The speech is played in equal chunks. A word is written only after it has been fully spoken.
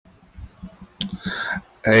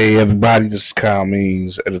Hey everybody, this is Kyle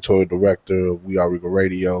Means, editorial director of We Are Regal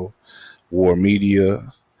Radio, War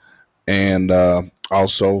Media, and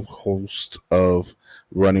also host of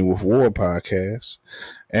Running with War podcast.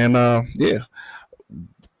 And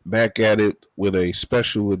back at it with a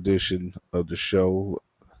special edition of the show,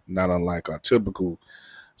 not unlike our typical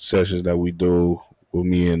sessions that we do with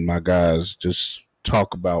me and my guys just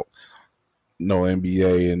talk about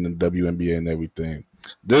NBA and the WNBA and everything.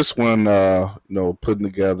 This one, putting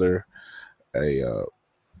together a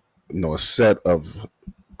a set of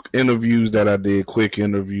interviews that I did, quick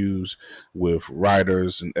interviews with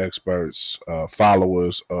writers and experts,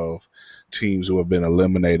 followers of teams who have been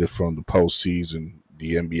eliminated from the postseason,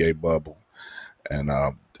 the NBA bubble. And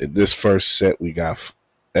in this first set, we got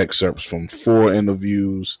excerpts from four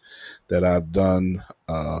interviews that I've done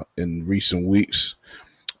in recent weeks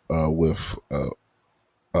with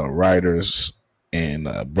writers and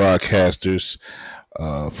broadcasters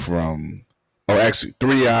from actually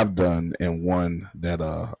three I've done and one that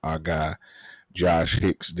our guy Josh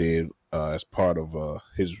Hicks did as part of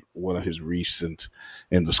his one of his recent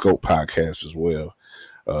In the Scope podcast as well.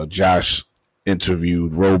 Josh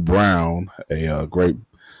interviewed Ro Brown, a great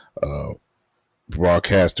uh,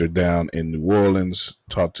 broadcaster down in New Orleans.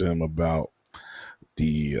 Talked to him about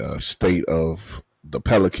the state of the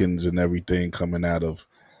Pelicans and everything coming out of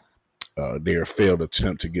their failed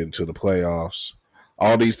attempt to get into the playoffs.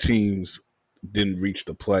 All these teams didn't reach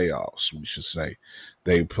the playoffs. We should say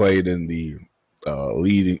they played in the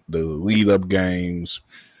lead up games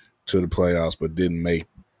to the playoffs, but didn't make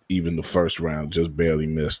even the first round. Just barely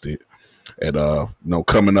missed it. And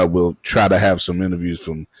coming up, we'll try to have some interviews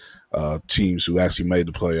from teams who actually made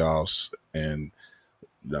the playoffs and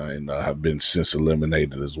have been since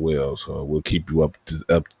eliminated as well. So we'll keep you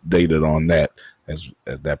updated on that as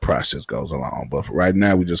that process goes along. But right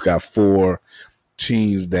now, we just got four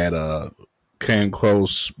teams that came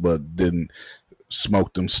close but didn't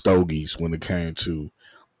smoke them stogies when it came to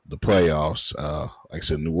the playoffs. Like I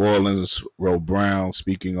said, New Orleans, Ro Brown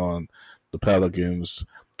speaking on the Pelicans.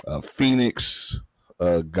 Phoenix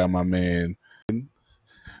got my man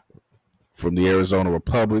from the Arizona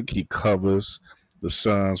Republic. He covers the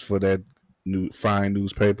Suns for that fine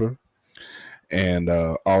newspaper. And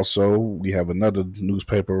also, we have another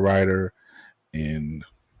newspaper writer in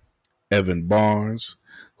Evan Barnes,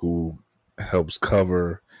 who helps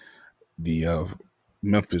cover the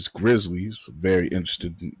Memphis Grizzlies, very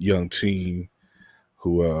interested young team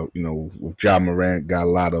who, with Ja Morant got a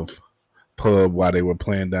lot of pub while they were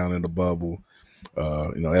playing down in the bubble.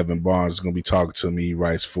 Evan Barnes is going to be talking to me. He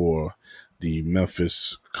writes for the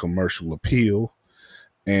Memphis Commercial Appeal.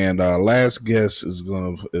 And last guest is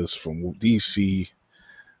from DC,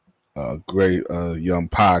 great young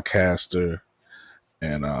podcaster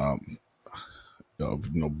and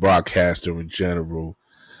broadcaster in general.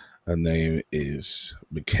 Her name is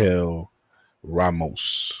Mikhail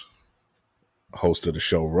Ramos, host of the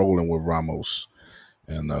show Rolling with Ramos,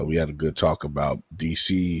 and we had a good talk about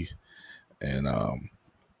DC and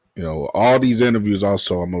all these interviews.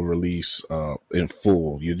 Also, I'm gonna release in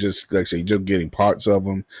full. You just like I say, just getting parts of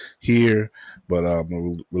them here, but I'm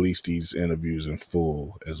gonna release these interviews in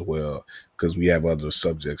full as well because we have other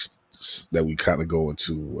subjects that we kind of go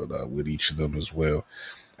into with each of them as well.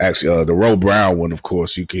 Actually, the Ro Brown one, of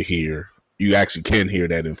course, you can hear. You actually can hear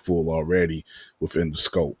that in full already within the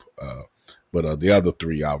scope. But the other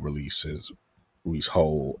three I'll release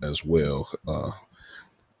whole as well,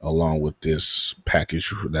 along with this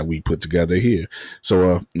package that we put together here.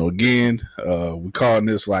 So, again, we calling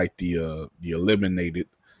this like the eliminated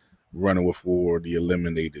Running with War, the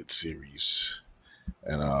eliminated series.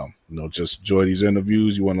 And just enjoy these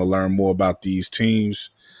interviews. You want to learn more about these teams?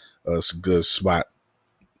 It's a good spot,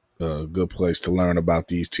 a good place to learn about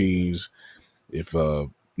these teams. If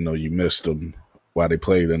you missed them while they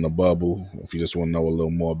played in the bubble, if you just want to know a little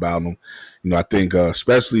more about them, I think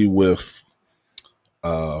especially with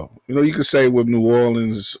you could say with New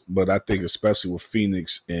Orleans, but I think especially with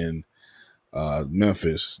Phoenix and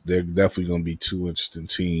Memphis, they're definitely going to be two interesting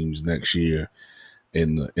teams next year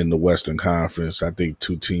in the Western Conference. I think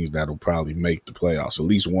two teams that'll probably make the playoffs. At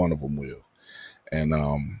least one of them will, and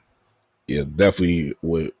yeah, definitely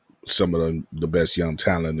with some of the best young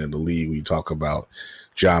talent in the league. We talk about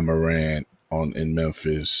Ja Morant in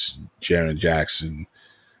Memphis, Jaren Jackson,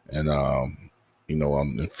 and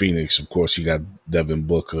in Phoenix, of course, you got Devin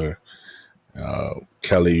Booker,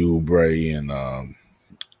 Kelly Oubre, and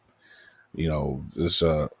this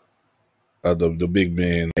the big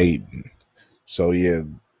man Aiden. So yeah,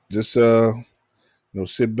 just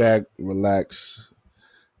sit back, relax,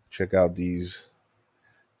 check out this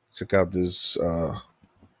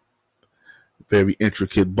very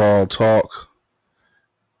intricate ball talk.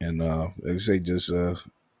 And like I say, just do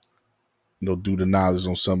the knowledge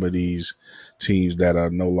on some of these teams that are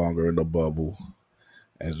no longer in the bubble.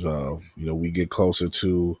 As we get closer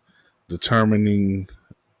to determining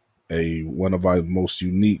one of our most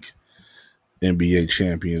unique NBA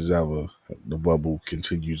champions ever. The bubble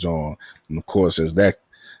continues on, and of course, as that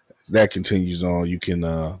continues on, you can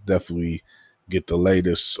definitely get the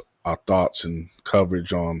latest thoughts and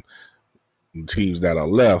coverage on teams that are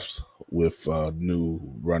left with new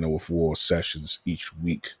Running with War sessions each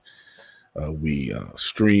week. We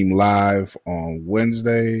stream live on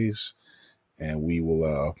Wednesdays, and we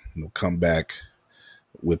will come back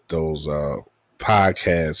with those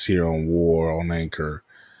podcasts here on War on Anchor,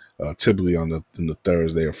 typically on the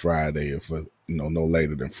Thursday or Friday, if no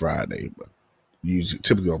later than Friday, but usually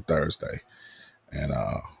typically on Thursday. And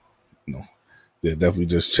yeah, definitely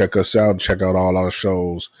just check us out. Check out all our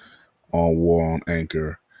shows on War on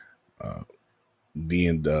Anchor.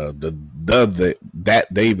 The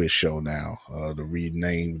That Davis Show now, the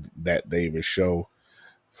renamed That Davis Show,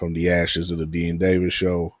 from the ashes of the Dean Davis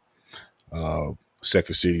Show.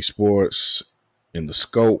 Second City Sports, In the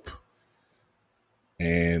Scope,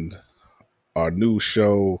 and our new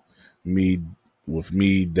show, with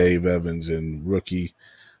me, Dave Evans, and Rookie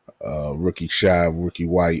Shive, Rookie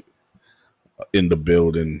White, in the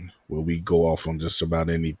building, where we go off on just about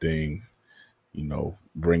anything,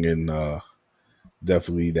 bringing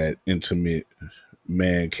definitely that intimate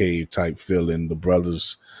man cave type feeling. The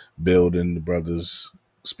brothers building, the brothers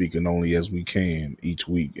speaking only as we can each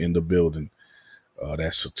week in the building.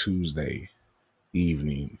 That's a Tuesday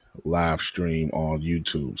evening live stream on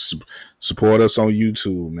YouTube. Support us on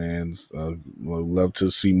YouTube, man. I'd love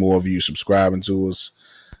to see more of you subscribing to us.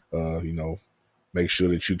 Make sure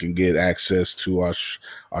that you can get access to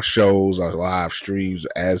our shows, our live streams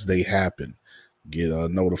as they happen. Get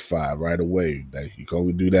notified right away. That you can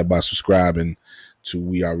only do that by subscribing to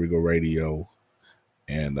We Are Regal Radio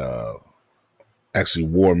and actually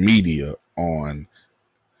War Media on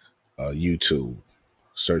YouTube.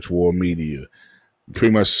 Search War Media.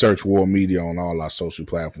 Pretty much search War Media on all our social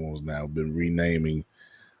platforms now. Been renaming,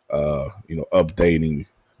 updating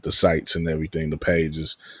the sites and everything, the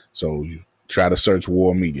pages. So you try to search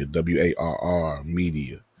War Media, WARR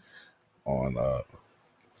Media, on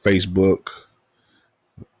Facebook,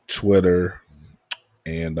 Twitter,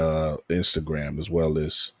 and Instagram, as well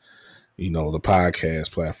as the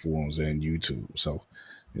podcast platforms and YouTube. So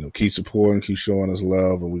keep supporting, keep showing us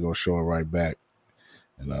love, and we're gonna show it right back.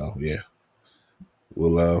 And yeah,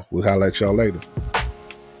 we'll holler at y'all later.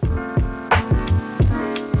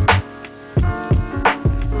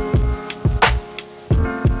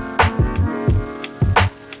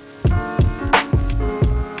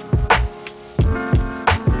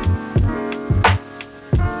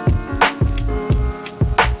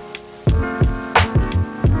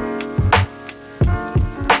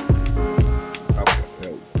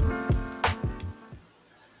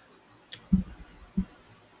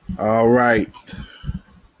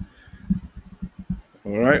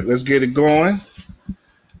 All right, let's get it going.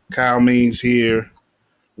 Kyle Means here,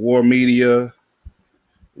 War Media.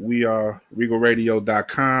 We are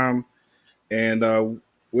regalradio.com, and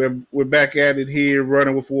we're back at it here,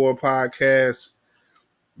 Running with War podcast,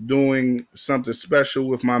 doing something special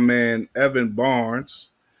with my man Evan Barnes,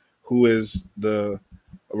 who is a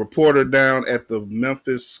reporter down at the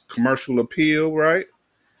Memphis Commercial Appeal, right?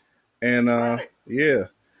 And yeah,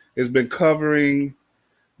 has been covering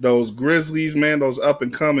those Grizzlies, man, those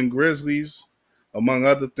up-and-coming Grizzlies, among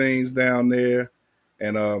other things down there.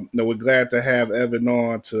 And we're glad to have Evan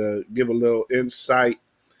on to give a little insight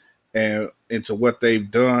and into what they've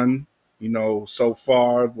done, so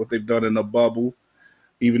far, what they've done in the bubble.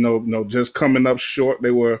 Even though, just coming up short, they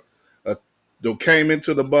came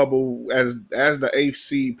into the bubble as the eighth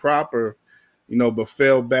seed proper, but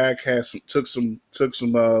fell back, took some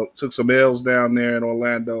L's down there in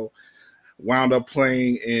Orlando. Wound up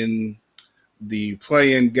playing in the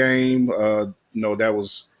play-in game. That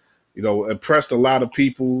was, impressed a lot of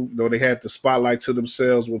people. They had the spotlight to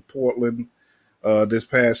themselves with Portland this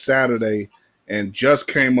past Saturday, and just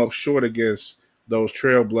came up short against those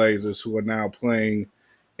Trailblazers, who are now playing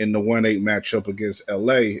in the 1-8 matchup against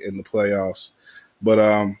LA in the playoffs. But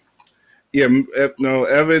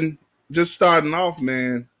Evan, just starting off,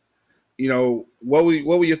 man. What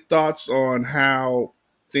were your thoughts on how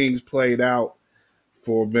things played out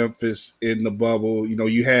for Memphis in the bubble?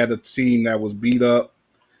 You had a team that was beat up.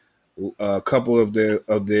 A couple of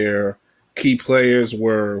their key players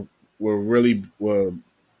were really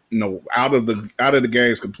out of the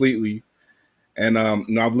games completely, And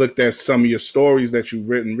I've looked at some of your stories that you've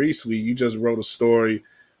written recently. You just wrote a story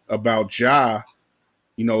about Ja,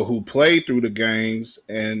 who played through the games,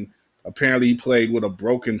 and apparently he played with a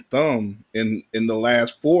broken thumb in the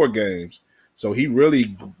last 4 games. So he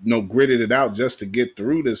really, gritted it out just to get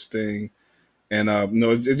through this thing. And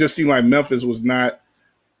it just seemed like Memphis was not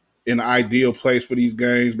an ideal place for these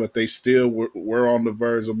games, but they still were on the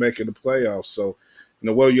verge of making the playoffs. So,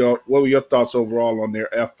 what were your thoughts overall on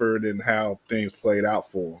their effort and how things played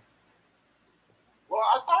out for them? Well,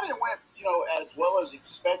 I thought it went, as well as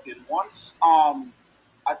expected. Once,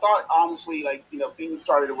 I thought honestly, like things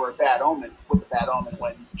started to were a bad omen with the bad omen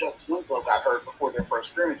when Justice Winslow got hurt before their first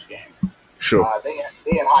scrimmage game. Sure. They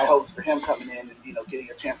had high hopes for him coming in and getting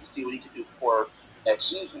a chance to see what he could do before next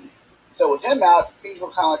season. So with him out, things were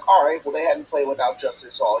kind of like, all right, well they hadn't played without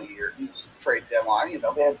Justice all year. He's trade deadline,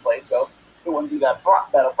 they hadn't played, so it wouldn't be that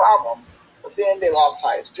a problem. But then they lost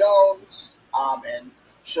Tyus Jones, and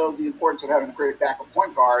showed the importance of having a great backup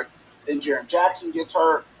point guard. Then Jaren Jackson gets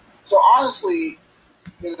hurt. So honestly,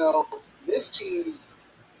 this team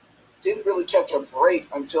didn't really catch a break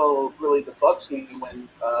until really the Bucks game when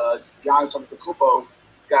Giannis Antetokounmpo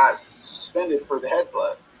got suspended for the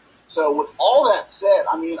headbutt. So with all that said,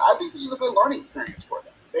 I mean, I think this is a good learning experience for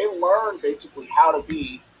them. They learned basically how to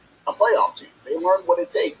be a playoff team. They learned what it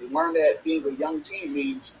takes. They learned that being a young team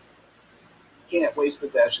means you can't waste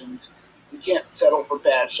possessions. You can't settle for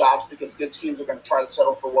bad shots because good teams are going to try to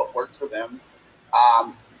settle for what works for them.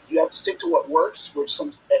 You have to stick to what works, which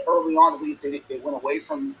early on at least they went away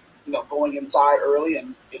from going inside early,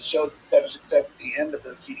 and it showed better success at the end of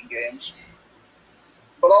the seeding games.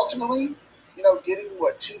 But ultimately, getting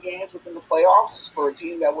 2 games within the playoffs for a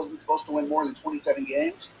team that wasn't supposed to win more than 27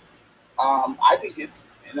 games, I think it's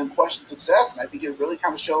an unquestioned success, and I think it really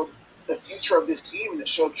kind of showed the future of this team, and it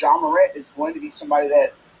showed Ja Morant is going to be somebody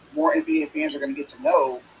that more NBA fans are going to get to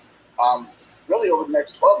know. Really over the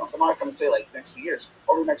next 12 months. I'm not going to say like next few years.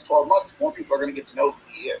 Over the next 12 months, more people are going to get to know who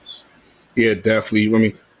he is. Yeah, definitely. I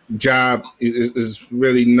mean, Ja is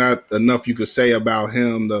really not enough you could say about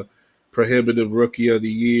him. The prohibitive rookie of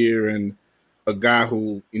the year, and a guy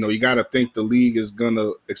who, you got to think the league is going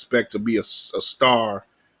to expect to be a star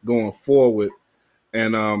going forward.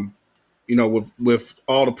 And, with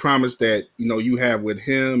all the promise that, you have with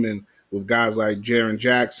him and with guys like Jaren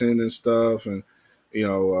Jackson and stuff. And,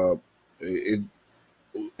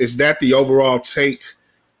 is that the overall take?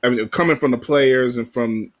 I mean, coming from the players and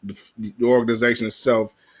from the organization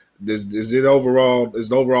itself, is the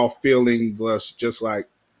overall feeling just like,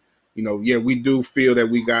 yeah, we do feel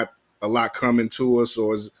that we got a lot coming to us,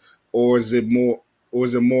 or is it more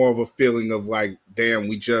of a feeling of like, damn,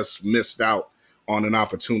 we just missed out on an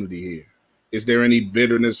opportunity here? Is there any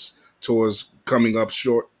bitterness towards coming up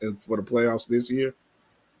short for the playoffs this year?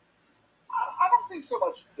 I don't think so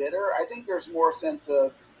much bitter. I think there's more a sense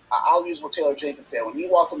of, I'll use what Taylor Jenkins said. When he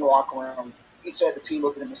walked in the locker room, he said the team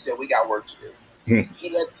looked at him and said, we got work to do. He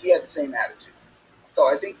had the same attitude. So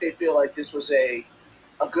I think they feel like this was a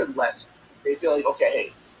good lesson. They feel like,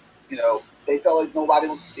 okay, hey, they felt like nobody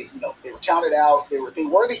was, they were counted out. They were the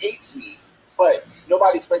 8th seed, but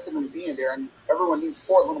nobody expected them to be in there. And everyone knew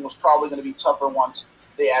Portland was probably going to be tougher once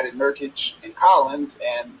they added Nurkic and Collins,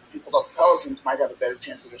 and people thought the Pelicans might have a better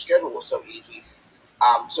chance because their schedule was so easy.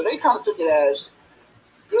 So they kind of took it as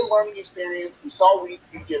good learning experience. We saw we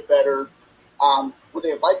could get better. Would they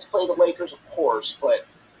have liked to play the Lakers? Of course, but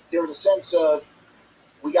there was a sense of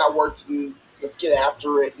we got work to do. Let's get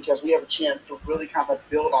after it because we have a chance to really kind of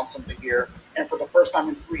build on something here. And for the first time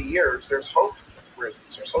in 3 years, there's hope for the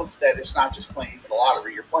Grizzlies. There's hope that it's not just playing for the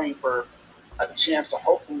lottery. You're playing for a chance to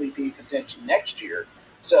hopefully be in contention next year.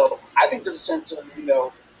 So I think there's a sense of,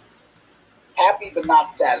 happy but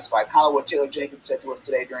not satisfied. Kind of what Taylor Jenkins said to us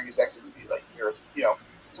today during his exit interview. Like, you're,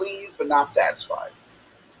 pleased but not satisfied.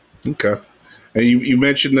 Okay. And you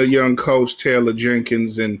mentioned the young coach Taylor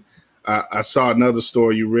Jenkins, and I saw another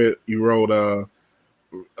story you wrote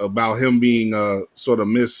about him being sort of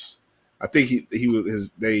I think he was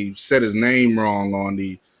they said his name wrong on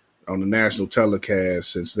the national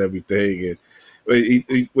telecast and everything,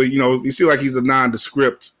 and you see like he's a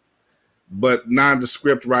nondescript, but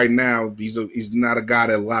nondescript right now. He's not a guy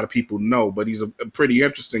that a lot of people know, but he's a pretty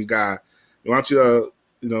interesting guy. Why don't you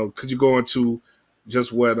could you go into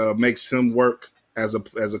just what makes him work as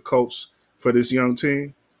a coach for this young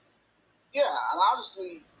team? Yeah, and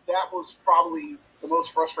honestly, that was probably the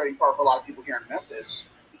most frustrating part for a lot of people here in Memphis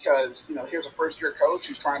because, here's a first-year coach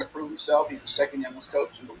who's trying to prove himself. He's the second youngest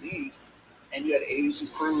coach in the league. And you had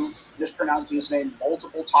ABC's crew mispronouncing his name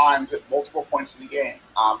multiple times at multiple points in the game.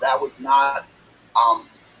 That was not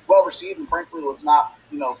well received and frankly was not,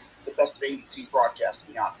 the best of ABC broadcast,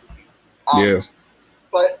 to be honest with you. Yeah.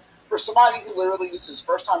 But for somebody who literally this is his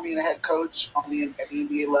first time being a head coach at the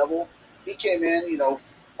NBA level, he came in,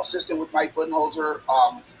 assistant with Mike Budenholzer,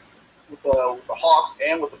 with the Hawks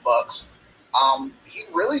and with the Bucks. He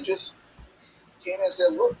really just came in and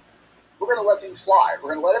said, "Look, we're going to let things fly.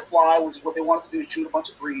 We're going to let it fly," which is what they wanted to do, shoot a bunch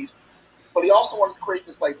of threes. But he also wanted to create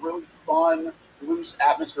this like really fun, loose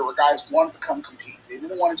atmosphere where guys wanted to come compete. They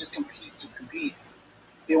didn't want to just compete to compete.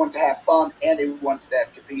 They wanted to have fun and they wanted to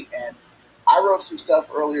compete. And I wrote some stuff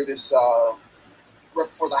earlier this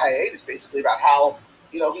before the hiatus, basically about how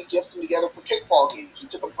he gets them together for kickball games. He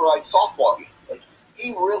took them for like softball games. Like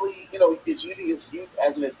he really is using his youth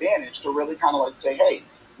as an advantage to really kind of like say, hey,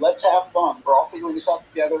 let's have fun. We're all figuring this out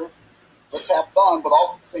together. Let's have fun, but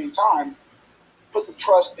also at the same time, put the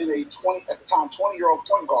trust in a 20-year-old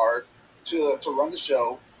point guard to run the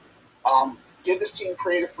show. Give this team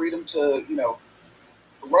creative freedom to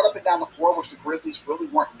run up and down the floor, which the Grizzlies really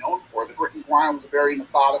weren't known for. The Grit and Grind was a very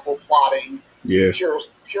methodical, plotting, purist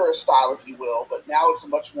style, if you will. But now it's a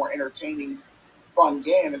much more entertaining, fun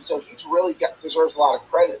game, and so he's really deserves a lot of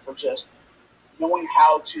credit for just knowing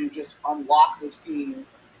how to just unlock this team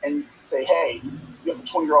and say, hey, you have a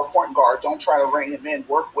 20-year-old point guard. Don't try to rein him in.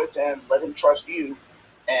 Work with him. Let him trust you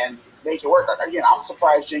and make it work. Again, I'm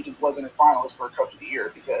surprised Jenkins wasn't a finalist for Coach of the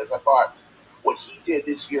Year because I thought what he did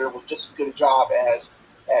this year was just as good a job as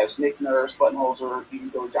Nick Nurse, Budenholzer, even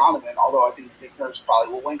Billy Donovan, although I think Nick Nurse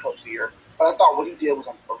probably will win Coach of the Year. But I thought what he did was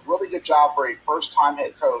a really good job for a first-time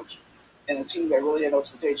head coach and a team that really had no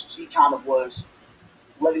expectations. He kind of was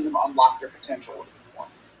letting them unlock their potential.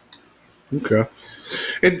 Okay.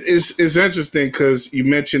 It's interesting because you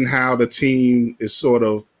mentioned how the team is sort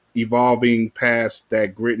of evolving past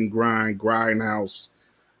that grit and grindhouse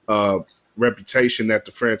reputation that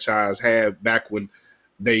the franchise had back when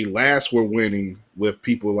they last were winning with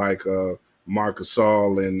people like Marc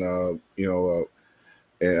Gasol and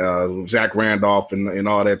Zach Randolph and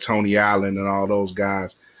all that, Tony Allen and all those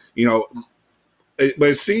guys. But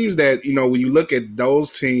it seems that when you look at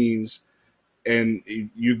those teams. And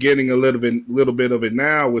you're getting a little bit of it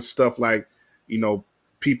now with stuff like,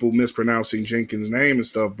 people mispronouncing Jenkins' name and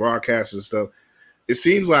stuff, broadcasts and stuff. It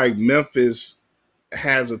seems like Memphis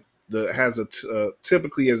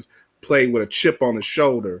typically has played with a chip on the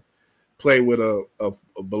shoulder, play with a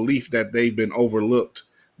belief that they've been overlooked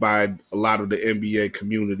by a lot of the NBA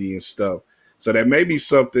community and stuff. So that may be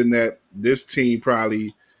something that this team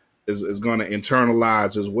probably is going to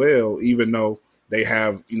internalize as well, even though they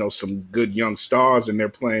have, some good young stars and they're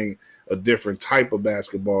playing a different type of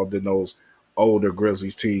basketball than those older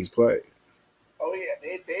Grizzlies teams play. Oh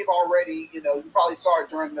yeah, they've already, you probably saw it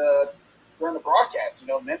during the broadcast.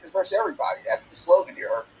 Memphis versus everybody. That's the slogan here.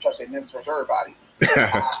 Or should I say Memphis versus everybody?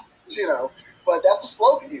 But that's the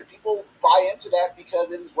slogan here. People buy into that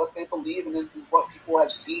because it is what they believe and it is what people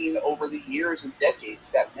have seen over the years and decades.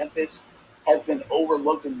 That Memphis has been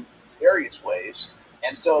overlooked in various ways.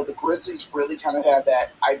 And so the Grizzlies really kind of have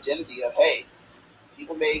that identity of, hey,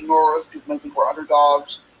 people may ignore us, people may think we're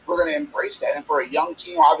underdogs. We're going to embrace that. And for a young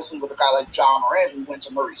team, obviously with a guy like Ja Morant who went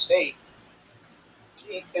to Murray State,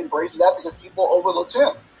 he embraces that because people overlooked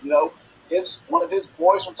him. One of his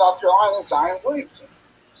boys from South Carolina, Zion Williamson.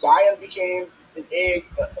 Zion became an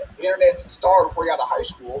internet star before he got to high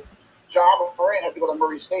school. Ja Morant had to go to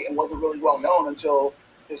Murray State and wasn't really well known until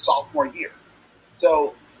his sophomore year.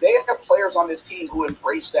 So they have players on this team who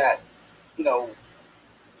embrace that,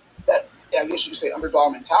 that I guess you could say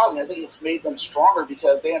underdog mentality. I think it's made them stronger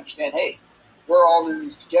because they understand, hey, we're all in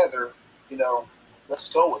this together, let's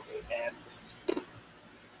go with it. And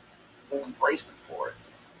they embrace them for it.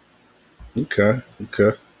 Okay.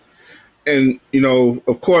 And,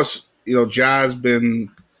 of course, Ja's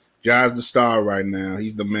the star right now.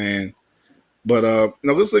 He's the man. But,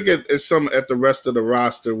 let's look at the rest of the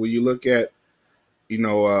roster where you look at,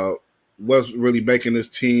 what's really making this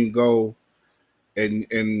team go, and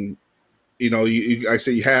like I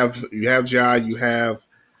said, you have Ja, you have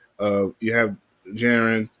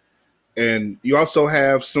Jaren, and you also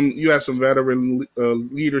have some veteran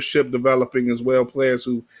leadership developing as well, players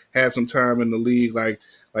who had some time in the league, like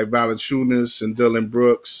Valanciunas and Dillon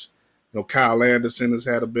Brooks. Kyle Anderson has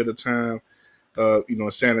had a bit of time, in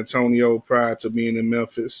San Antonio prior to being in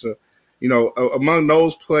Memphis. Among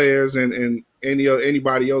those players and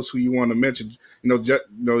anybody else who you want to mention,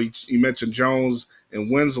 you mentioned Jones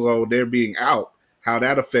and Winslow, they're being out, how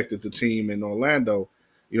that affected the team in Orlando.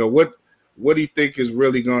 What do you think is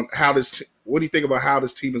really going? What do you think about how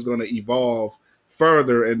this team is going to evolve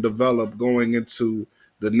further and develop going into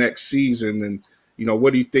the next season? And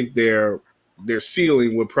what do you think their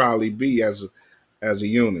ceiling would probably be as as a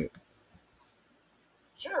unit.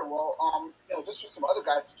 Sure. Well, just for some other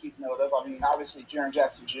guys to keep note of. I mean, obviously, Jaren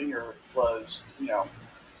Jackson Jr. was,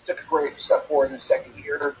 took a great step forward in his second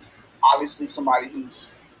year. Obviously, somebody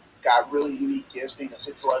who's got really unique gifts, being a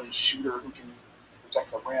 6'11" shooter who can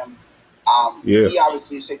protect the rim. Yeah. He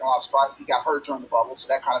obviously is taking a lot of strides. He got hurt during the bubble, so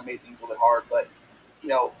that kind of made things a little bit hard. But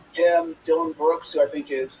him, Dylan Brooks, who I think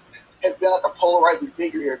has been like a polarizing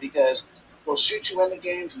figure here because he'll shoot you in the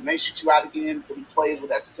games, he may shoot you out of games, but he plays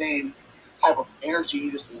with that same type of energy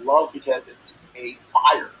you just love because it's a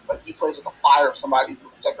fire. Like he plays with the fire of somebody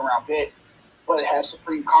who's a second round pick, but it has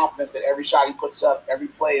supreme confidence that every shot he puts up, every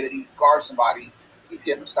play that he guards somebody, he's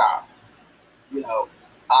getting a stop. You know,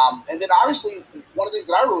 and then obviously one of the things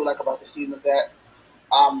that I really like about this team is that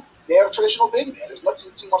they have a traditional big man. As much as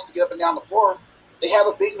the team wants to get up and down the floor, they have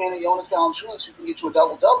a big man in Jonas Valanciunas who can get you a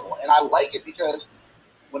double-double. And I like it because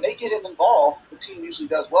when they get him involved, the team usually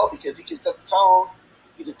does well because he can set the tone.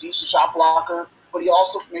 He's a decent shot blocker, but he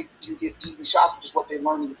also can make you get easy shots, which is what they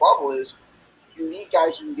learned in the bubble is you need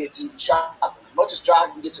guys who can get easy shots. As much as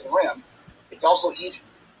Ja can get to the rim, it's also easy to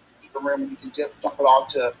get the rim and you can dump it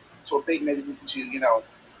off to a big man who can do,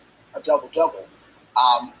 a double-double.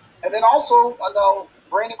 And then also, I know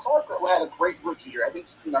Brandon Clark had a great rookie year. I think,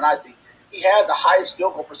 and I think he had the highest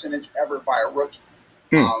field goal percentage ever by a rookie.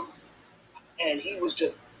 And he was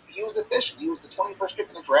efficient. He was the 21st pick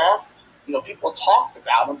in the draft. People talked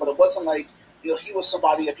about him, but it wasn't like, he was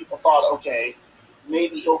somebody that people thought, okay,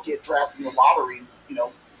 maybe he'll get drafted in the lottery.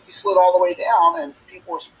 He slid all the way down, and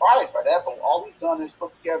people were surprised by that. But all he's done is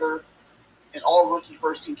put together an all-rookie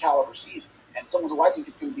first-team caliber season. And someone who I think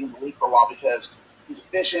is going to be in the league for a while because he's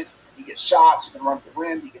efficient, he gets shots, he can run to the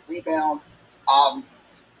rim, he can rebound.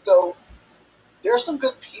 So there are some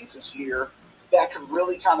good pieces here that could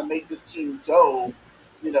really kind of make this team go,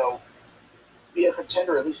 be a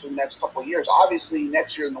contender at least for the next couple of years. Obviously,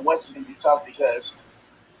 next year in the West is going to be tough because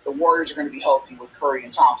the Warriors are going to be healthy with Curry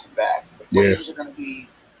and Thompson back. The Blazers are going to be,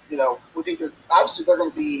 we think they're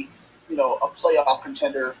going to be, a playoff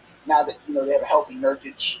contender now that, they have a healthy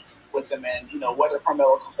Nurkic with them. And, whether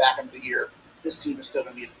Carmelo comes back into the year, this team is still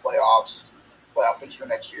going to be in the playoff picture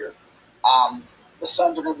next year. The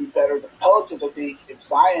Suns are going to be better. The Pelicans, I think, if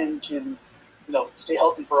Zion can, stay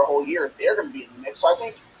healthy for a whole year, they're going to be in the mix. So I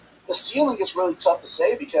think the ceiling is really tough to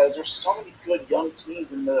say because there's so many good young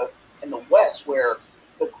teams in the West where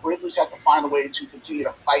the Grizzlies have to find a way to continue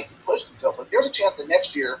to fight and push themselves. Like there's a chance that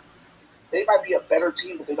next year they might be a better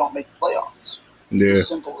team, but they don't make the playoffs. Yeah. It's as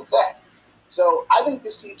simple as that. So I think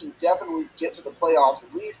this team can definitely get to the playoffs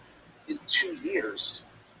at least in 2 years.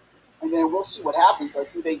 And then we'll see what happens, like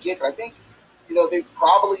who they get. But I think, they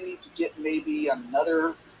probably need to get maybe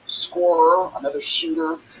another scorer, another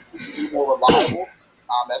shooter who can be more reliable.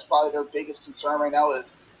 That's probably their biggest concern right now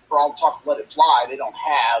is for all the talk of let it fly, they don't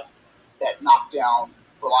have that knockdown,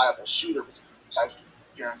 reliable shooter besides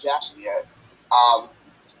Jaren Jackson yet.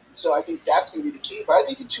 So I think that's going to be the key. But I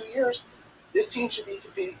think in 2 years, this team should be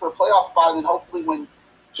competing for a playoff spot. And hopefully when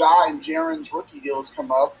Ja and Jaren's rookie deals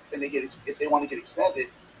come up and if they want to get extended,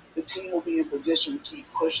 the team will be in position to keep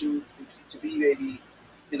pushing to be maybe,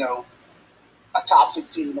 a top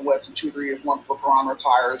 16 in the West in 2 or 3 years once LeBron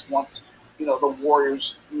retires, once, the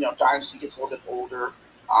Warriors, dynasty gets a little bit older.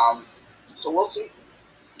 So we'll see.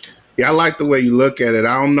 Yeah, I like the way you look at it.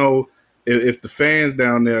 I don't know if the fans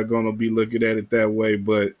down there are going to be looking at it that way,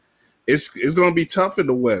 but it's going to be tough in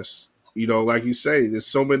the West. Like you say, there's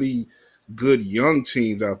so many good young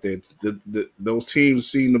teams out there. Those teams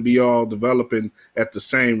seem to be all developing at the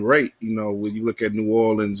same rate. When you look at New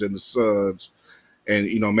Orleans and the Suns, and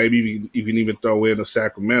maybe you can even throw in a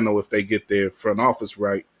Sacramento if they get their front office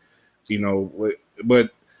right.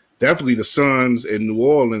 But definitely the Suns and New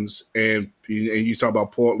Orleans, and you talk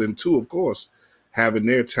about Portland too, of course, having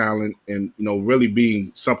their talent and really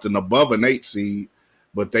being something above an 8 seed,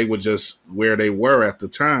 but they were just where they were at the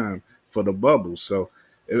time for the bubble. So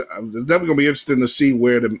it's definitely gonna be interesting to see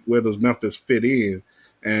where those Memphis fit in.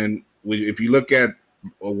 And if you look at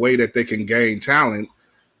a way that they can gain talent,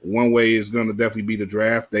 one way is going to definitely be the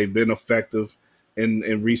draft. They've been effective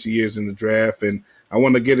in recent years in the draft, and I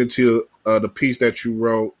want to get into the piece that you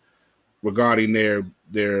wrote regarding their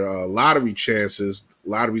lottery chances.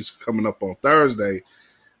 Lottery's coming up on Thursday.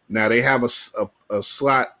 Now they have a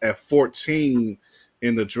slot at 14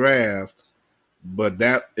 in the draft, but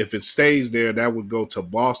that if it stays there, that would go to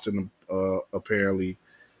Boston apparently.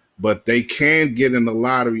 But they can get in the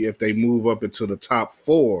lottery if they move up into the top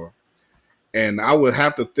 4, and I would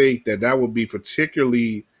have to think that would be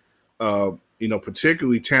particularly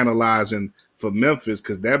tantalizing for Memphis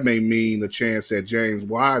because that may mean a chance at James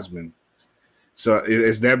Wiseman. So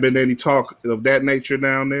has there been any talk of that nature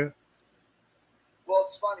down there? Well,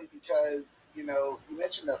 it's funny because you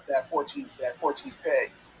mentioned that 14th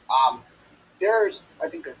pick. Um, there's I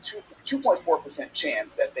think a 2.4%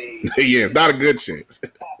 chance that they Yeah, it's not a good chance.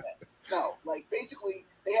 no, like basically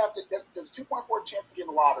they have to. There's a 2.4 chance to get in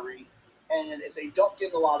the lottery, and if they don't get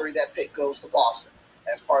in the lottery, that pick goes to Boston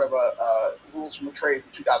as part of a rules from a trade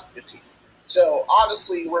from 2015. So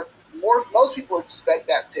honestly, most people expect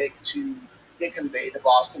that pick to get conveyed to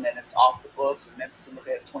Boston, and it's off the books, and Memphis can look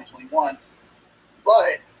at it in 2021.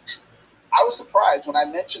 But I was surprised when I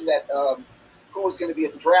mentioned that who was going to be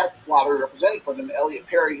at the draft lottery representing for them, Elliot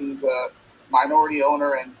Perry, who's a minority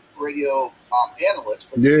owner and radio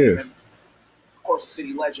analyst for the team, Yeah, and of course a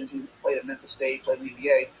city legend who played at Memphis State, played in the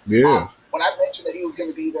NBA. yeah. When I mentioned that he was going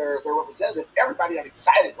to be their representative, everybody got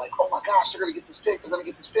excited, like, "Oh my gosh, they're going to get this pick! They're going to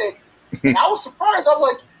get this pick!" And I was surprised. I'm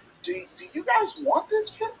like, "Do you guys want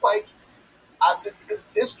this pick? Like,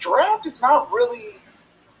 this draft is not really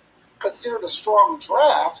considered a strong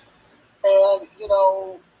draft." And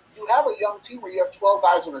you have a young team where you have 12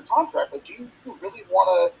 guys under contract. Like, do you really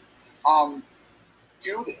want to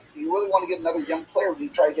do this? Do you really want to get another young player? Or do you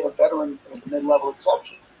try to get a veteran mid-level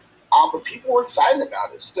exception? But people were excited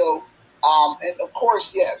about it. So, and of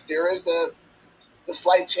course, yes, there is the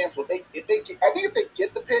slight chance. But I think if they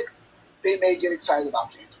get the pick, they may get excited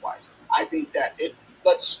about James White. I think that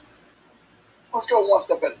let's go one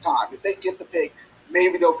step at a time. If they get the pick,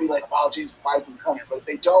 maybe they'll be like, "Wow, James White's coming." But if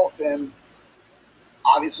they don't, then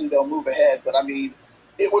obviously they'll move ahead. But I mean,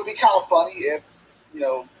 it would be kind of funny if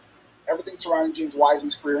everything surrounding James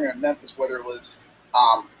Wiseman's career here in Memphis, whether it was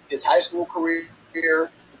his high school career, the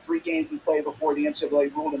 3 games he played before the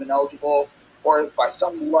NCAA ruled him ineligible, or if by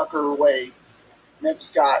some luck or way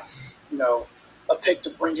Memphis got a pick to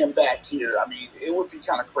bring him back here. I mean, it would be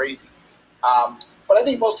kind of crazy. But I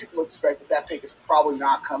think most people expect that pick is probably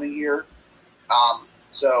not coming here.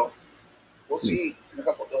 So we'll see in a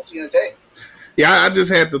couple. They'll see in a day. Yeah, I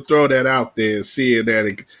just had to throw that out there, seeing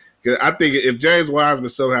that. I think if James Wiseman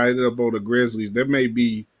somehow ended up on the Grizzlies, there may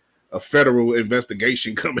be a federal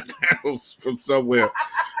investigation coming down from somewhere.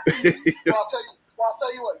 I'll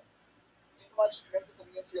tell you what. Much Memphis and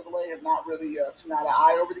the NCAA have not really seen eye to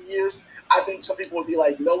eye over the years. I think some people would be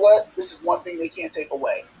like, you know what? This is one thing they can't take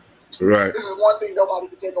away. Right. This is one thing nobody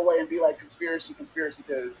can take away and be like conspiracy,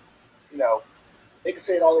 because they can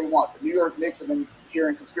say it all they want. The New York Knicks have been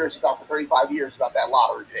hearing conspiracy talk for 35 years about that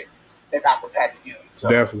lottery pick they got for Patrick Ewing. So.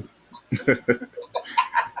 Definitely.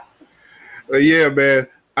 Yeah, man.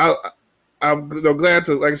 I'm glad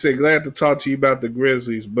to, like I said, glad to talk to you about the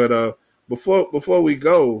Grizzlies. But before we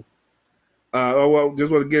go, well,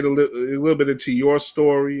 just want to get a little bit into your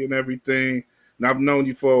story and everything. And I've known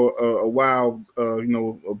you for a while,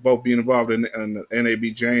 both being involved in the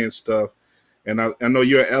NABJ and stuff. And I know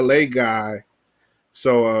you're an LA guy.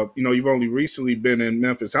 So, you've only recently been in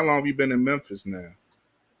Memphis. How long have you been in Memphis now?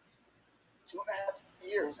 2.5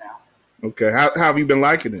 years now. Okay. How have you been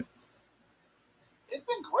liking it? It's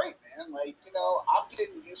been great, man. Like, I'm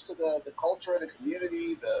getting used to the culture, the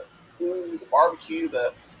community, the food, the barbecue,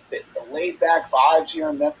 the laid back vibes here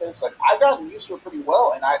in Memphis. Like, I've gotten used to it pretty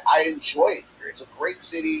well, and I enjoy it here. It's a great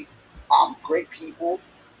city, great people.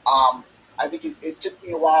 I think it took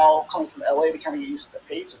me a while coming from LA to kind of get used to the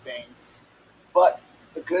pace of things. But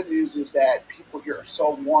the good news is that people here are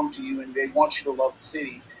so warm to you, and they want you to love the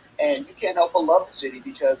city. And you can't help but love the city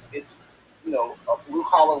because it's, a blue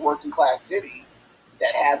collar working class city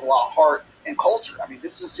that has a lot of heart and culture. I mean,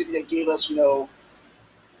 this is a city that gave us,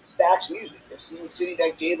 Stax music. This is a city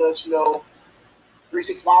that gave us,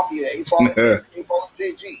 3-6 Mafia, 8-Ball and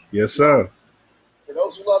JG. Yes, sir. For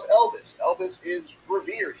those who love Elvis, Elvis is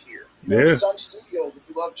revered here. Yeah. Sun Studios, if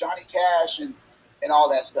you love Johnny Cash and all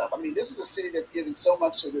that stuff. I mean, this is a city that's given so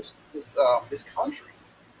much to this country.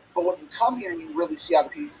 But when you come here and you really see how the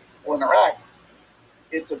people interact,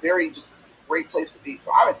 it's a very just great place to be.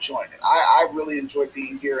 So I'm enjoying it. I really enjoy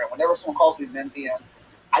being here. And whenever someone calls me Memphian,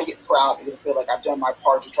 I get proud because I feel like I've done my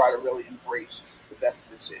part to try to really embrace the best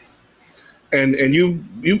of the city. And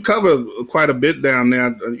you've covered quite a bit down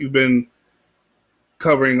there. You've been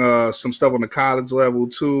covering some stuff on the college level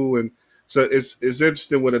too, and so it's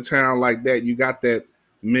interesting with a town like that. You got that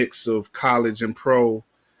mix of college and pro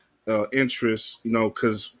interests,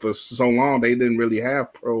 because for so long they didn't really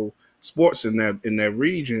have pro sports in that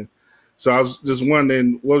region. So I was just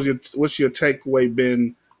wondering, what's your takeaway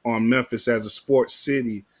been on Memphis as a sports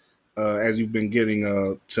city as you've been getting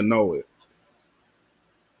to know it?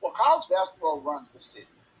 Well, college basketball runs the city.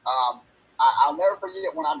 I'll never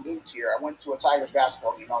forget when I moved here. I went to a Tigers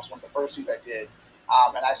basketball game. I was one of the first things I did.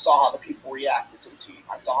 And I saw how the people reacted to the team.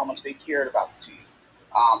 I saw how much they cared about the team.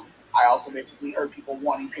 I also basically heard people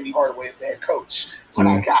wanting Penny Hardaway as the head coach when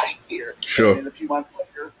I got here. Sure. And then a few months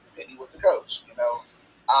later, Penny was the coach.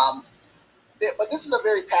 But this is a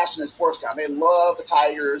very passionate sports town. They love the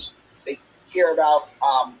Tigers. They care about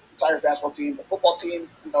the Tigers basketball team. The football team,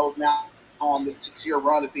 now on this 6-year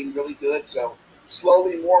run of being really good. So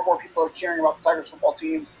slowly, more and more people are caring about the Tigers football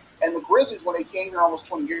team. And the Grizzlies, when they came here almost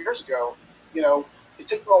 20 years ago, it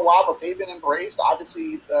took them a while, but they've been embraced.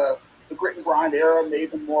 Obviously, the grit and grind era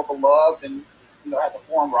made them more beloved and had the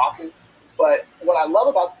form rocking. But what I love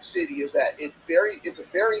about the city is that it's a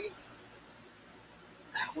very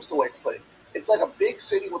what's the way to put it? It's like a big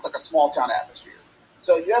city with like a small town atmosphere.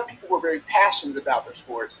 So you have people who are very passionate about their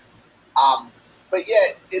sports, but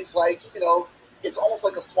yet it's like it's almost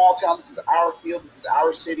like a small town. This is our field, this is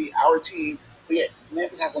our city, our team. But yet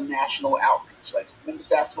Memphis has a national outreach. Like Memphis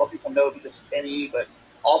basketball people know because of Penny, but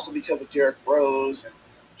also because of Derrick Rose and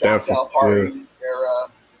John Calipari era.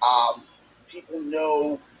 People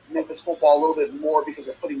know Memphis football a little bit more because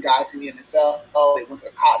they're putting guys in the NFL. They went to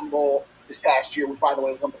the Cotton Bowl this past year, which, by the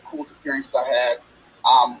way, was one of the coolest experiences I had.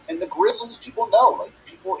 And the Grizzlies, people know. Like,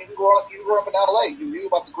 people, even growing up in LA, you knew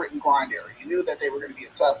about the grit and grind era. You knew that they were going to be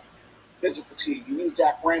a tough physical team. You knew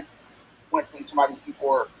Zach Brent went from somebody people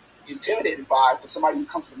were intimidated by to somebody who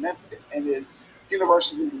comes to Memphis and is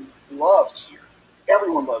universally loved here.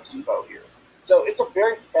 Everyone loves Zebo here. So it's a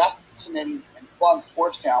very fascinating and fun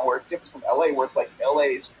sports town where it's different from LA, where it's like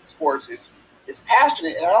LA's sports is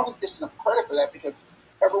passionate. And I don't think there's enough credit for that because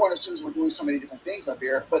everyone assumes we're doing so many different things up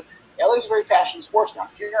here. But LA is a very passionate sports town.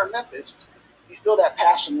 Here in Memphis, you feel that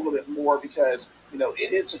passion a little bit more because,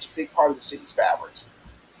 it is such a big part of the city's fabric.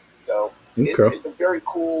 So it's a very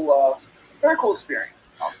cool experience,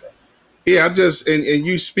 I'll say. Yeah, and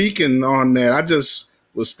you speaking on that, I just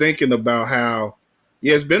was thinking about how,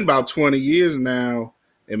 it's been about 20 years now,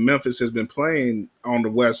 and Memphis has been playing on the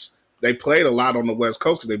West. They played a lot on the West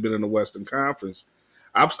Coast because they've been in the Western Conference.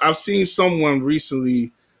 I've seen someone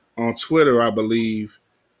recently on Twitter, I believe,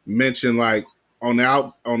 mention like on the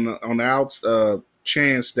out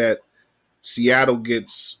chance that Seattle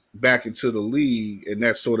gets back into the league and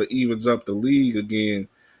that sort of evens up the league again,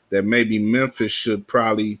 that maybe Memphis should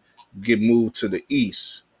probably get moved to the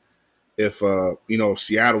East if if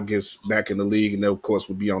Seattle gets back in the league, and they of course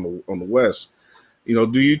would be on the West.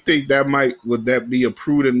 Do you think would that be a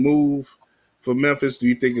prudent move for Memphis? Do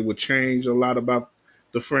you think it would change a lot about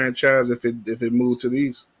the franchise if it moved to the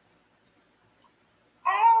East?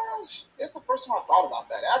 That's the first time I thought about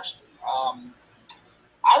that, actually.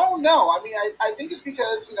 I don't know. I mean, I think it's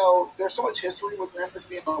because, there's so much history with Memphis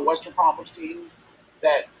being on a Western Conference team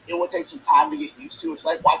that it would take some time to get used to. It's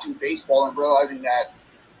like watching baseball and realizing that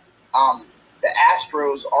the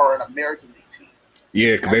Astros are an American League team.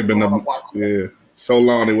 Yeah, because they've been so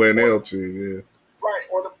long they were in L team. Yeah. Right,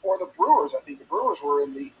 or the Brewers. I think the Brewers were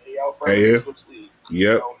in the AL Franchise League.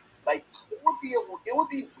 Yep. Like it would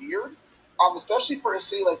be weird, especially for a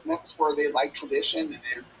city like Memphis where they like tradition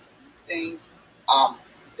and things.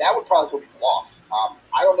 That would probably put people off.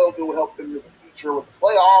 I don't know if it would help them in the future with the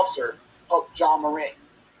playoffs or help John Morant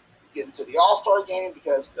get into the All-Star game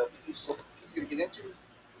because he's going to get into.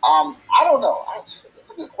 I don't know. That's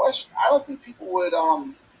a good question. I don't think people would.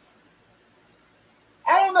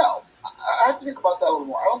 I don't know. I have to think about that a little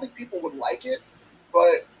more. I don't think people would like it,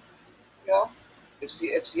 but if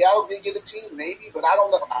Seattle did get a team, maybe. But I don't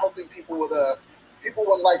know. I don't think people would. People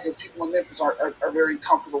wouldn't like it. People in Memphis are very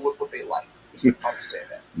comfortable with what they like. I'll just say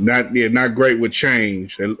that. Not great with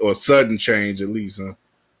change or sudden change, at least, huh?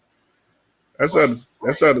 That's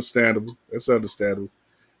understandable. That's understandable.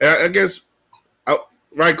 I guess.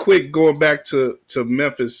 Right quick, going back to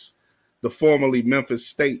Memphis, the formerly Memphis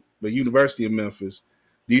State, the University of Memphis.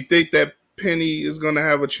 Do you think that Penny is going to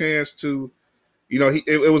have a chance to,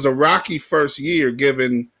 it was a rocky first year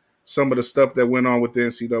given some of the stuff that went on with the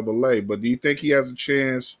NCAA, but do you think he has a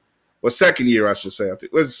chance, second year, I should say. I think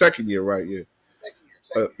it was second year, right? Yeah.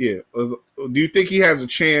 Second year. Do you think he has a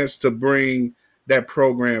chance to bring that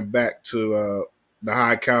program back to the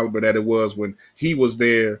high caliber that it was when he was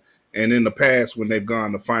there and in the past when they've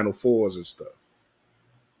gone to Final Fours and stuff?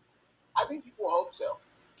 I think people hope so.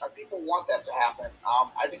 People want that to happen.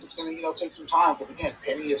 I think it's going to take some time because again,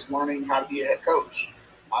 Penny is learning how to be a head coach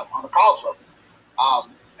on a college level,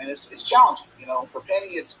 and it's challenging. For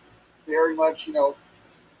Penny, it's very much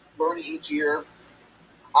learning each year.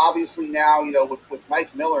 Obviously now with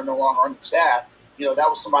Mike Miller no longer on the staff, that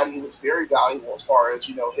was somebody who was very valuable as far as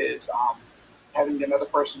his having another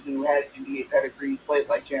person who had NBA pedigree, played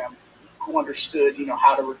like him, who understood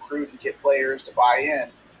how to recruit and get players to buy in.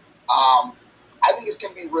 I think it's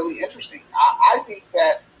going to be really interesting. I think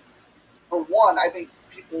that, for one, I think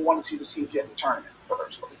people want to see the team get in the tournament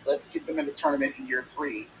first. Let's get them in the tournament in year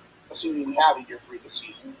 3, assuming we have a year 3 this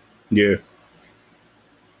season. Yeah.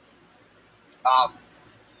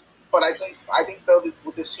 But I think though that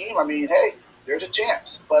with this team, I mean, hey, there's a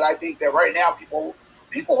chance. But I think that right now people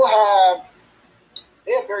have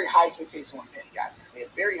very high expectations when Penny got here. They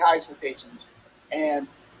have very high expectations, and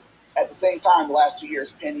at the same time, the last 2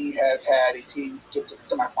 years, Penny has had a team just to the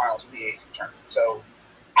semifinals of the AAC tournament. So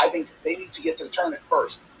I think they need to get to the tournament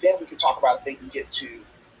first. Then we can talk about if they can get to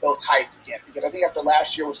those heights again. Because I think after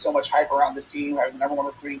last year with so much hype around this team, having the number 1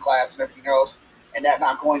 recruiting class and everything else, and that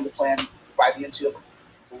not going to plan by the NCAA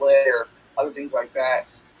or other things like that,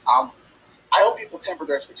 I hope people temper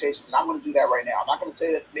their expectations, and I'm going to do that right now. I'm not going to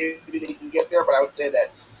say that maybe they can get there, but I would say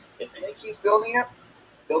that if Penny keeps building it,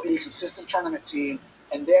 they'll be a consistent tournament team,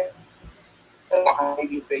 and then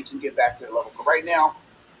maybe if they can get back to their level. But right now,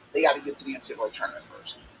 they got to get to the NCAA tournament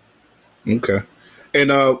first. Okay.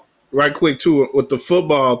 And right quick, too, with the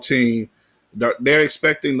football team, they're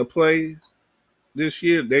expecting to play this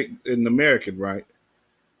year. They in the American, right?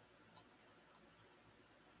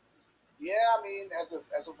 Yeah, I mean, as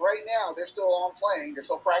of right now, they're still on playing. They're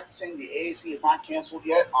still practicing. The AAC is not canceled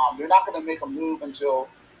yet. They're not going to make a move until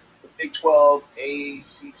the Big 12,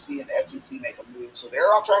 ACC, and the SEC make a move. So they're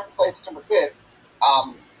on track to play September 5th.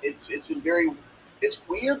 It's been it's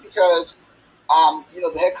weird because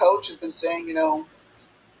the head coach has been saying, we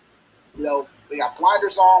got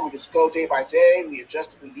blinders on. We just go day by day. We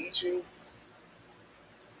adjust if we need to.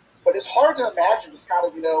 But it's hard to imagine just kind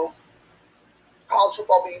of, college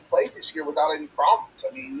football being played this year without any problems.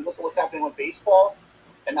 I mean, you look at what's happening with baseball,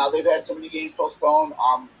 and now they've had so many games postponed.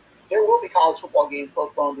 There will be college football games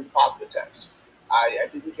postponed due to positive tests. I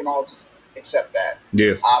think we can all just accept that.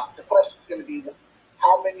 Yeah. The question is going to be,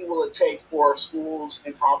 how many will it take for schools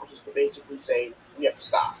and conferences to basically say, we have to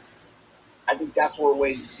stop? I think that's what we're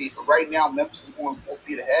waiting to see. But right now, Memphis is going full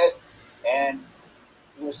speed ahead, and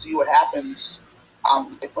we'll see what happens.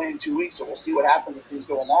 They play in 2 weeks, so we'll see what happens as things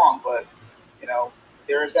go along. But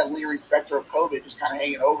there is that lingering specter of COVID just kind of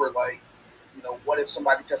hanging over. Like, what if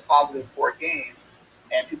somebody tests positive for a game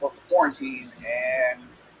and people have to quarantine, and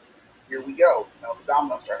here we go. The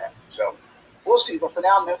dominoes start happening. So we'll see. But for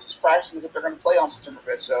now, Memphis is practicing as if they're going to play on September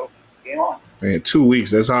 5th. So game on. Man, 2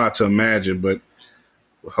 weeks, that's hard to imagine, but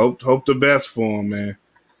hope the best for them, man.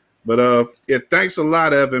 But yeah, thanks a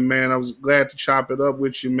lot, Evan, man. I was glad to chop it up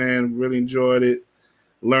with you, man. Really enjoyed it,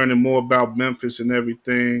 learning more about Memphis and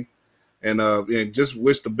everything. And just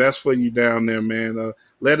wish the best for you down there, man.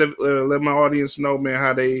 Let my audience know, man,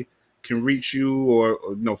 how they can reach you or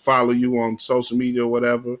follow you on social media or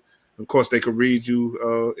whatever. Of course, they could read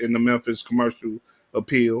you in the Memphis Commercial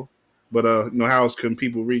Appeal. But how else can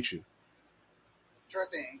people reach you? Sure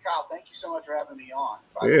thing. Kyle, thank you so much for having me on.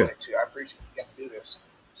 By the way, too, I appreciate you getting to do this.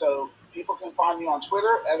 So people can find me on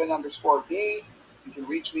Twitter, Evan_B. You can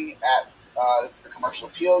reach me at the Commercial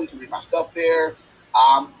Appeal. You can read my stuff there.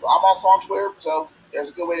 I'm also on Twitter, so there's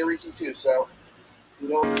a good way to reach me too. So,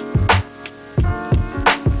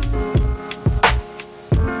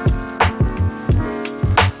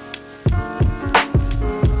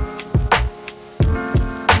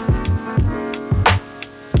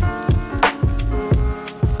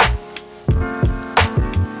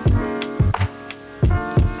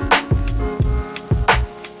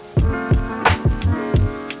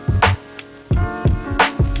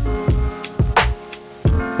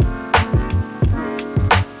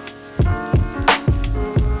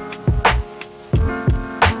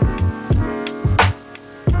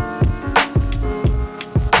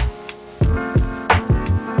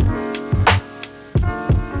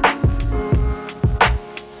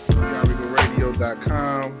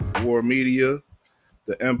 War Media,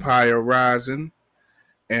 the Empire Rising,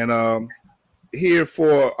 and here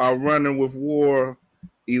for our Running with War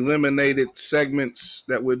eliminated segments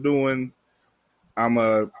that we're doing.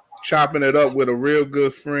 I'm chopping it up with a real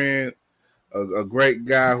good friend, a great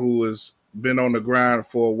guy who has been on the grind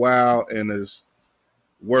for a while and has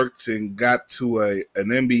worked and got to an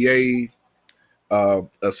NBA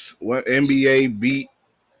NBA beat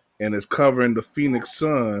and is covering the Phoenix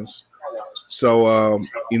Suns. So,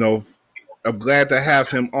 I'm glad to have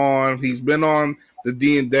him on. He's been on the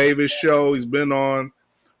Dean Davis show. He's been on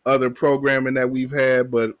other programming that we've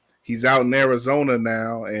had, but he's out in Arizona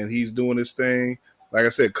now, and he's doing his thing. Like I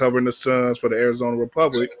said, covering the Suns for the Arizona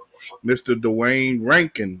Republic. Mr. Dwayne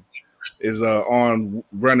Rankin is on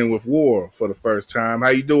Running with War for the first time. How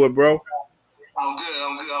you doing, bro? I'm good,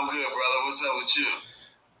 brother. What's up with you?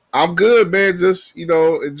 I'm good, man. Just,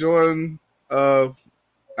 enjoying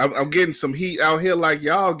I'm getting some heat out here like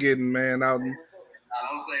y'all getting, man. I don't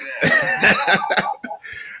say that.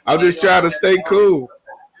 I'm just trying to stay cool.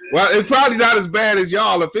 Well, it's probably not as bad as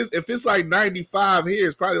y'all. If it's like 95 here,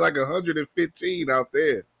 it's probably like 115 out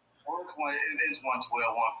there. It's 112,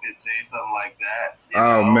 115, something like that.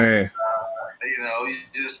 Oh man. You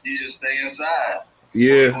just stay inside.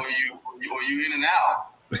 Yeah. Or you in and out.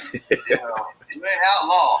 You ain't out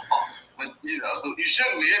long, but you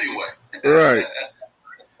shouldn't be anyway. Right.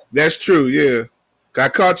 That's true. Yeah. I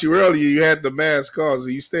caught you earlier. You had the mask on, so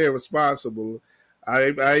you stay responsible. I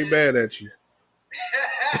ain't mad at you.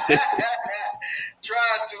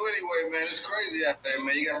 Trying to anyway, man. It's crazy out there,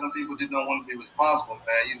 man. You got some people just don't want to be responsible,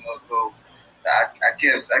 man. So I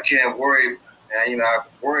can't worry. And, I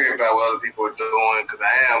worry about what other people are doing because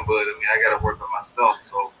I am, but I got to work on myself.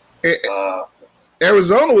 So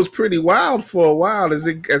Arizona was pretty wild for a while. Has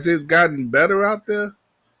it gotten better out there?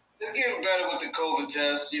 It's getting better with the COVID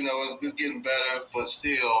test. It's getting better, but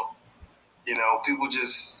still, people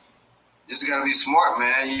just got to be smart,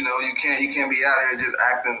 man. You can't be out here just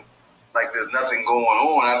acting like there's nothing going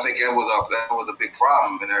on. I think that was a big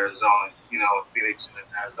problem in Arizona. Phoenix and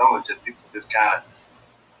Arizona, just people just kind of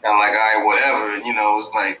like, all right, whatever. And,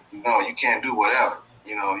 it's like, no, you can't do whatever.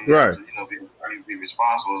 You right. have to, be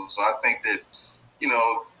responsible. So I think that,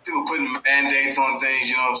 people putting mandates on things,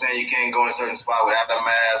 you know what I'm saying? You can't go in a certain spot without a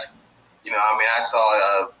mask. I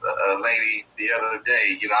saw a lady the other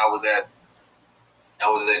day, I was at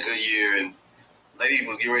Goodyear, and the lady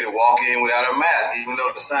was getting ready to walk in without her mask, even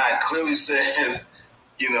though the sign clearly says,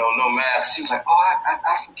 no mask. She was like, oh,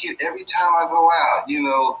 I forget every time I go out, I'm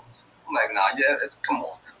like, nah, yeah, come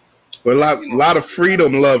on. Well, a lot of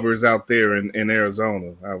freedom lovers out there in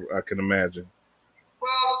Arizona, I can imagine.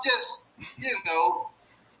 Well, just, people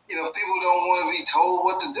don't want to be told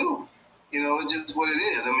what to do. It's just what it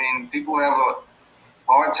is. People have a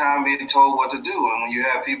hard time being told what to do. And when you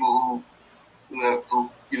have people who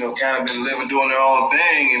kind of been living, doing their own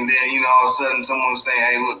thing, and then, all of a sudden someone's saying,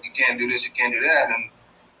 hey, look, you can't do this, you can't do that, and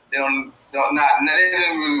they didn't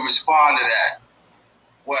really respond to that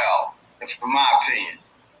well, from my opinion.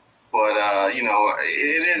 But,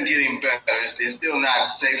 it is getting better. It's still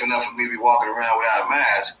not safe enough for me to be walking around without a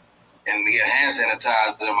mask and to get hand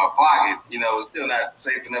sanitizer in my pocket. It's still not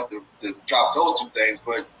safe enough to drop those two things,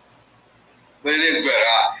 but it is better.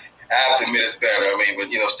 I have to admit it's better. But,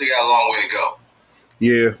 still got a long way to go.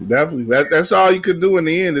 Yeah, definitely. That's all you can do in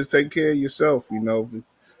the end is take care of yourself, Right.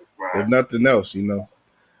 If nothing else,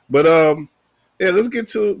 But, yeah, let's get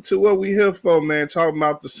to what we here for, man. Talking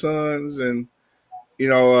about the Suns and,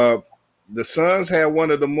 the Suns had one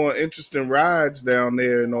of the more interesting rides down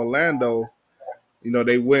there in Orlando.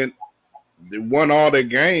 They won all their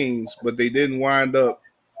games, but they didn't wind up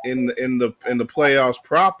in the playoffs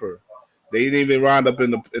proper. They didn't even wind up in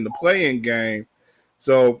the play-in game.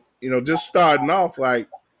 So, just starting off, like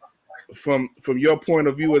from your point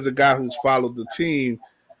of view as a guy who's followed the team,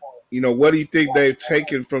 what do you think they've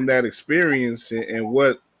taken from that experience, and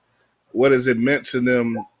what has it meant to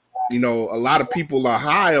them? A lot of people are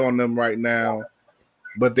high on them right now,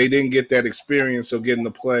 but they didn't get that experience of getting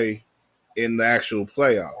to play in the actual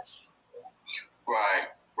playoffs. Right.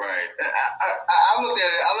 I look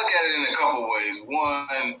at it in a couple ways.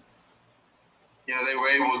 One, they were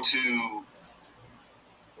able to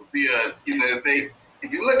be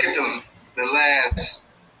if you look at the last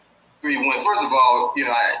 3 wins, first of all, you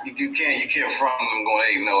can't front them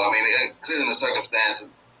going 8-0. Considering the circumstances,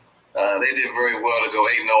 they did very well to go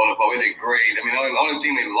 8-0 in the ball. They did great. The only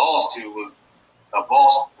team they lost to was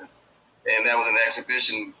Boston, and that was an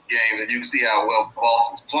exhibition game. And you can see how well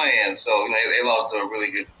Boston's playing. So they lost to a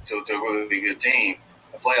really good team,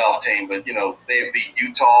 a playoff team. But they beat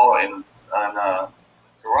Utah and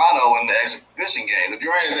Toronto in the exhibition game. The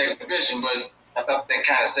Durant's exhibition, but I thought they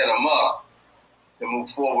kind of set them up to move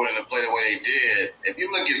forward and to play the way they did. If you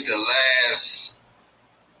look at the last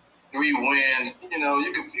 3 wins,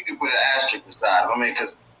 you could put an asterisk beside them.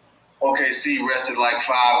 Because OKC rested like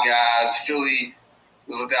 5 guys. Philly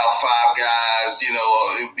was without 5 guys.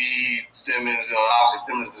 Embiid, Simmons. Obviously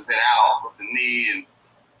Simmons has been out with the knee, and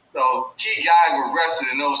so key guys were rested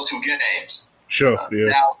in those 2 games. Sure.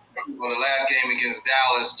 Yeah. The last game against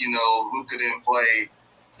Dallas, Luka didn't play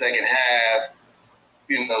second half.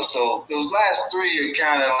 So those last 3 are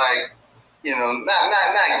kind of like,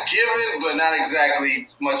 not given, but not exactly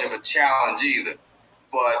much of a challenge either.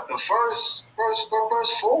 But the first 4 or 5,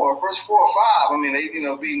 they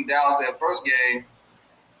beating Dallas that first game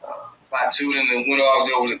by 2, then they went off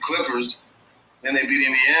over the Clippers. Then they beat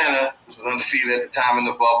Indiana, which was undefeated at the time in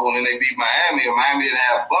the bubble, and then they beat Miami. And Miami didn't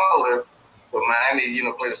have Butler, but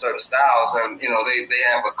Miami, plays a certain style. So, they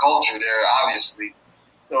have a culture there, obviously.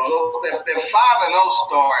 So that 5-0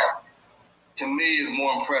 start to me is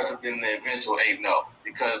more impressive than the eventual 8-0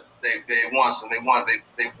 because they won some. They won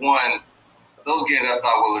those games. I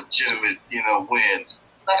thought were legitimate, wins.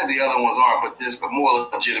 Not that the other ones aren't, but more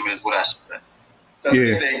legitimate is what I should say. So I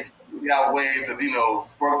think they got ways to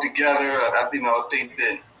work together. I think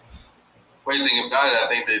that great thing about it, I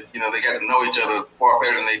think that they got to know each other far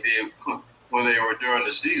better than they did when they were during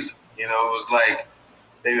the season. It was like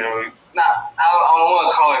they not. I don't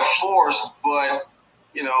want to call it forced, but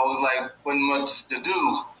it was like wasn't much to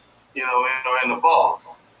do, in the bubble.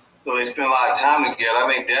 So they spent a lot of time together.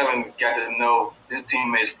 I think Devin got to know his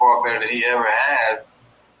teammates far better than he ever has,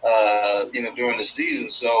 during the season.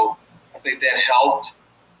 So I think that helped.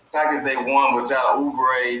 The fact that they won without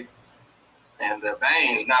Oubre and the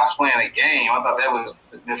Baines not playing a game, I thought that was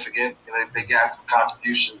significant. They got some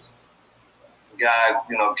contributions. The guy,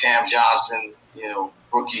 Cam Johnson,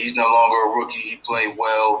 rookie. He's no longer a rookie. He played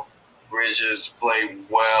well. Bridges played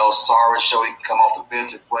well. Sarver showed he can come off the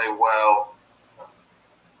bench and play well.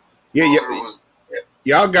 Yeah.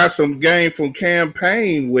 Y'all got some game from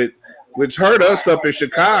campaign which hurt us up in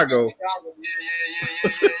Chicago.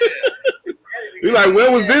 Yeah. We like,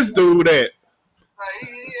 where was this dude at? He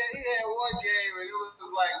had one game, and it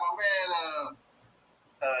was like my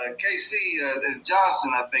man KC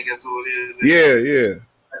Johnson, I think that's who it is. Yeah.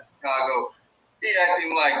 Chicago. He asked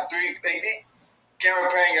him like three. Cameron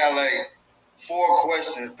Payne got like 4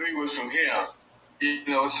 questions. 3 was from him. So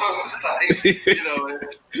it's like,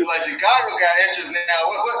 like Chicago got interest now.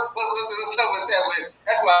 What's up with that? But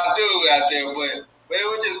that's my dude out there. But it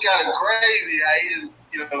was just kind of crazy how he just,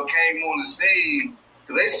 came on the scene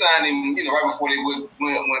because they signed him, right before they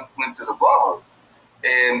went to the bubble.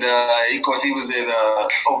 And of course, he was in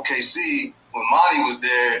OKC when Monty was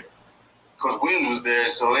there. Because Williams was there,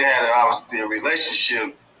 so they had obviously a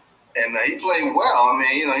relationship, and he played well. I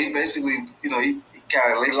mean, he basically, he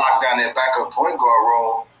kind of locked down that backup point guard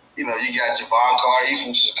role. You got Javon Carter, he's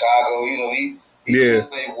from Chicago. He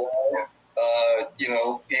played well. He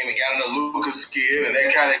got in the Lucas skid, and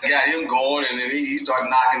that kind of got him going, and then he started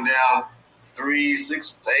knocking down 3,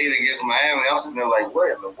 6, 8 against Miami. I'm sitting there like, what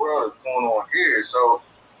in the world is going on here? So,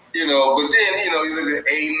 but then, you look at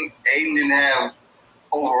Aiden. Aiden didn't have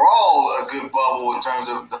overall a good bubble in terms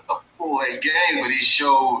of the full 8 games, but he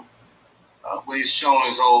showed what he's shown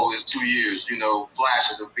his 2 years,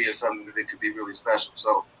 flashes of being something that could be really special.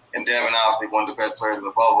 So, and Devin obviously one of the best players in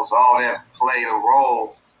the bubble, so all that played a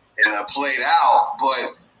role and played out. But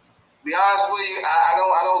to be honest with you,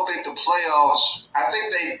 I don't think the playoffs. I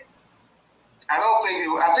think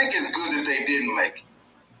it's good that they didn't make it.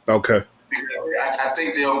 Okay. Because I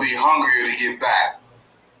think they'll be hungrier to get back.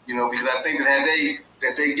 Because I think that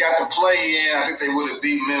they got to play in, I think they would have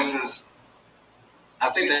beat Memphis. I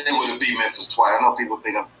think that they would have beat Memphis twice. I know people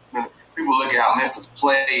look at how Memphis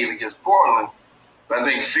played against Portland, but I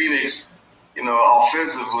think Phoenix,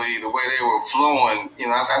 offensively, the way they were flowing,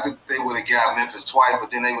 I think they would have got Memphis twice, but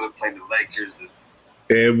then they would have played the Lakers.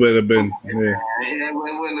 It would have been, it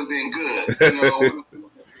wouldn't have been good.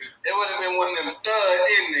 It would have been one of them thud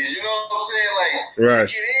endings. You know what I'm saying? Like, right.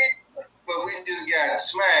 Get in, but we just got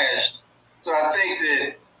smashed. So I think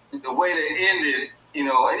that the way they ended, and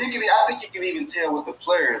I think you can even tell with the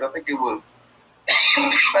players. I think it was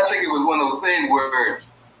one of those things where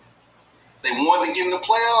they wanted to get in the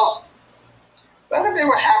playoffs. But I think they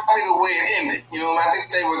were happy the way it ended. I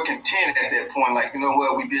think they were content at that point. Like,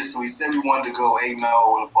 what we did. So we said we wanted to go 8-0 in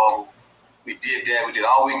the bubble. We did that. We did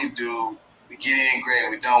all we could do. We get in, great.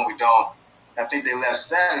 We don't. I think they left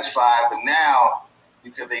satisfied. But now,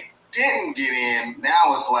 because they didn't get in,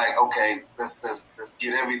 now it's like, okay, let's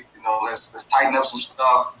get let's tighten up some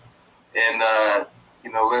stuff, and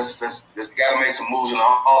let's got to make some moves in the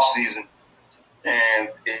off season, and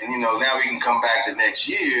now we can come back the next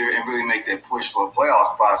year and really make that push for a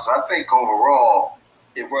playoff spot. So I think overall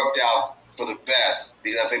it worked out for the best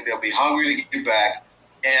because I think they'll be hungry to get back,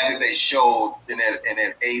 and I think they showed in that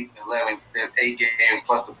 8-11, that 8 games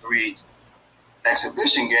plus the 3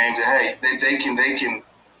 exhibition games that hey, they can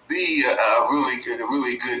be a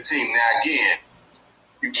really good team. Now again,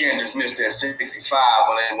 you can't dismiss that 65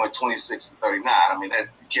 when they went 26-39. I mean,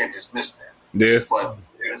 you can't dismiss that. Yeah. But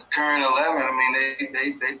this current 11, I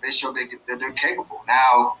mean, they show that they're capable.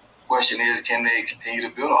 Now, the question is, can they continue to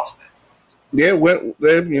build off of that?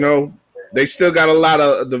 Yeah, they still got a lot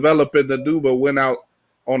of developing to do, but went out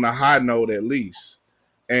on a high note at least.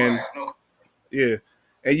 And yeah,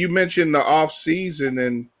 and you mentioned the off season,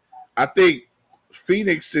 and I think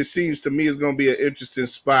Phoenix, it seems to me, is going to be an interesting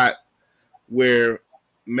spot where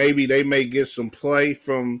maybe they may get some play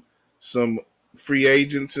from some free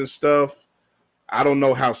agents and stuff. I don't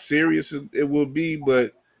know how serious it will be,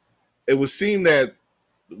 but it would seem that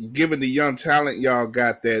given the young talent y'all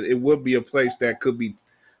got, that it would be a place that could be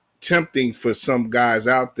tempting for some guys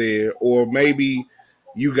out there, or maybe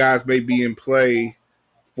you guys may be in play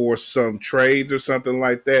for some trades or something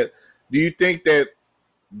like that. Do you think that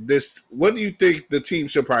what do you think the team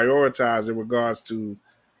should prioritize in regards to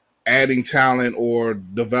adding talent or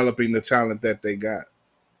developing the talent that they got?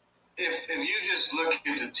 If you just look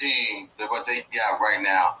at the team, what they got right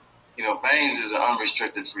now, Baines is an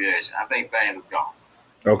unrestricted free agent. I think Baines is gone.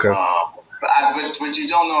 Okay. But you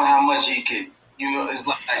don't know how much he could. It's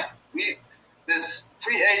like this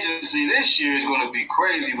free agency this year is going to be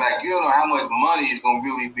crazy. Like, you don't know how much money is going to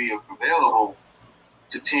really be available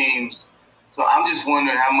to teams. So I'm just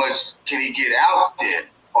wondering how much can he get out there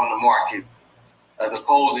on the market, as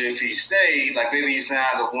opposed to if he stayed, like maybe he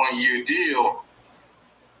signs a 1-year deal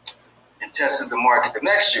and tests the market the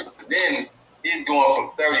next year. But then he's going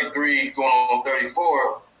from 33 going on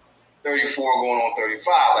 34, 34 going on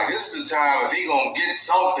 35. Like, this is the time, if he's going to get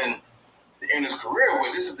something to end his career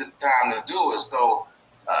with, this is the time to do it. So,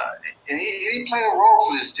 and he played a role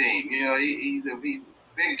for this team. He's a big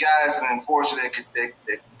guy that's an enforcer that can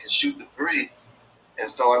shoot the three. And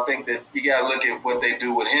so I think that you got to look at what they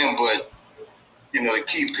do with him. But, the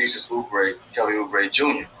key piece is Kelly Oubre Jr.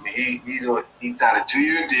 I mean, he's signed a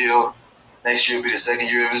 2-year deal. Next year will be the second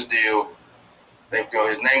year of his deal.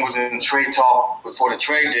 His name was in trade talk before the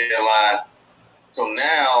trade deadline. So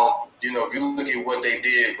now, if you look at what they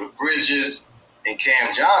did with Bridges and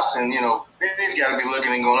Cam Johnson, he's got to be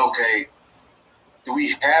looking and going, okay, do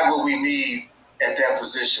we have what we need at that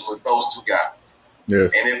position with those two guys? Yeah.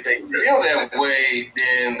 And if they feel that way,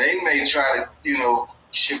 then they may try to,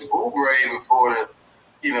 ship Oubre before to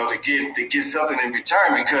get something in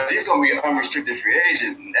return, because he's going to be an unrestricted free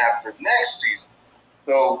agent after next season.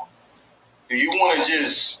 So do you want to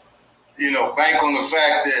just, bank on the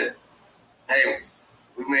fact that, hey,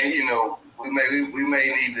 we may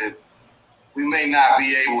not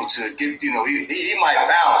be able to get, he might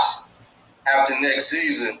bounce after next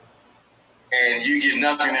season and you get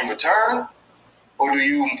nothing in return? Or do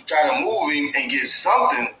you try to move him and get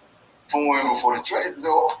something for him before the trade?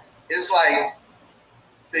 So it's like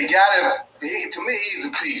they got to, to me, he's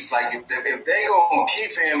the piece. Like, if they're going to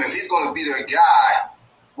keep him, if he's going to be their guy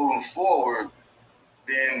moving forward,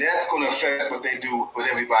 then that's going to affect what they do with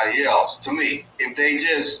everybody else, to me. If they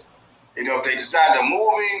just, if they decide to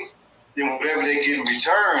move him, then whatever they get in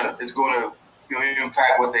return is going to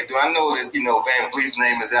impact what they do. I know that, Van Vliet's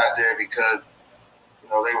name is out there because,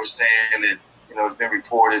 they were saying that, it's been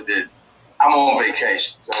reported that I'm on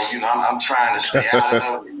vacation. So, I'm trying to stay out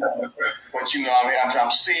of it. But,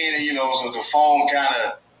 I'm seeing it, so the phone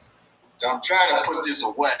I'm trying to put this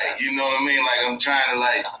away. You know what I mean? Like, I'm trying to,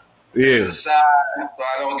 to the side so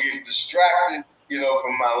I don't get distracted,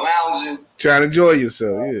 from my lounging. Trying to enjoy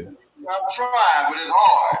yourself, yeah. I'm trying, but it's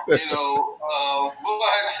hard, but,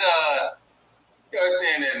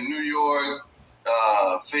 saying that New York,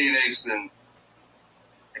 Phoenix, and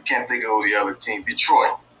I can't think of all the other teams.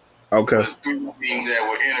 Detroit. Okay. There's 3 teams that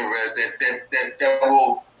were interested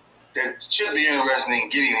that should be interested in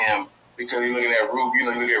getting him, because you're looking at Rubio. You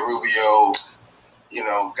look at Rubio.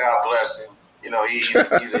 God bless him. He's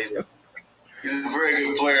a very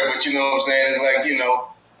good player, but you know what I'm saying. It's like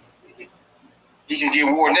he can get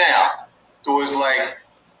worn down. So it's like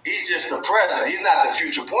he's just the present. He's not the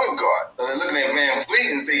future point guard. So they're looking at Van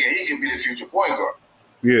Vliet and thinking he can be the future point guard.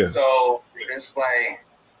 Yeah. So it's like,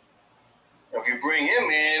 if you bring him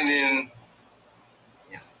in, then,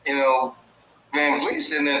 Van Vliet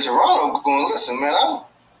sitting in Toronto going, listen, man,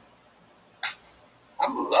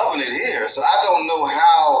 I'm loving it here. So I don't know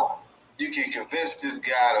how you can convince this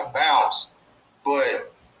guy to bounce.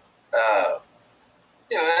 But,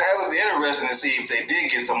 that would be interesting to see if they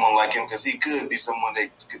did get someone like him, because he could be someone that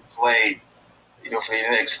could play, for the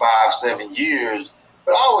next 5-7 years.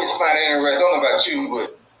 But I always find it interesting, I don't know about you,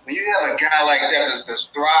 but when you have a guy like that that's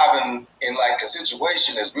thriving in, like, a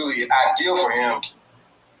situation that's really ideal for him,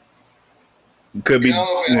 could be, I don't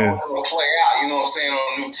know if it's going to play out, you know what I'm saying, on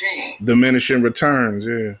a new team. Diminishing returns,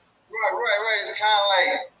 yeah. Right. It's kind of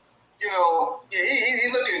like,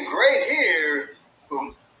 he's looking great here,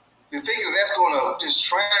 but the thing is that's going to just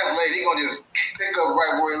translate. He's going to just pick up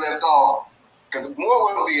right where he left off, because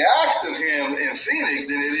more will be asked of him in Phoenix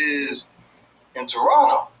than it is in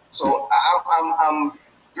Toronto. So I'm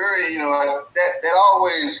very, that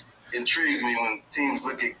always intrigues me when teams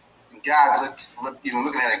look at guys looking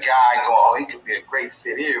at a guy and go, oh, he could be a great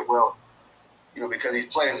fit here. Well, because he's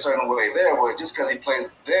playing a certain way there. Well, just because he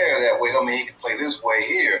plays there that way, don't mean he can play this way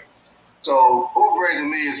here. So Oubre to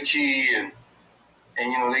me is key, and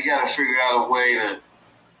they got to figure out a way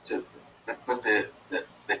to but the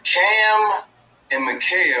Cam and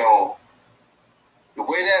Mikal, the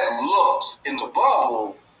way that looks in the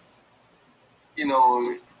bubble,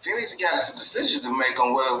 Phoenix got some decisions to make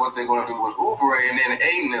on what they're going to do with Oubre, and then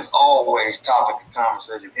Ayton is always topic of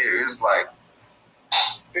conversation here. It's like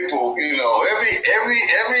people,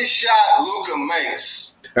 every shot Luka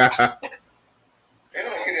makes, they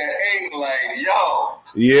don't hit that Ayton like, yo,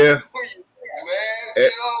 yeah. Where you at, man?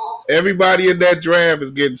 Everybody in that draft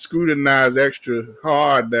is getting scrutinized extra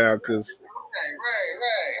hard now because,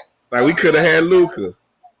 right. Like we could have had Luka.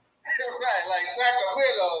 Right, like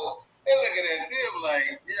Sacramento, they looking at them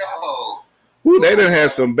like, yo. Ooh, they done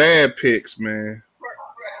had some bad picks, man. Right.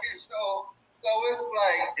 So it's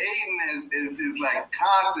like Ayton is like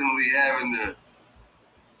constantly having to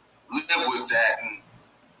live with that,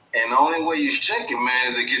 and the only way you shake it, man,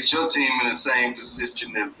 is to get your team in the same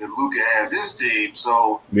position that Luka has his team.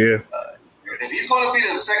 So yeah, if he's going to be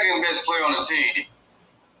the second best player on the team,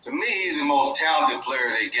 to me, he's the most talented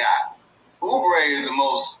player they got. Oubre is the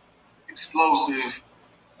most explosive.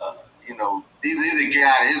 He's a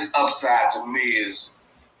guy. His upside to me is,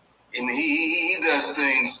 he does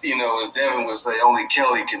things, as Devin would say, only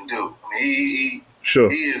Kelly can do. He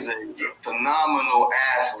is a phenomenal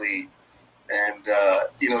athlete, and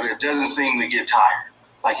that doesn't seem to get tired.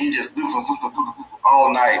 Like he just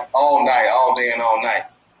all night, all day, and all night.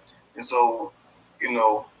 And so,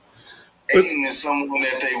 Ayton is someone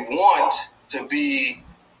that they want to be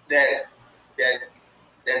that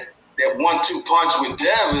 1-2 punch with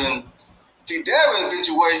Devin. See, Devin's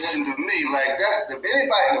situation to me, like that, if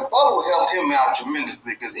anybody in the bubble helped him out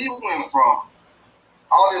tremendously, because he went from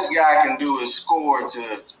all this guy can do is score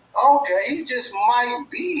to, okay, he just might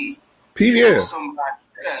be somebody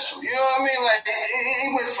special. You know what I mean? Like,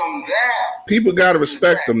 he went from that. People got to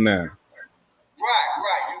respect him now. Right.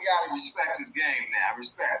 You got to respect his game now.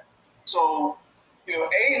 Respect. So,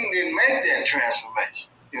 Ayton didn't make that transformation.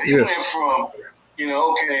 He went from,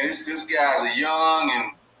 okay, this guy's a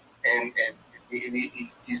young and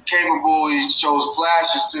he's capable. He shows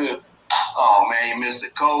flashes to, oh man, he missed the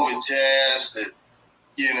COVID test.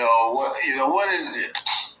 What is this?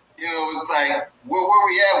 It's like where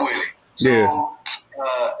we at with it. So, I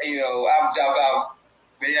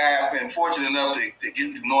have been fortunate enough to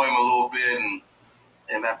get to know him a little bit,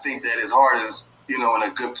 and I think that his heart is, in a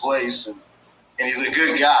good place, and he's a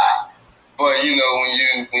good guy. But when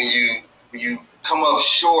you come up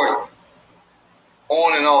short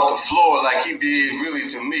on and off the floor like he did really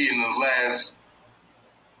to me in the last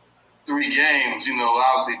 3 games,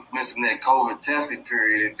 obviously missing that COVID testing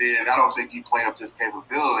period, and then I don't think he played up to his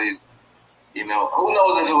capabilities. Who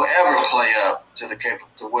knows if he'll ever play up to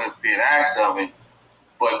what is being asked of him.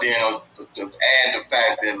 But then to add the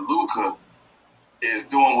fact that Luka is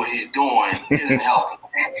doing what he's doing isn't helping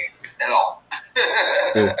at all.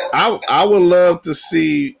 I would love to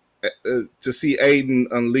see Ayton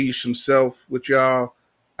unleash himself with y'all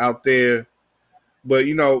out there, but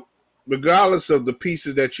regardless of the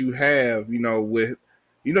pieces that you have, with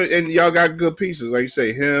and y'all got good pieces, like you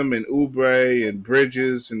say, him and Oubre and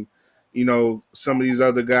Bridges and some of these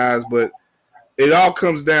other guys, but it all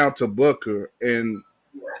comes down to Booker. And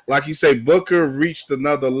like you say, Booker reached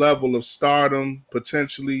another level of stardom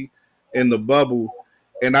potentially in the bubble,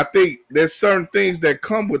 and I think there's certain things that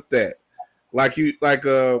come with that. You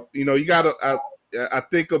gotta. I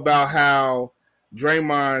think about how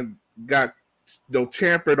Draymond got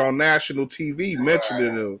tampered on national TV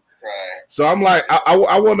mentioning him. Right. So I'm like,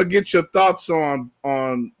 I want to get your thoughts on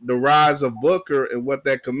the rise of Booker and what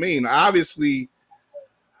that could mean. Obviously,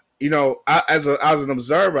 as an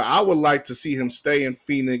observer, I would like to see him stay in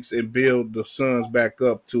Phoenix and build the Suns back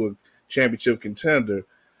up to a championship contender.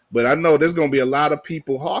 But I know there's going to be a lot of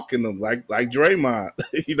people hawking them, like Draymond,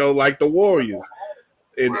 like the Warriors,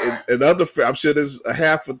 and other. I'm sure there's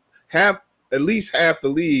at least half the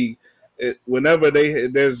league. Whenever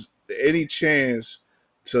there's any chance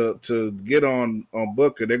to get on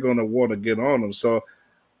Booker, they're going to want to get on him. So,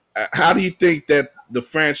 how do you think that the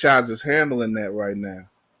franchise is handling that right now?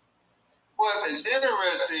 Well, it's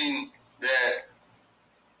interesting that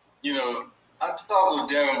I talked with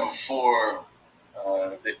Devin before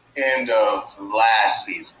the end of last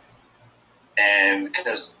season, and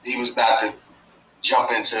because he was about to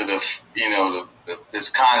jump into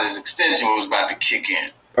this extension was about to kick in.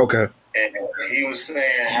 Okay. And he was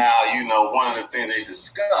saying how one of the things they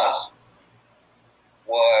discussed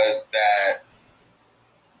was that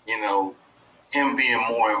him being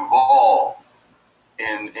more involved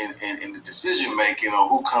decision making on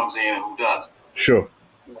who comes in and who doesn't. Sure.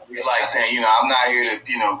 It's like saying, I'm not here to,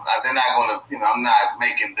 they're not going to, I'm not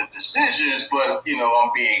making the decisions, but,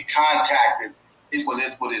 I'm being contacted. Is what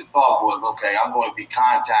his thought was. Okay, I'm going to be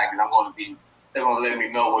contacted. They're going to let me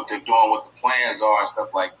know what they're doing, what the plans are, and stuff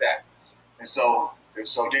like that. And so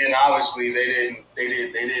then obviously they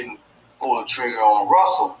didn't pull the trigger on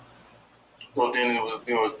Russell. So then it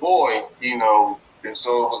was Boyd, and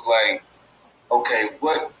so it was like, okay,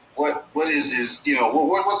 what is this,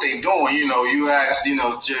 what they doing? You asked,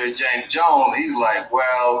 Jerry James Jones, he's like,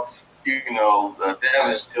 well,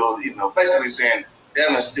 Devin is still, basically saying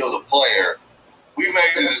Devin's still the player. We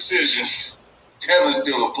made the decisions. Devin's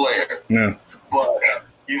still a player. Yeah. But,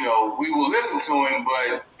 we will listen to him,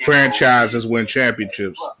 but franchises win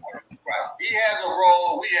championships. Right. He has a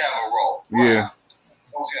role, we have a role. Right? Yeah.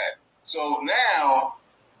 Okay. So now,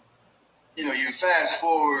 you fast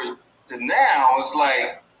forward to now, it's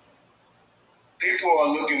like people are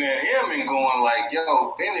looking at him and going like,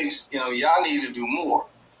 yo, Phoenix, y'all need to do more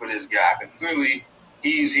for this guy. And clearly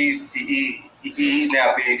he's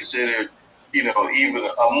now being considered, even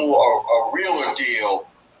a realer deal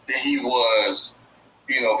than he was,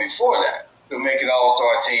 before that. To make an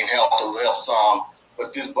all-star team help some,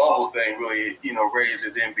 but this bubble thing really, raised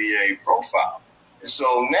his NBA profile. And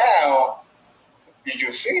so now,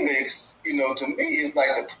 your Phoenix, to me, it's like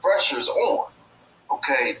the pressure's on.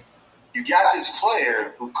 Okay, you got this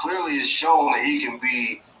player who clearly has shown that he can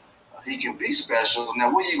be special.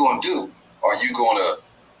 Now, what are you going to do? Are you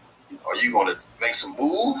going to make some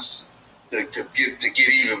moves to get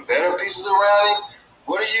even better pieces around him?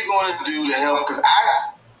 What are you going to do to help? Because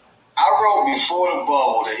I wrote before the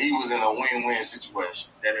bubble that he was in a win-win situation.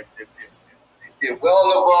 That if he did well in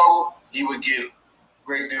the bubble, he would get a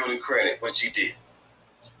great deal of credit, which he did.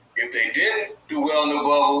 If they didn't do well in the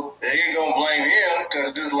bubble, they ain't going to blame him because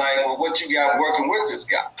it's like, well, what you got working with this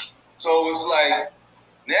guy? So it's like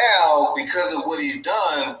now, because of what he's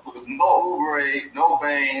done with no Oubre, no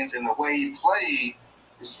Baines, and the way he played,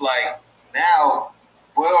 it's like now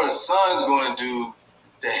what are the Suns going to do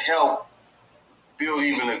to help build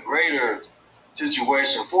even a greater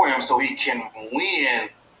situation for him so he can win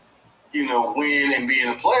and be in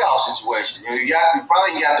a playoff situation. You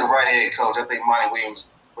probably got the right head coach. I think Monty Williams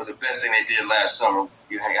was the best thing they did last summer,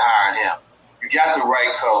 hiring him. You got the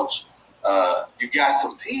right coach. You got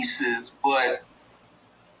some pieces, but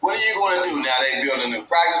what are you going to do now? They build a new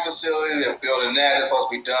practice facility. They're building that. It's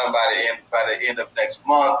supposed to be done by the end of next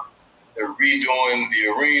month. They're redoing the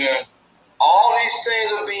arena. All these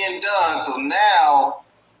things are being done. So now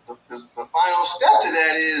the final step to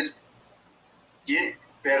that is get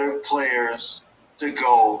better players to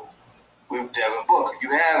go with Devin Booker. You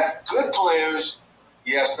have good players.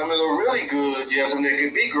 You have some that are really good. You have some that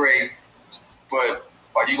can be great. But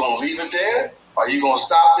are you going to leave it there? Are you going to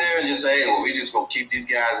stop there and just say, hey, well, we just going to keep these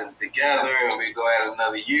guys together and we go at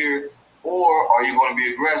another year? Or are you going to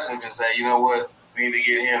be aggressive and say, you know what, we need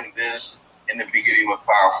to get him this, and then we get him a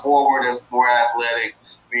power forward that's more athletic.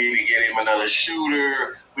 We need to get him another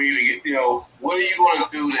shooter. We need to get, what are you going to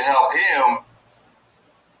do to help him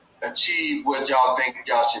achieve what y'all think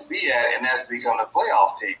y'all should be at, and that's to become a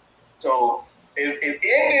playoff team? So it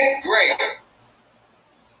ended great,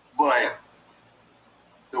 but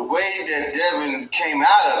the way that Devin came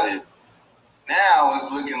out of it now is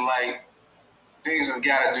looking like things has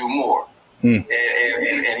got to do more. And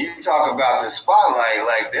you talk about the spotlight,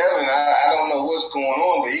 like Devin, I don't know what's going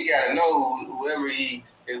on, but he got to know whoever he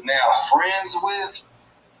is now friends with.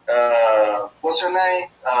 What's her name?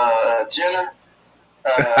 Jenner.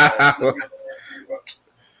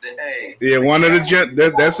 Hey, yeah, one of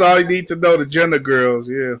the that's all you need to know. The Jenner girls,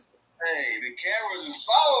 yeah. Hey, the cameras is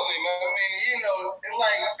following him. I mean, it's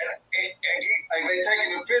like they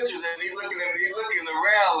taking the pictures and he looking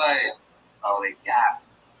around like, oh, they got me.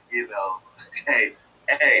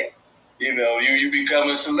 Hey, you become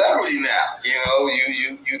a celebrity now.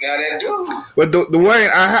 You got that dude. But the way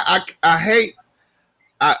I hate,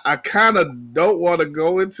 I kind of don't want to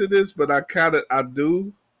go into this, but I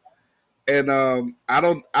do. And I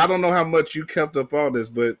don't know how much you kept up on this,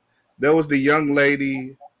 but there was the young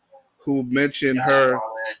lady who mentioned her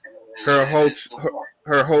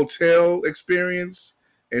hotel experience,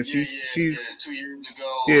 and she's 2 years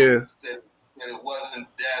ago. Yeah. That it wasn't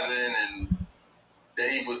Devin, and that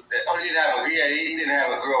he was. He didn't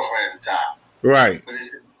have a girlfriend at the time. Right. But it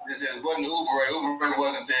wasn't Oubre. Oubre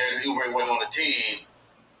wasn't there. Oubre wasn't on the team.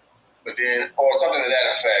 But then, or something to that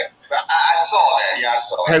effect. But I saw that. Yeah, I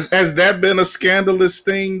saw it. Has that been a scandalous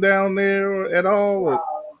thing down there at all?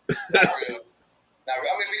 Not really. I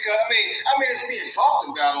mean, it's being talked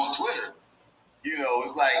about on Twitter.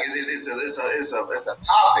 It's like it's a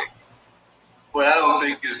topic, but I don't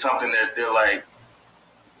think it's something that they're like,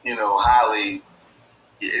 highly.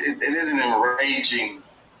 It isn't enraging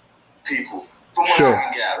people from what I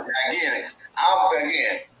can gather.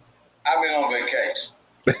 I've been on vacation.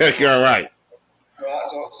 You're right. So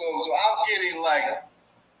I'm getting like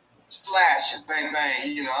flashes, bang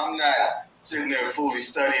bang. I'm not sitting there fully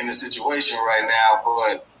studying the situation right now,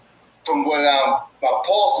 but from what my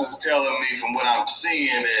pulse is telling me, from what I'm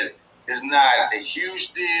seeing, that it's not a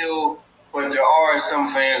huge deal. But there are some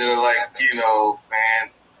fans that are like,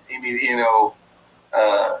 man,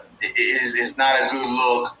 it's not a good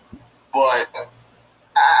look. But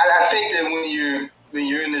I think that when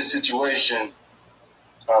you're in this situation,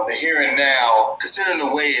 the here and now, considering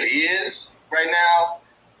the way it is right now,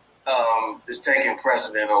 is taking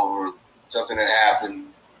precedent over something that happened.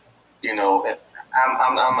 And I'm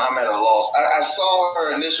at a loss. I saw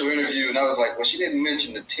her initial interview, and I was like, well, she didn't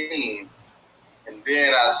mention the team. And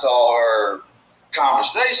then I saw her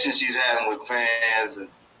conversation she's having with fans, and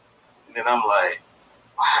then I'm like,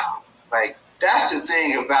 wow, like that's the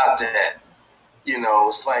thing about that.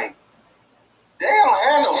 It's like they don't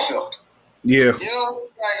have no filter. Yeah. Like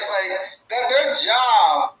their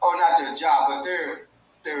job, or not their job, but their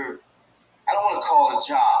I don't want to call it a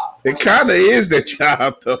job. It kind of is their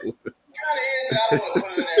job, though. It kind of is. I don't want to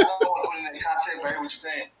put it in there. I don't want to put it in that context. But I hear what you're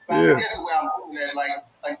saying. But I guess the way I'm putting that, like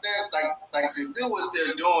they're like to do what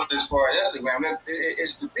they're doing as far as Instagram,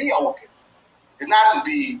 it's to be open. It's not to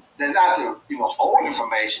be. They're not to hold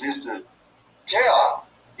information. It's to tell.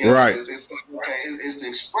 Right. It's to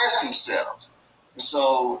express themselves. And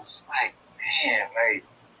so it's like, man, like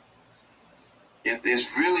it's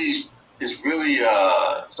really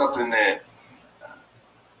something that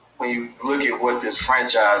when you look at what this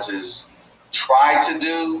franchise has tried to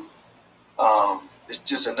do, it's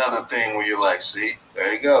just another thing where you're like, see,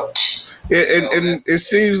 there you go. And it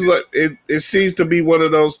seems like it seems to be one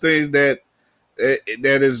of those things that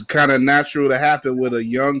is kind of natural to happen with a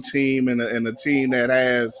young team and a team that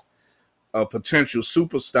has a potential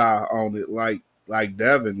superstar on it, like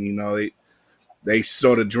Devin. They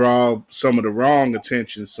sort of draw some of the wrong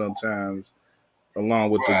attention sometimes, along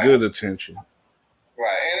with the good attention.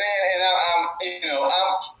 Right, and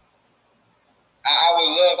I would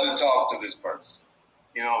love to talk to this person.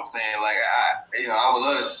 You know what I'm saying? Like I would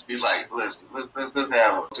love to be like, listen, let's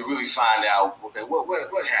have to really find out, okay, what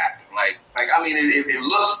happened? Like I mean, it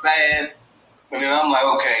looks bad, but then I'm like,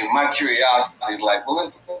 okay, my curiosity is like,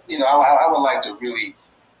 well, I would like to really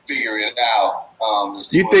figure it out.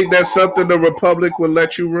 Do you think that's something the Republic would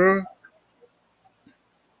let you run?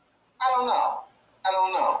 I don't know.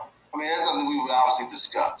 I mean, that's something we would obviously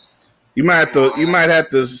discuss. You might have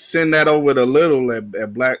to send that over to Little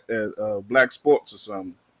at Black Sports or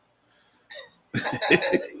something. He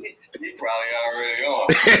probably already on.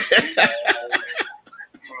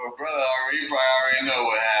 My brother he probably already know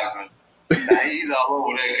what happened. He's all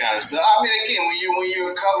over that kind of stuff. I mean, again, when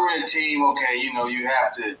you're covering a team, okay, you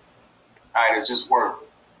have to. All right, it's just worth it.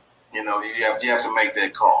 You have to make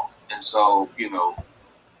that call, and so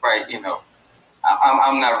right,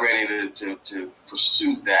 I'm not ready to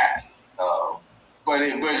pursue that. But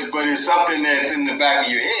it's something that's in the back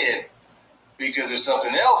of your head, because if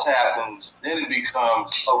something else happens, then it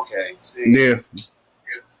becomes okay. See,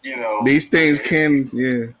 these things can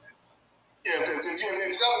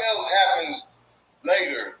If something else happens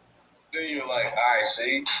later, then you're like, all right,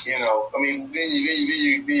 see, I mean, then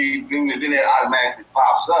it automatically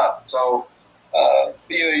pops up. So,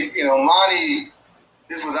 Monty,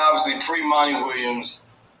 this was obviously pre-Monty Williams,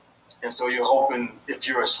 and so you're hoping, if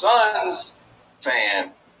you're a Suns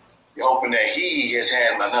fan, you're hoping that he has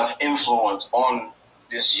had enough influence on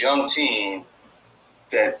this young team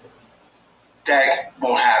that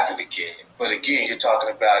won't happen again. But again, you're talking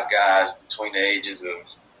about guys between the ages of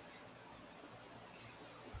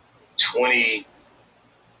 20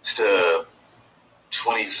 to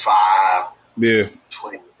 25,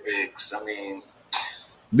 26. I mean,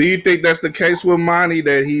 do you think that's the case with Monty,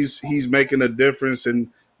 that he's making a difference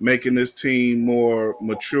and making this team more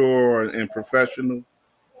mature and professional?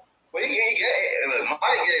 Well, Monty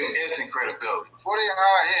gave him instant credibility. Before they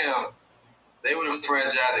hired him, they were the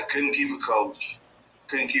franchise that couldn't keep a coach,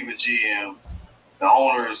 couldn't keep a GM. The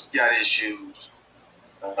owners got issues.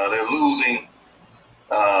 They're losing.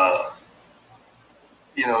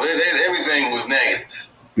 Everything was negative.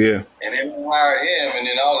 Yeah. And then we hired him, and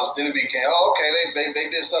then then it became, okay, they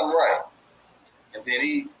did something right. And then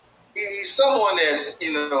he's someone that's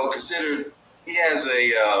considered. He has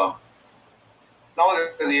a not only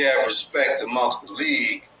does he have respect amongst the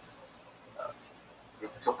league,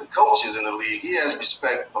 the coaches in the league. He has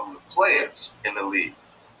respect from the players in the league.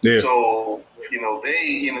 Yeah. So,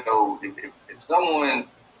 if someone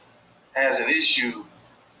has an issue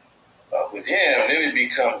with him, then it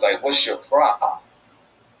becomes like, what's your problem?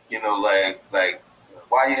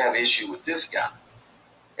 Why you have an issue with this guy?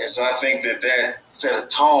 And so I think that set a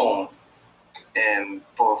tone and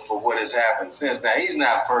for what has happened since. Now, he's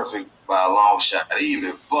not perfect by a long shot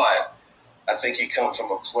either, but I think he comes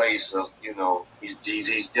from a place of,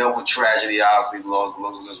 he's dealt with tragedy, obviously,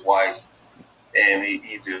 losing his wife, and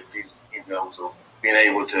he's so being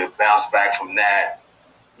able to bounce back from that.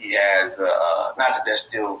 He has, not that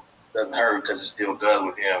still doesn't hurt because it still does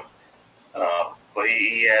with him, but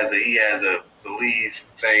he has a belief,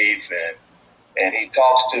 faith, and he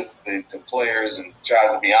talks to the players and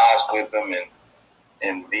tries to be honest with them,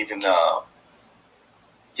 and even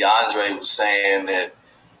DeAndre was saying that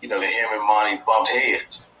that him and Monty bumped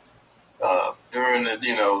heads during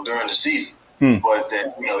the season, but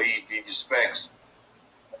that he respects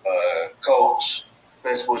Coach,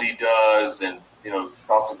 that's what he does, and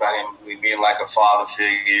talked about him being like a father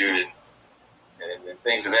figure and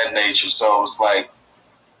things of that nature. So it's like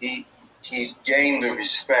he's gained the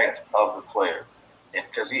respect of the player, and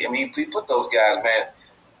because he put those guys, man.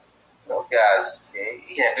 Those guys,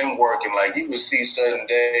 he had them working. Like, you would see certain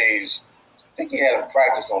days. I think he had them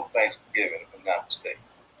practice on Thanksgiving, if I'm not mistaken.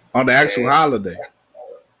 On the actual holiday.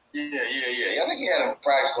 Yeah. I think he had them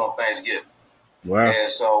practice on Thanksgiving. Wow. And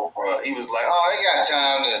so he was like, "Oh, they got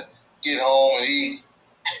time to get home and eat."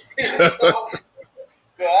 So I'm sitting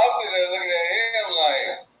there looking at him like,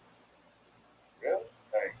 really?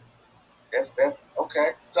 Like, that's okay.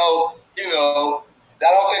 So I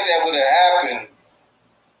don't think that would have happened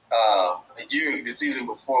the season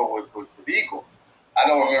before with Eagle. I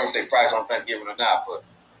don't remember if they practiced on Thanksgiving or not, but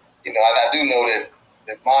I do know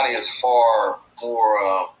that Monty is far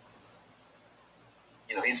more.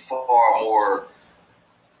 He's far more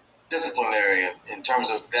disciplinary in terms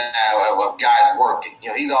of guys working.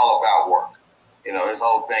 He's all about work. His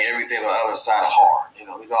whole thing, everything on the other side of hard.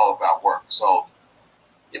 He's all about work. So,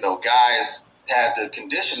 guys had to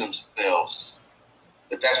condition themselves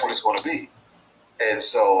that that's what it's going to be. And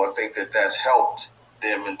so I think that that's helped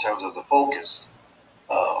them in terms of the focus.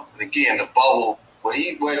 And again, the bubble. What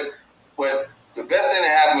the best thing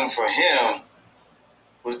that happened for him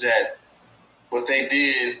was that what they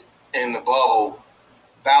did in the bubble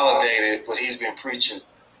validated what he's been preaching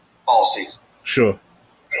all season. Sure.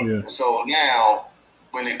 Yeah. So now,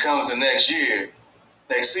 when it comes to next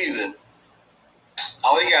season,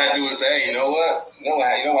 all they gotta do is say, "Hey, you know what? You know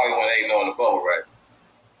why we want 8-0 in the bubble, right?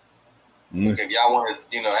 If y'all want to,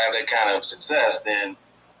 have that kind of success, then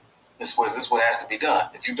this what has to be done.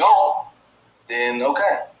 If you don't, then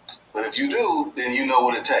okay. But if you do, then you know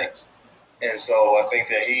what it takes." And so I think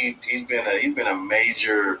that he's been a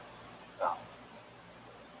major.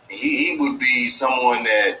 He would be someone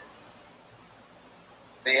that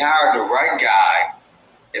they hired the right guy,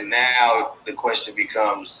 and now the question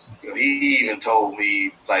becomes, he even told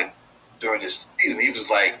me, like, during this season, he was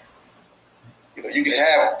like, you can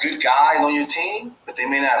have good guys on your team, but they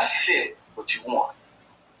may not fit what you want.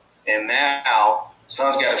 And now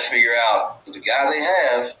Suns got to figure out, do the guys they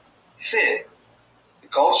have fit the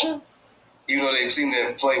culture? Even though they seem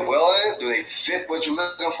to play well in it, do they fit what you're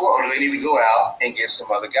looking for, or do they need to go out and get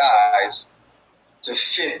some other guys to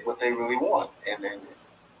fit what they really want? And then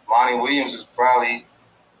Monty Williams is probably,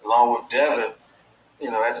 along with Devin,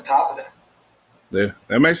 at the top of that. Yeah,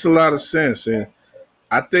 that makes a lot of sense. And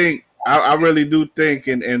I think, I really do think,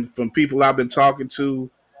 and from people I've been talking to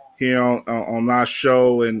here on our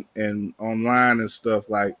show and online and stuff,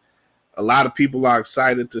 like, a lot of people are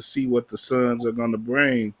excited to see what the Suns are going to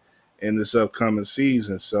bring in this upcoming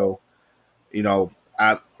season. So,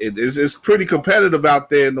 it's pretty competitive out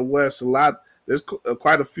there in the West. There's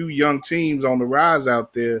quite a few young teams on the rise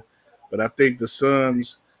out there, but I think the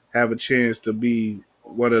Suns have a chance to be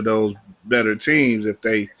one of those better teams if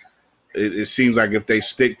it seems like if they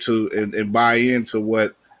stick to and buy into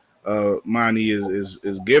what Monty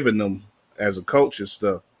is giving them as a coach and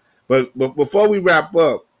stuff. But before we wrap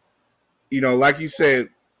up, like you said,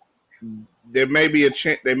 there may be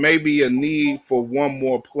a need for one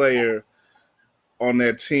more player on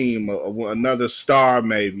that team, another star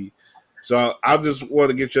maybe. So I just want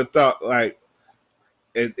to get your thought, like,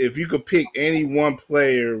 if you could pick any one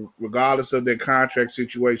player, regardless of their contract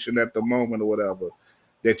situation at the moment or whatever,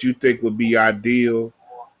 that you think would be ideal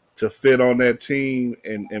to fit on that team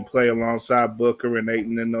and play alongside Booker and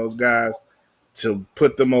Ayton and those guys to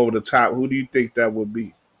put them over the top, who do you think that would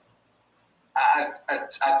be? I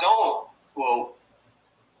don't. Well,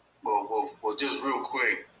 Well, just real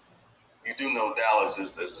quick, you do know Dallas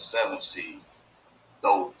is the 7th seed.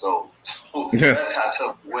 So that's how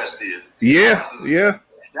tough the West is. Yeah,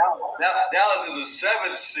 Dallas is a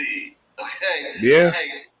 7th seed. Okay. Yeah.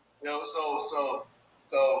 Hey, so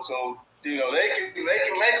they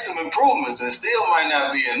can make some improvements and still might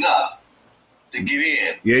not be enough to get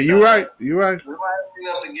in. Yeah, you're right. You're right. It might be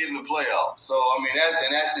enough to get in the playoffs. So I mean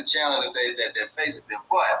that's the challenge that faces them.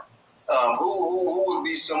 But who would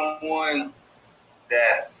be someone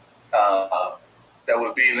that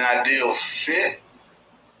would be an ideal fit?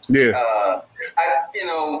 Yeah.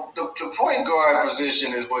 The point guard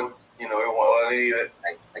position is what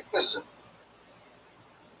listen.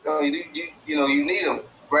 You need him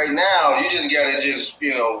right now. You just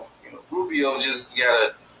gotta Rubio just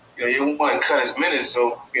gotta you want to cut his minutes.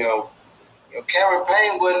 So Cameron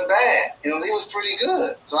Payne wasn't bad. He was pretty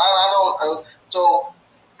good. So I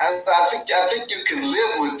think you can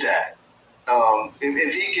live with that.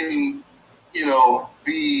 If he can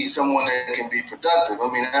be someone that can be productive. I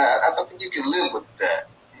mean, I think you can live with that.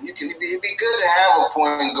 And it'd be good to have a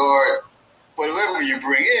point guard, but whoever you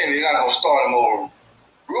bring in, you're not gonna start him over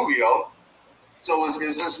Rubio. So it's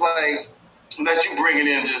just like unless you bringing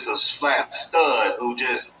in just a flat stud who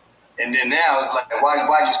just, and then now it's like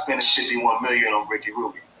why'd you spend $51 million on Ricky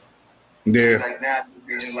Rubio? Yeah. Like now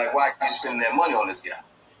it's just like why you spending that money on this guy?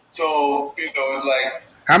 So it's like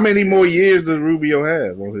how many more years does Rubio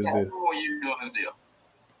have on his deal? 2 more years on his deal.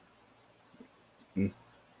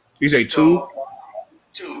 You say 2?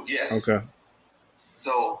 2, yes. Okay.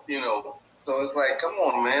 So so it's like, come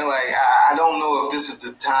on, man. Like I don't know if this is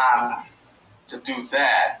the time to do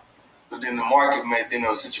that, but then the market may,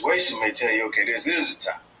 situation may tell you, okay, this is the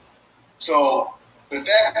time. So with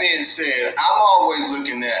that being said, I'm always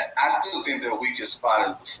looking at. I still think their weakest spot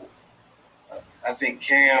is the 4. I think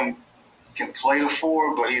Cam can play the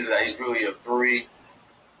 4, but he's really a 3.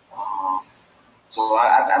 So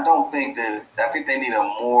I don't think that. I think they need a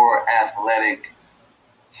more athletic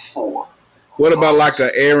 4. What about like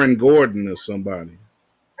a Aaron Gordon or somebody?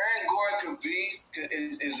 Aaron Gordon could be.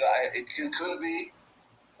 It could be.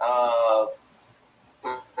 But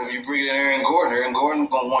if you bring in Aaron Gordon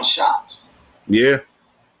gonna want shots. Yeah.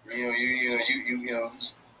 You're gonna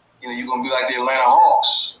be like the Atlanta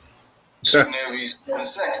Hawks, shooting every 7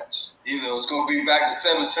 seconds. It's gonna be back to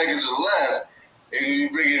 7 seconds or less. If you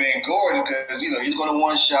bring in Gordon, because he's gonna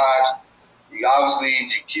want shots. Obviously,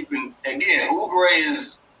 if you're keeping again, Oubre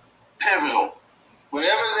is pivotal.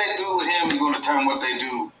 Whatever they do with him is going to turn what they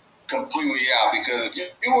do completely out. Because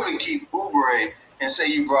if you were to keep Oubre and say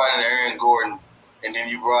you brought in Aaron Gordon, and then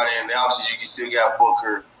you brought in, obviously you still got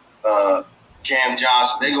Booker, Cam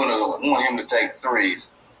Johnson, they're going to want him to take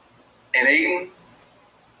threes. And Ayton,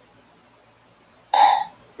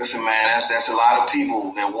 listen, man, that's a lot of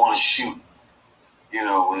people that want to shoot. And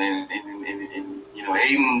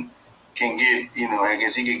Ayton can get, I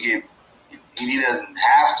guess he could get. He doesn't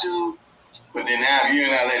have to, but then now if you're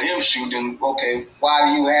not letting him shoot, then okay, why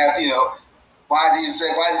do you have, why is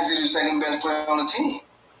he the second best player on the team?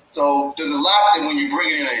 So there's a lot that when you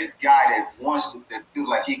bring in a guy that feels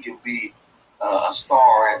like he can be a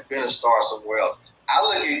star, has been a star somewhere else. I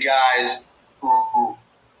look at guys who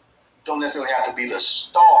don't necessarily have to be the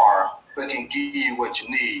star, but can give you what you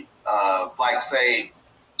need. Like say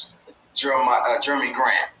Jeremy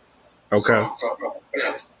Grant. Okay.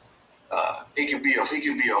 He can be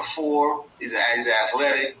a 4. He's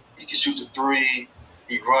athletic. He can shoot the 3.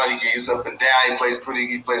 He run. He gets up and down. He plays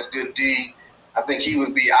good D. I think he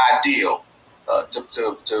would be ideal to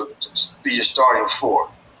be your starting 4.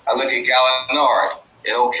 I look at Gallinari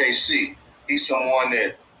at OKC. He's someone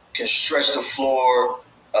that can stretch the floor,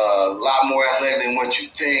 a lot more athletic than what you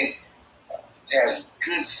think. Has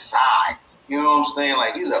good size. You know what I'm saying?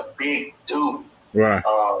 Like he's a big dude. Right.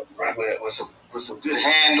 With some good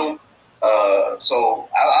handle. So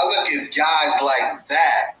I look at guys like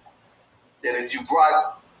that if you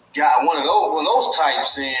brought one of those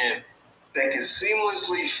types in that can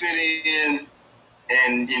seamlessly fit in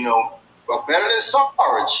and are better than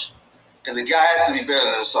Sarge, because the guy has to be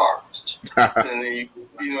better than Sarge. And then it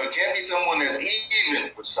can't be someone that's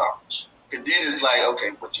even with Sarge. Because then it's like,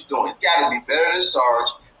 okay, what you doing? It's got to be better than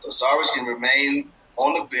Sarge, so Sarge can remain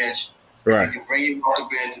on the bench. Right. You can bring him off the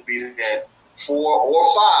bench to be that 4 or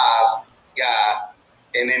 5 guy,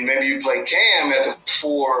 and then maybe you play Cam at the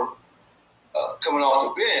 4 coming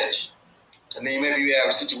off the bench, and then maybe you have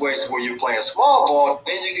a situation where you're playing small ball,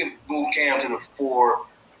 then you can move Cam to the 4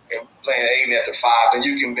 and playing Ayton at the 5, and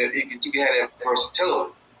you can have that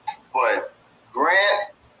versatility. But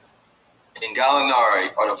Grant and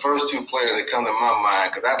Gallinari are the first 2 players that come to my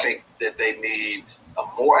mind because I think that they need a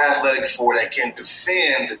more athletic four that can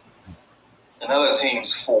defend another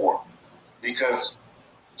team's four. Because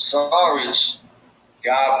Sarge,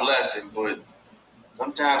 God bless him, but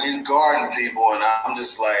sometimes he's guarding people, and I'm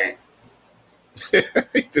just like, it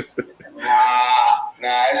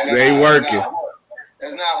ain't working.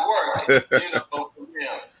 It's not working, for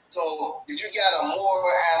him. So if you got a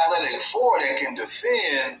more athletic four that can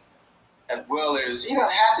defend, as well as he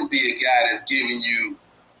doesn't have to be a guy that's giving you,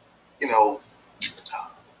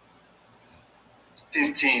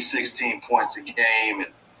 15, 16 points a game,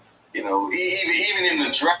 and even in the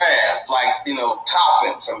draft, like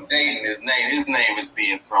Toppin from Dayton, his name is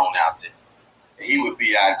being thrown out there. He would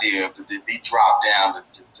be ideal if he dropped down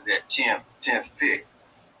to that 10th pick.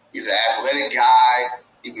 He's an athletic guy.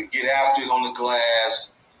 He could get after it on the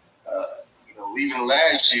glass. Even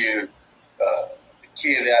last year, the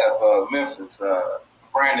kid out of Memphis,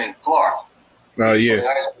 Brandon Clark. Oh, yeah.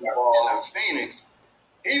 High school ball in Phoenix.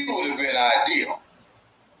 He would have been ideal,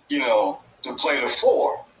 to play the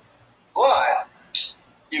four. But,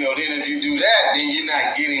 then if you do that, then you're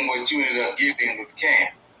not getting what you ended up getting with Cam.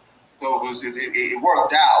 So it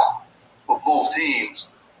worked out for both teams.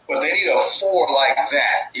 But they need a four like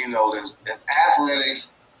that, that's athletic,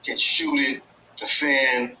 can shoot it,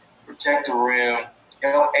 defend, protect the rim,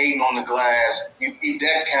 help Ayton on the glass. You need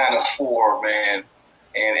that kind of four, man.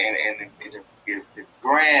 And if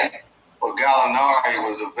Grant or Gallinari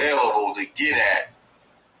was available to get at,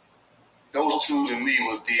 those two to me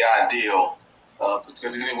would be ideal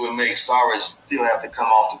because it would make Sarge still have to come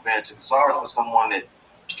off the bench. And Sarge was someone that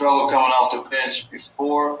struggled coming off the bench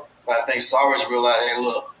before, but I think Sarge realized, hey,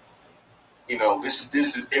 look, this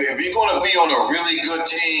is if you're going to be on a really good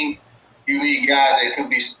team, you need guys that could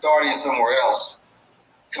be starting somewhere else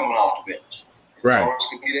coming off the bench. Right. Sarge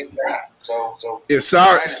could be that guy. So yeah,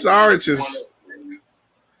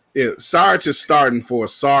 Sarge is starting for a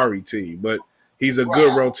sorry team, but he's a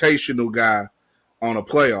good rotational guy on a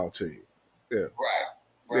playoff team. Yeah. Right.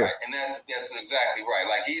 Yeah. And that's exactly right.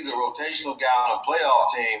 Like, he's a rotational guy on a playoff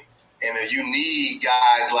team, and if you need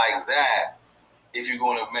guys like that, if you're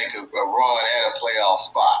going to make a run at a playoff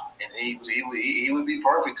spot, and he would be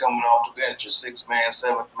perfect coming off the bench, your sixth man,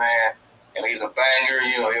 seventh man, and he's a banger.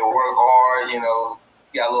 He'll work hard.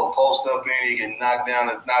 Got a little post up in. He can knock down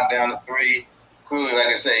the three. Clearly, like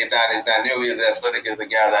I say, he's not nearly as athletic as the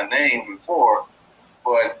guys I named before,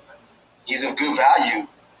 but he's of good value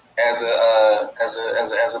as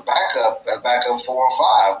a backup 4 or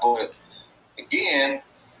 5. But again,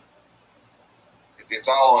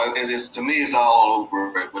 to me, it's all on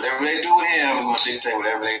Uber. Whatever they do with him is going to dictate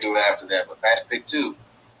whatever they do after that. But Pat pick 2,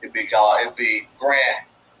 it'd be Grant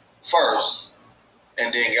first,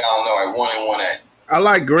 and then Gallinari 1 and 1A. I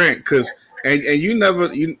like Grant because, and you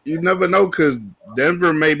never know, because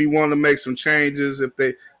Denver maybe want to make some changes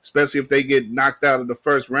especially if they get knocked out of the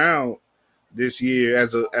first round this year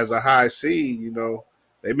as a high seed.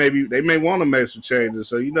 They may want to make some changes,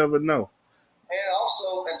 so you never know. And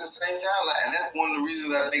also at the same time, and that's one of the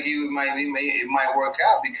reasons I think it might work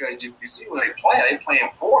out, because you see when they playing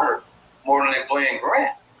Porter more than they playing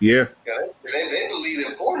Grant. Yeah. They believe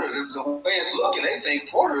that Porter, the way it's looking, they think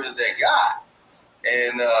Porter is their guy.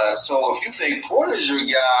 And so if you think Porter's your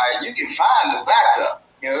guy, you can find the backup.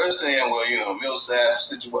 They're saying, well, Millsap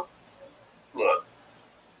situation. Look,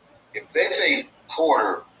 if they think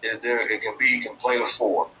Porter is there, can play the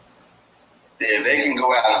 4. Then they can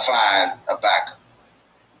go out and find a backup.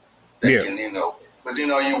 But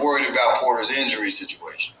then are you worried about Porter's injury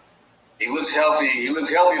situation? He looks healthy. He looks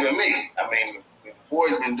healthy to me. I mean, the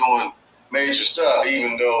boy's been doing major stuff,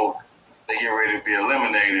 even though they get ready to be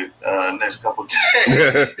eliminated next couple of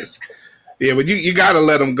days. Yeah, but you got to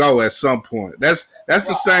let him go at some point. That's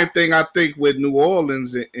the same thing I think with New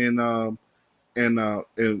Orleans and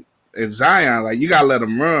Zion. Like, you got to let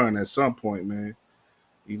him run at some point, man.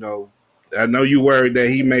 I know you worried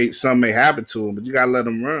that something may happen to him, but you got to let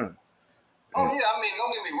him run. Oh, yeah, I mean,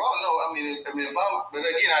 don't get me wrong. No, but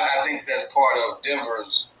again, I think that's part of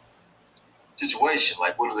Denver's situation.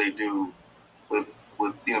 Like, what do they do with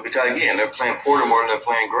because again, they're playing Porter more than they're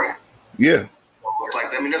playing Grant. Yeah.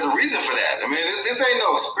 Like, there's a reason for that. This ain't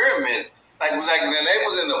no experiment. Like when they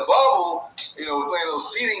was in the bubble, playing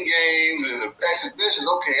those seeding games and the exhibitions.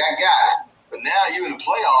 Okay, I got it. But now you're in the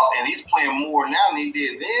playoff, and he's playing more now than he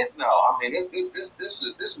did then. No, this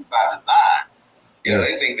is by design.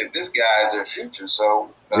 They think that this guy is their future. So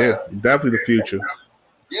yeah, definitely the future.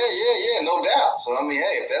 Yeah, no doubt. So hey,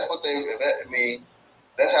 if that's what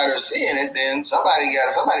that's how they're seeing it, then somebody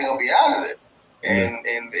gonna be out of it, and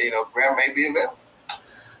Graham may be available.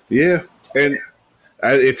 Yeah, and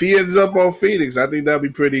if he ends up on Phoenix, I think that'd be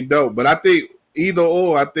pretty dope. But I think either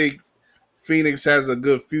or, I think Phoenix has a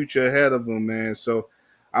good future ahead of them, man. So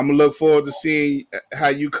I'm gonna look forward to seeing how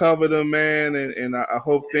you cover them, man, and I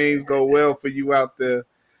hope things go well for you out there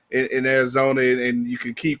in Arizona, and you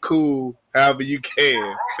can keep cool however you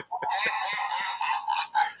can.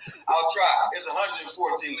 I'll try. It's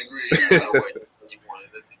 114 degrees. By the way,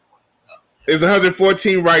 It's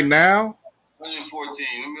 114 right now. 114.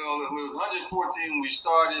 It was 114 when we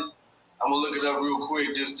started. I'm gonna look it up real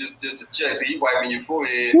quick just to check. So you wiping your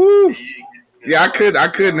forehead. Yeah, I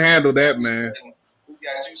couldn't handle that, man. We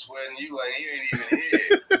got you sweating. You like you ain't even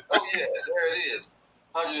here. Oh yeah, there it is.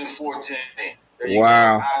 114.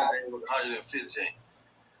 Wow. 115.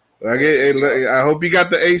 I hope you got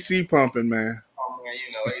the AC pumping, man. Oh man,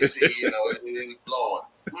 AC, it's blowing.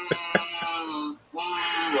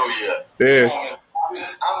 Oh yeah. Yeah.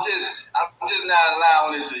 I'm just not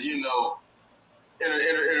allowing it to,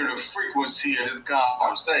 enter the frequency of this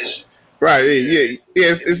conversation. Right. Yeah.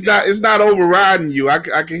 It's not overriding you. I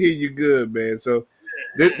can hear you good, man. So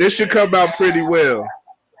this should come out pretty well.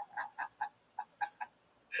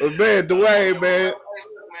 But man, Dwayne, man. Man,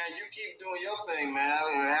 you keep doing your thing, man.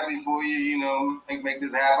 I'm happy for you. Make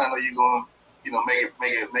this happen. I know you're going. Make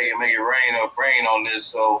it rain on this.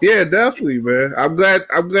 So yeah, definitely, man. I'm glad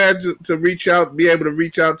to reach out, be able to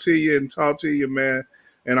reach out to you and talk to you, man.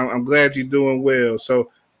 And I'm glad you're doing well.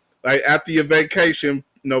 So, like after your vacation,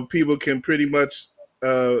 people can pretty much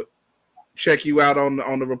check you out on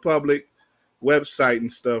the Republic website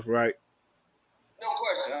and stuff, right? No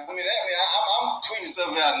question. I mean, I'm tweeting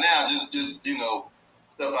stuff out now, just stuff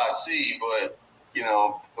I see, but.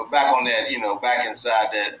 But back on that, back inside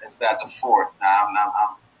the fort. Now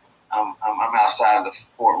I'm outside of the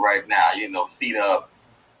fort right now. Feet up,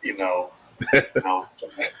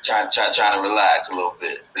 trying to relax a little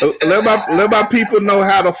bit. let my people know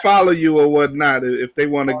how to follow you or whatnot if they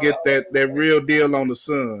want to get that real deal on the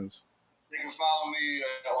Suns. They can follow me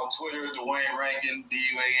on Twitter, Dwayne Rankin,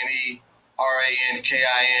 DuaneRankin.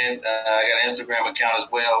 I got an Instagram account as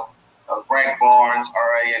well. Rank Barnes,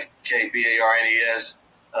 RANKBARNES.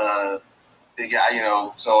 The guy,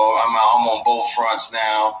 so I'm on both fronts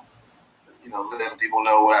now. Letting people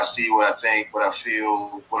know what I see, what I think, what I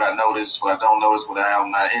feel, what I notice, what I don't notice, what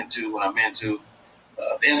I'm not into, what I'm into.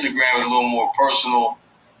 Instagram is a little more personal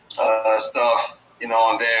stuff,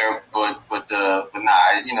 on there. But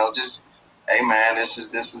nah, just hey man, this is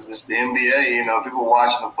the NBA. People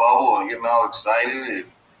watching the bubble and getting all excited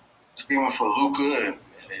and screaming for Luka and.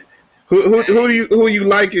 Who you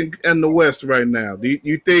like in the West right now? Do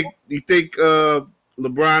you think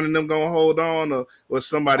LeBron and them gonna hold on, or was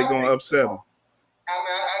somebody gonna upset them?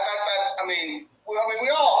 I mean, we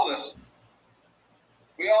all listen.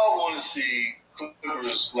 We all want to see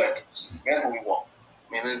Clippers Lakers. That's what we want.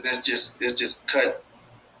 I mean, let's just cut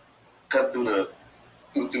through the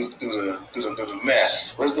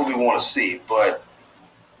mess. That's what we want to see. But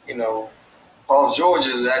Paul George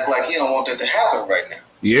is acting like he don't want that to happen right now.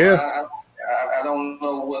 Yeah. So I don't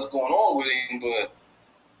know what's going on with him, but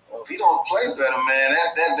if he don't play better, man,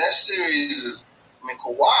 that series is. I mean,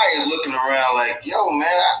 Kawhi is looking around like, yo, man,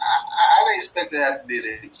 I didn't expect to have to be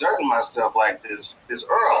exerting myself like this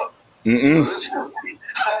early. Mm-mm. I was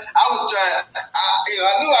trying.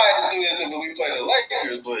 I knew I had to do this when we played the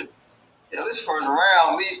Lakers, but this first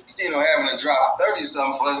round, me, having to drop 30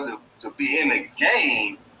 something for us to be in the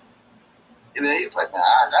game. He's like, nah,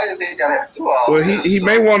 I didn't think I had to do all well, this. He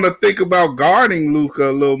may want to think about guarding Luka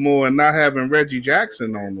a little more and not having Reggie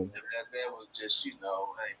Jackson on him. That was just,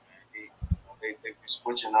 they be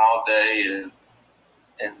switching all day.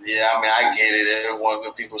 And yeah, I mean, I get it.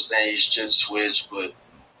 Everyone, people saying you shouldn't switch, but,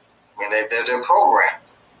 I mean, they're programmed.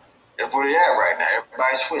 That's where they're at right now.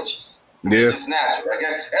 Everybody switches. Yeah. It's just natural.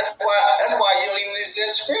 That's why you don't even need to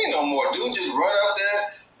set screen no more. Dude just run up there.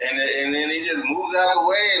 And then he just moves out of the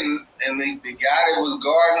way, and the guy that was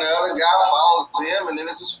guarding the other guy follows him, and then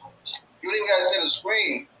it's a switch. You don't even got to set a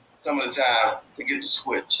screen some of the time to get the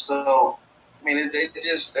switch. So, I mean,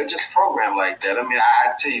 they're just programmed like that. I mean,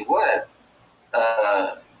 I tell you what,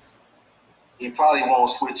 he probably won't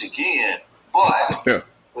switch again. But yeah.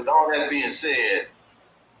 With all that being said,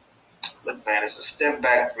 look, man, it's a step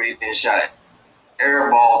back three being shot at air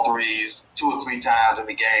ball threes 2 or 3 times in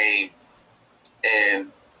the game,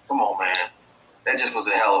 and come on, man. That just was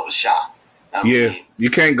a hell of a shot. I mean, you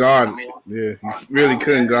can't guard it. Yeah, you really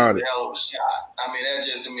couldn't guard it. A hell of a shot. I mean, that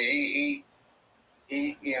just, he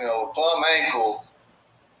plum ankle,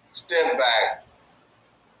 step back.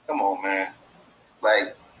 Come on, man.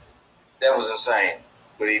 Like, that was insane.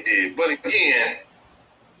 But he did. But again,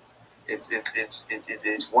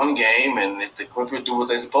 it's one game, and if the Clippers do what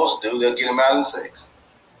they're supposed to do, they'll get him out in 6.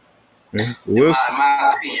 Yeah. In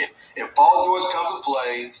my opinion, if Paul George comes to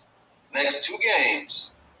play next 2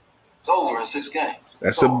 games, it's over in 6 games.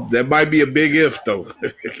 That might be a big if though.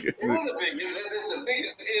 It's the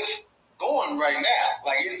biggest if going right now.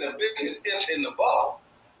 Like it's the biggest if in the ball.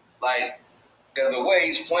 Like because the way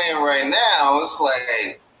he's playing right now, it's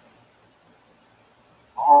like,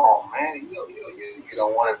 oh man, you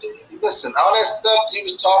don't want to do. Listen, all that stuff he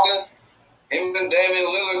was talking, him and Damian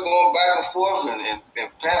Lillard going back and forth, and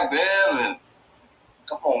Pat Bev, and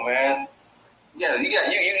come on, man. Yeah, you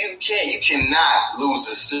cannot lose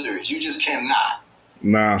this series. You just cannot.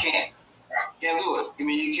 Nah. You can't do it. I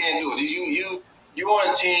mean, you can't do it. You on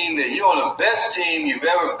a team that you're on the best team you've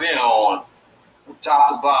ever been on, from top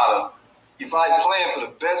to bottom. You're probably playing for the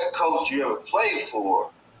best coach you ever played for.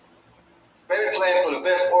 Maybe playing for the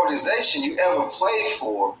best organization you ever played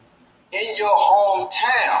for in your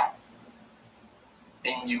hometown.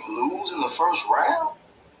 And you lose in the first round?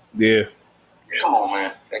 Yeah. Come on,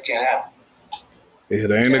 man. That can't happen. It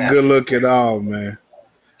ain't a good look at all, man.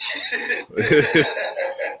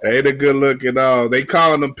 Ain't a good look at all. They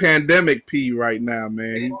calling them pandemic P right now,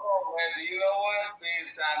 man. You know what?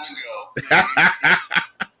 It's time to go. It's time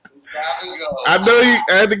to go. I know you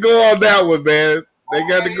had to go on that one, man. They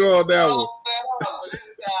got to go on that one. But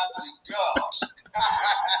it's time to go.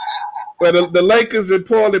 But the Lakers and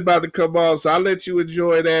Portland about to come on, so I'll let you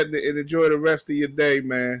enjoy that and enjoy the rest of your day,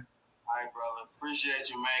 man. All right, brother. Appreciate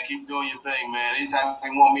you, man. Keep doing your thing, man. Anytime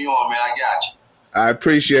you want me on, man, I got you. I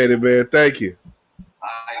appreciate it, man. Thank you. All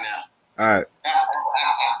right, now. All right.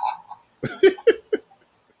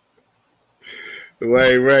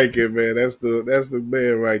 Dwayne Rankin, man. That's the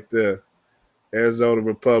man right there.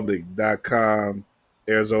 ArizonaRepublic.com.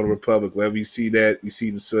 Arizona Republic. Wherever you see that, you see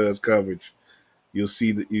the Suns coverage. You'll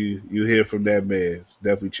see that you hear from that man. So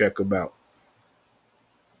definitely check him out.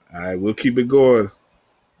 All right, we'll keep it going.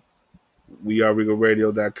 We are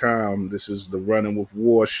RegalRadio.com. This is the Running with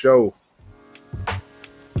War show.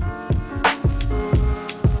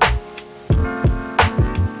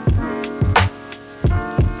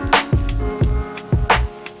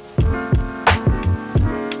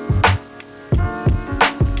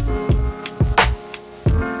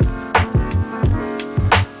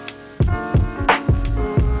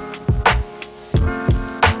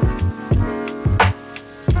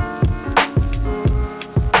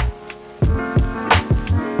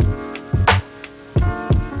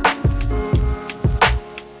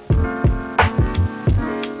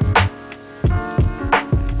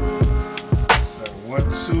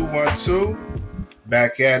 Two,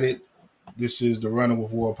 back at it. This is the Running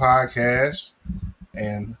with War podcast,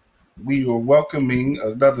 and we are welcoming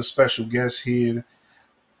another special guest here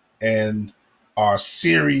and our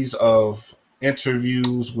series of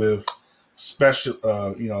interviews with special,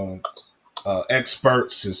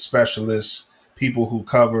 experts and specialists, people who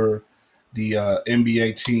cover the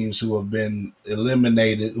NBA teams who have been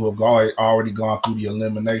eliminated, who have already gone through the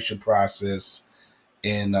elimination process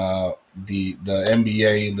in the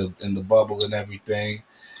NBA, in the bubble and everything.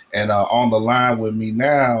 And on the line with me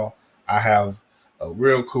now, I have a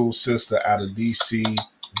real cool sister out of DC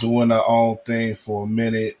doing her own thing for a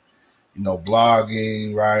minute,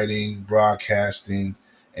 blogging, writing, broadcasting,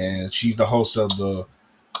 and she's the host of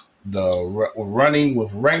the Running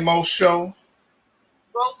with Ramos show.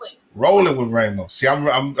 Rolling with Ramos. See,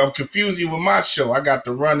 I'm confusing you with my show. I got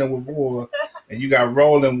the Running with War, and you got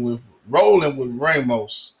Rolling with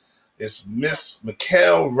Ramos. It's Miss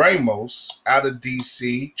Mikal Ramos out of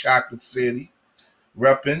DC, Chocolate City,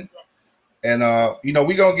 repping. And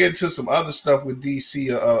we're gonna get into some other stuff with DC.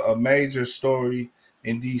 A major story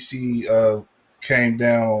in DC came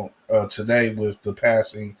down today with the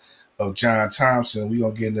passing of John Thompson. We're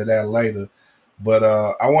gonna get into that later. But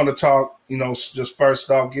I want to talk, just first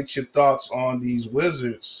off, get your thoughts on these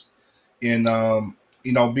Wizards in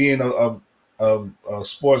being a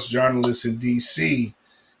sports journalist in DC.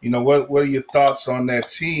 What are your thoughts on that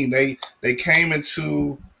team? They came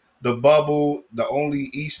into the bubble, the only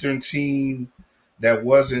Eastern team that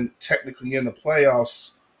wasn't technically in the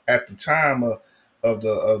playoffs at the time of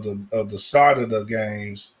the start of the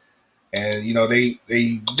games, and they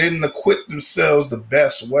didn't acquit themselves the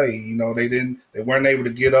best way. They weren't able to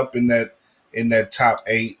get up in that top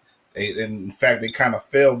 8. In fact, they kind of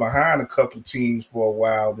fell behind a couple teams for a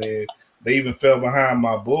while there. They even fell behind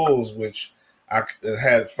my Bulls, which I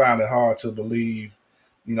had found it hard to believe,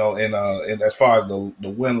 and as far as the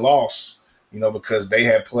win-loss, because they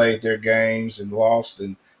had played their games and lost,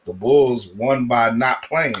 and the Bulls won by not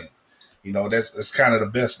playing. That's kind of the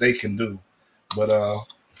best they can do. But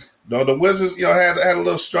the Wizards, had a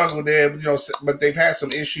little struggle there, but they've had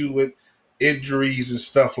some issues with injuries and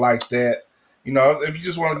stuff like that. You know, if you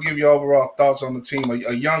just want to give your overall thoughts on the team,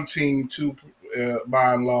 a young team too,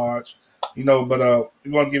 by and large, you know, but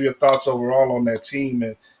you want to give your thoughts overall on that team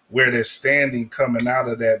and where they're standing coming out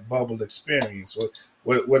of that bubble experience.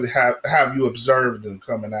 What have you observed them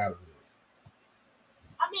coming out of it?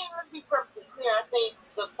 I mean, let's be perfectly clear. I think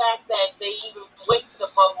the fact that they even went to the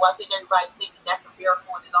bubble, I think everybody's thinking that's a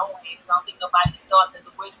miracle in its own way. I don't think nobody thought that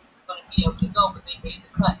the Wizards were going to be able to go, but they made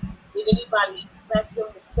the cut. Did anybody expect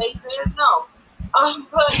them to stay there? No.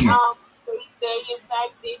 But they in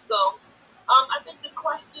fact did go. I think the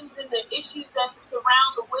questions and the issues that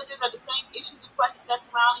surround the Wizards are the same issues and questions that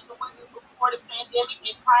surrounded the Wizards before the pandemic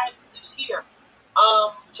and prior to this year.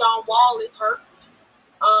 John Wall is hurt.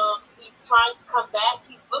 He's trying to come back.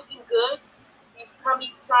 He's looking good. He's trying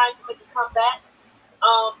to make a comeback.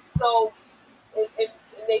 So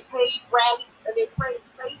they paid Bradley and they paid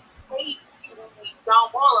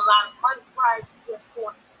John Wall a lot of money prior to him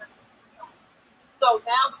touring. So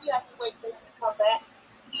now we have to wait for him to come back,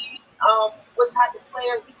 see what type of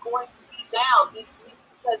player he's going to be now.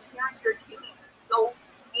 Because tearing your Achilles is no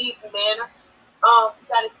easy manner. You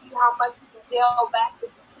got to see how much he can gel back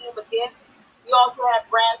with the team again. We also have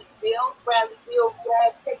Bradley Beal. Bradley Beal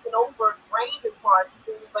had taken over and reigned as far as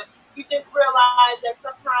the team, but you just realize that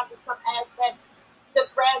sometimes in some aspects, does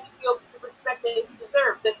Bradley Beal get the respect that he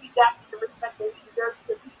deserves? Does he got the respect that he deserves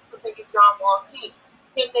because he's the biggest John Wall team?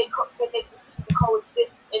 Can they continue to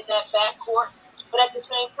coexist in that backcourt? But at the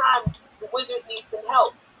same time, the Wizards need some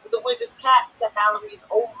help. The Wizards' cap salary is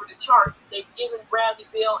over the charts. They've given Bradley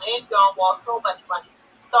Beal and John Wall so much money.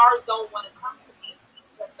 Stars don't want to come to these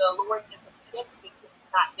because the alluring of the championship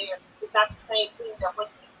is not there. It's not the same team that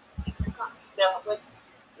went to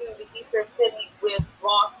the Eastern cities with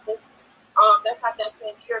Boston. That's not that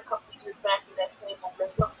same year. A couple of years back in that same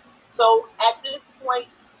momentum. So at this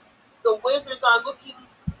point, the Wizards are looking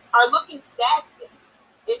stagnant.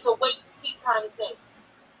 It's a wait and see kind of thing.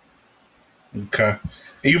 Okay.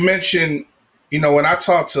 You mentioned, you know, when I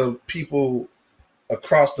talk to people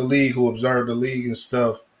across the league who observe the league and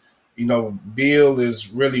stuff, you know, Beal is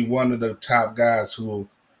really one of the top guys who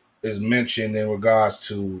is mentioned in regards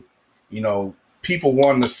to, you know, people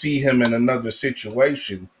wanting to see him in another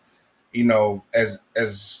situation. You know, as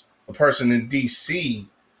a person in DC,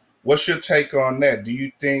 what's your take on that? Do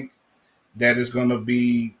you think that it's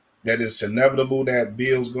inevitable that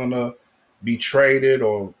Beal's gonna be traded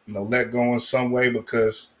or, you know, let go in some way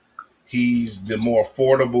because he's the more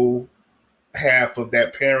affordable half of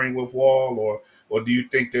that pairing with Wall, or do you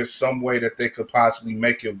think there's some way that they could possibly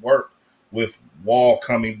make it work with Wall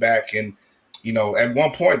coming back? And, you know, at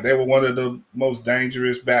one point they were one of the most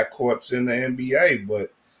dangerous backcourts in the NBA,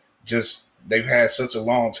 but just they've had such a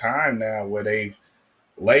long time now where they've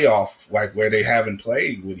lay off, like where they haven't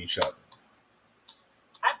played with each other.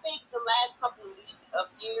 I think the last couple of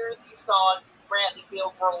years you saw Bradley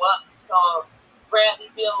Beal grow up. You saw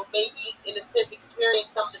Bradley Beal maybe in a sense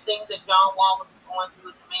experience some of the things that John Wall was going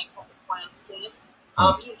through as the main focal point of the team.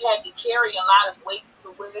 He had to carry a lot of weight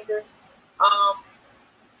for the Wizards.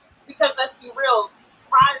 Because let's be real,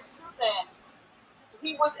 prior to that,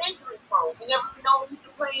 he was injury prone. You never know he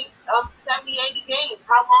could play 70, 80 games,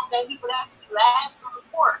 how long that he would actually last on the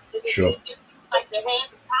court. It just seemed like the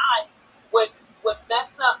hands of time would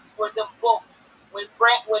mess up for them both. When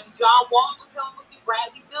John Wall was healthy,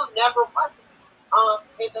 Bradley Beal never was.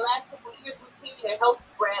 In the last couple of years, we've seen a healthy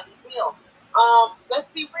Bradley Beal. Let's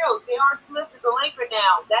be real. J.R. Smith is a Laker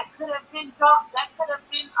now. That could have been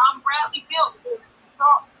Bradley Beal. Because we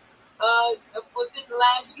talked within the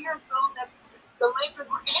last year or so that the Lakers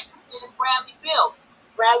were interested in Bradley Beal.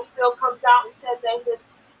 Bradley Beal comes out and says that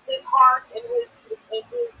his heart and his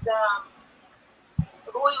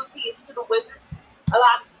loyalty is to the Wizards. A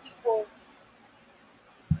lot of people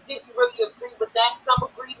didn't really agree with that. Some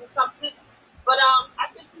agreed and some didn't. But I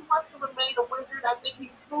think he wants to remain a Wizard. I think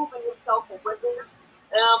he's proven himself a Wizard.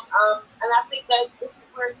 And I think that this is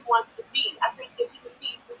where he wants to be. I think if he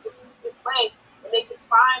continues to move this way and they can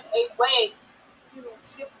find a way to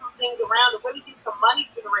shift some things around and really get some money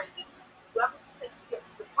generated, the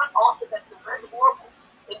front office has been very horrible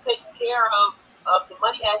in taking care of the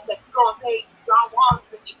money aspect. You're going to pay John Wall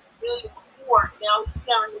 $1 million before. Now he's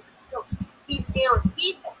carrying his bills. He's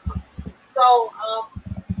guaranteed that. So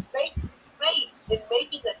making space and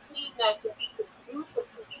making a team that can be conducive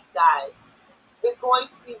to these guys is going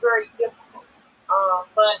to be very difficult.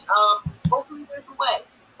 But hopefully there's a way.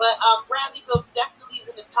 But Bradley Beal definitely is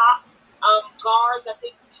in the top guards. I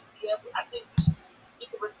think he should get the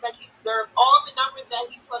respect he deserves. All the numbers that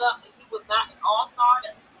he put up, and he was not an all-star,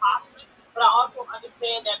 that's preposterous. But I also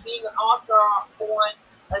understand that being an all-star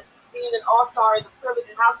all-star is a privilege,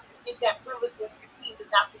 and how can you get that privilege when your team does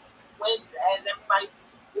not produce wins as everybody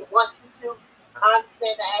wants you to? I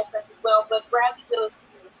understand that aspect as well, but Bradley Beal is to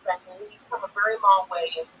be respected. He's come a very long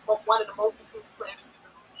way and one of the most improved players in the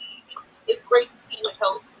league. It's great to see him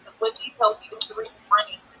healthy because when he's healthy, the three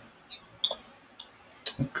running.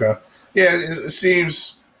 Okay. Yeah, it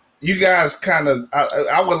seems you guys kind of.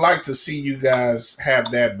 I would like to see you guys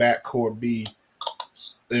have that backcourt be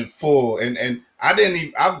in full, and I didn't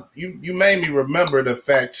even. You made me remember the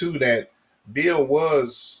fact too that Bill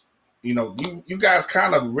was. You guys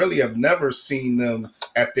kind of really have never seen them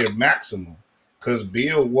at their maximum because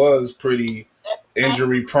Bill was pretty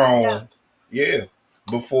injury prone. Yeah,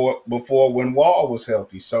 before when Wall was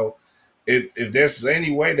healthy. So if there's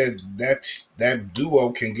any way that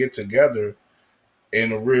duo can get together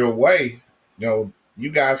in a real way,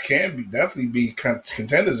 you guys can definitely be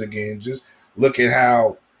contenders again. Just look at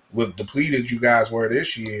how with depleted you guys were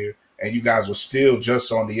this year, and you guys were still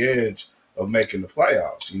just on the edge of making the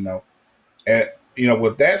playoffs. And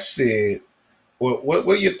with that said, what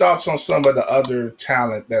are your thoughts on some of the other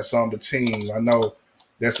talent that's on the team? I know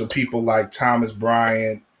there's some people like Thomas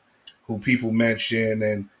Bryant who people mention,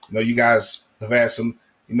 and you guys have had some,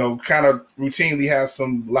 kind of routinely have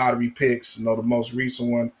some lottery picks. The most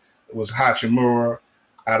recent one was Hachimura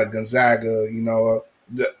out of Gonzaga.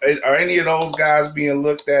 Are any of those guys being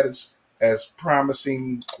looked at as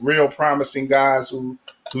promising, real promising guys who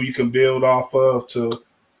you can build off of to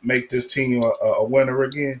make this team a winner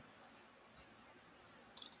again?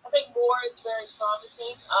 I think Moore is very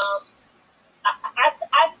promising.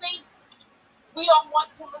 I think we don't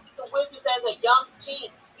want to look at the Wizards as a young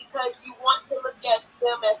team because you want to look at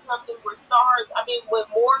them as something where stars. I mean, when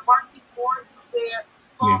Marquise Morris was there,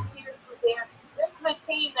 Paul Pierce was there, this is a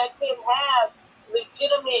team that can have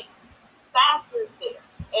legitimate factors there.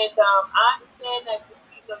 And I understand that you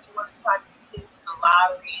want to try to do the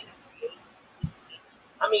lottery and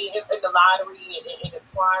in the lottery and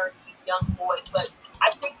acquiring these young boys, but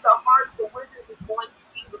I think the heart of the Wizards is going to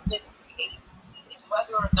be within the free agency, and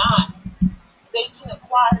whether or not they can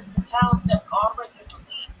acquire some talent that's already in the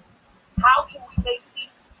league. How can we make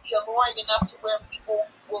people see alluring enough to where people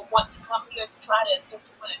will want to come here to try to attempt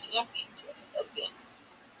to win a championship again?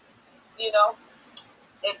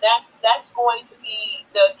 And that's going to be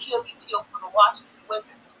the Achilles heel for the Washington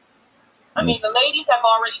Wizards. I mean, the ladies have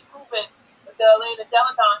already proven that the Elena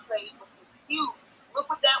Deladon trade was huge. Look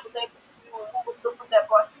what that was able to do, and look what that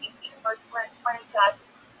brought to DC, the first franchise,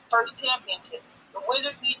 first championship. The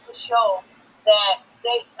Wizards need to show that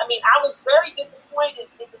I was very disappointed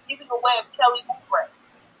in the giving away of Kelly Oubre.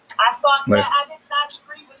 I thought that I did not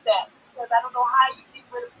agree with that because I don't know how you get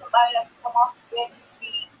rid of somebody that can come off the bench and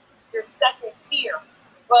be your second tier.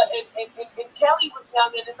 But and Kelly was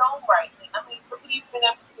young in his own right. He's been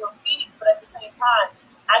able to do Phoenix, but at the same time,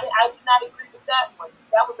 I did not agree with that one.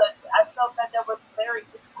 I felt that was a very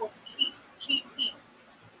difficult key piece.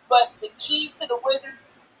 But the key to the Wizards'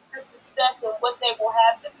 success and what they will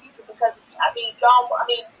have in the future, because the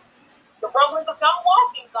rumblings of John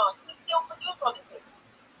Wall being gone, he still produce on the team.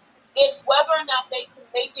 It's whether or not they can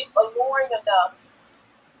make it alluring enough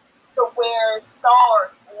to where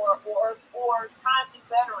stars or timely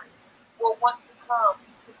veterans will want to come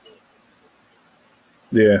to DC.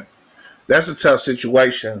 Yeah, that's a tough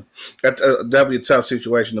situation. That's definitely a tough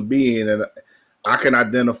situation to be in, and I can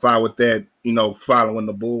identify with that. Following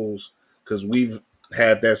the Bulls because we've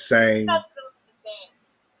had that same. Wasn't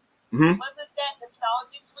that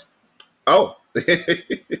nostalgic? Oh,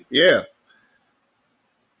 yeah.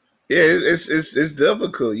 It's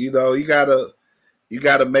difficult. You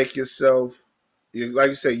gotta make yourself, like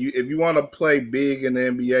you say, if you want to play big in the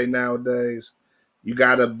NBA nowadays, you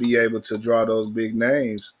gotta be able to draw those big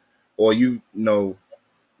names, or you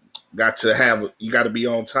got to be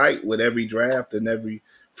on tight with every draft and every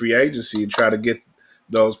free agency and try to get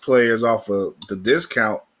those players off of the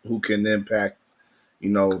discount who can impact.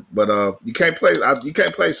 But you can't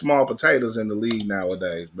play small potatoes in the league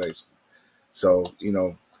nowadays, basically. So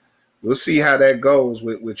we'll see how that goes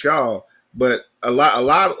with y'all. But a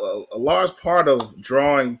large part of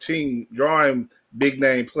drawing big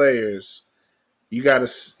name players, you gotta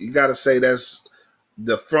say that's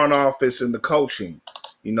the front office and the coaching.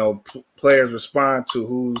 Players respond to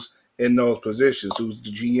who's in those positions, who's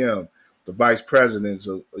the GM, the vice presidents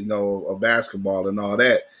of basketball and all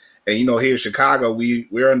that. And here in Chicago,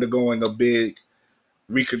 we're undergoing a big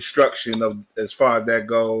reconstruction of as far as that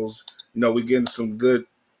goes. We're getting some good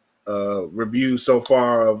reviews so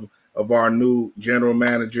far of our new general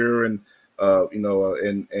manager and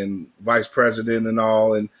and vice president and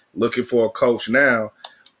all, and looking for a coach now.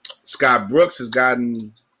 Scott Brooks has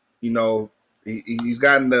gotten He's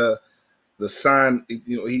gotten the sign.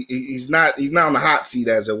 You know, he's not on the hot seat,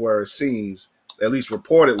 as it were. It seems, at least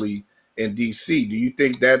reportedly, in DC. Do you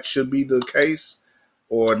think that should be the case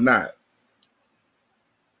or not?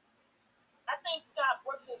 I think Scott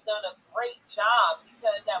Brooks has done a great job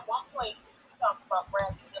because at one point we talked about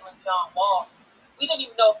Bradley Beal and John Wall. We didn't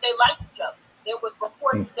even know if they liked each other. There was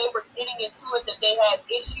reports that they were getting into it, that they had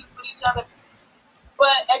issues with each other.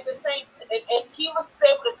 But at the same time, and he was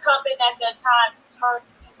able to come in at that time and turn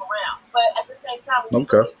the team around. But at the same time, when you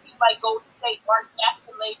look at a team like Golden State, Mark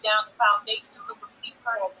Jackson laid down the foundation and look what Steve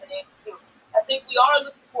Kerr has been able to do. I think we are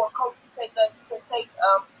looking for a coach to take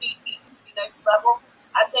DC to the next level.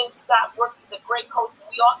 I think Scott Brooks is a great coach.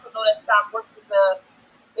 We also know that Scott Brooks is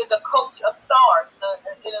a coach of stars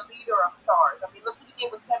and a leader of stars. I mean, look what he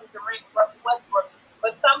did with Kevin Durant and Russell Westbrook.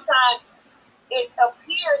 But sometimes it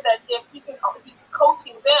appears as if he's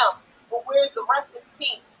coaching them, but where's the rest of the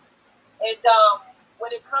team? And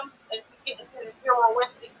when it comes and we get into this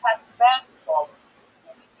heroistic type of basketball,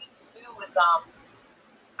 what we need to do is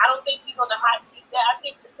I don't think he's on the hot seat. I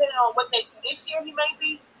think depending on what they do this year, he may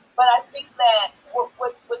be. But I think that what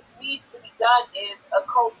needs to be done is a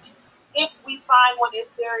coach, if we find one, if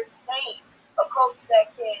there is change, a coach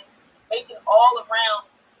that can make an all-around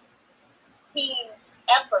team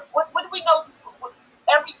effort. What do we know?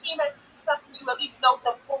 Every team has something you at least know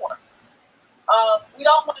them for. We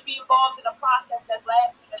don't want to be involved in a process that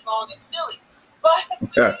lasts as long as Philly, but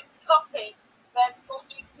we need something that's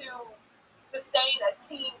going to sustain a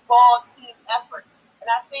team effort. And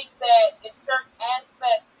I think that in certain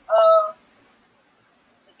aspects of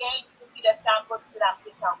the game, you can see that Scott Brooks did out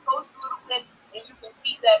his coach a little bit, and you can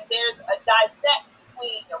see that there's a dissect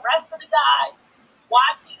between the rest of the guys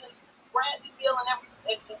watching Bradley Beal and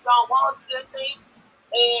John Wall do their thing,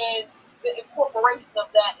 and the incorporation of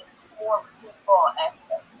that into more of a team ball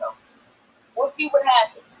aspect. So we'll see what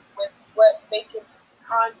happens with what they can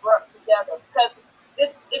conjure up together, because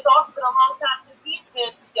it's also been a long time since he's been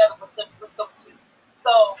together with them two.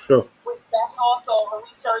 So sure. That's also a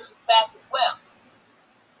resurgence back as well.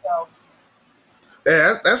 So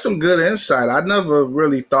yeah, that's some good insight. I never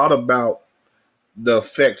really thought about the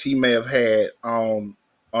effect he may have had on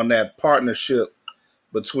that partnership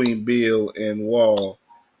between Beal and Wall,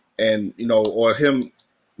 and or him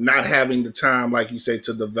not having the time, like you say,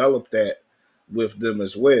 to develop that with them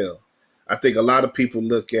as well. I think a lot of people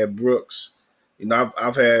look at Brooks.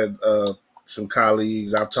 I've had some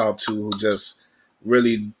colleagues I've talked to who just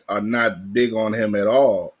really are not big on him at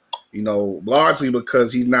all. Largely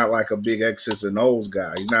because he's not like a big X's and O's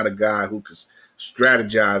guy. He's not a guy who can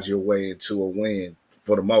strategize your way into a win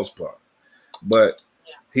for the most part. But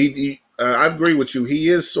I agree with you. He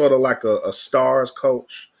is sort of like a stars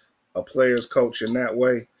coach, a player's coach in that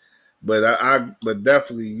way. But but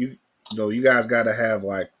definitely you guys got to have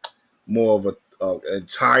like more of a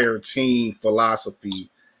entire team philosophy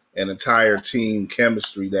and entire team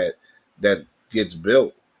chemistry that gets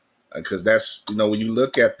built, because that's when you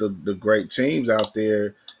look at the great teams out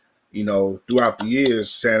there, throughout the years,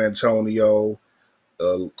 San Antonio,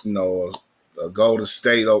 Golden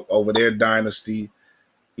State over their dynasty,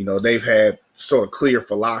 they've had sort of clear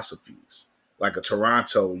philosophies. Like a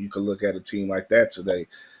Toronto, you could look at a team like that today.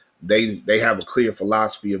 They have a clear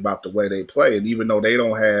philosophy about the way they play, and even though they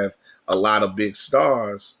don't have a lot of big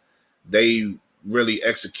stars, they really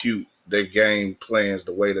execute their game plans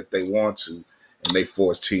the way that they want to, and they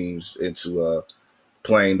force teams into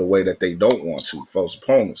playing the way that they don't want to, force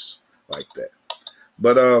opponents like that.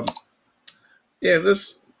 But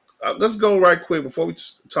let's go right quick before we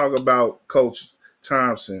talk about Coach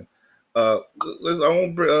Thompson. I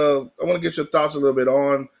want to get your thoughts a little bit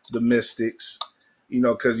on the Mystics,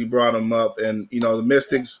 because you brought them up, and the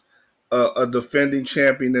Mystics, a defending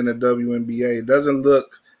champion in the WNBA. It doesn't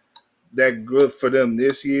look that good for them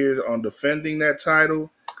this year on defending that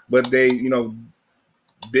title, but they,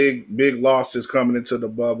 big losses coming into the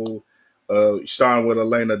bubble, starting with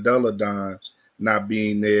Elena Delle Donne not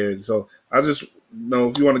being there. So I just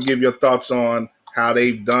if you want to give your thoughts on how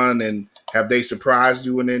they've done, and have they surprised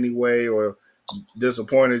you in any way or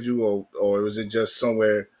disappointed you, or is it just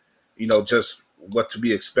somewhere, just what to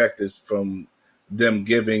be expected from them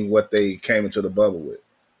giving what they came into the bubble with?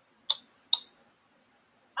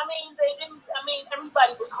 They didn't.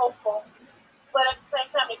 Everybody was hopeful, but at the same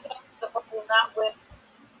time, they came to the bubble not with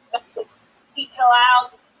the Steve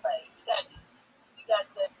Carlisle play. You got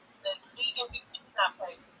the league MVP not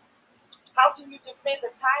playing. How can you defend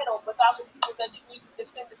the title without the people that you need to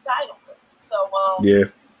defend the title with? So yeah.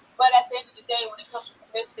 But at the end of the day, when it comes to the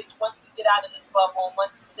Mystics, once we get out of this bubble,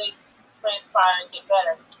 once things transpire and get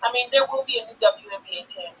better, there will be a new WNBA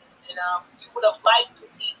champion, and you would have liked to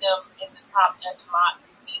see them in the top echelon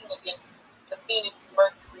competing against the Phoenix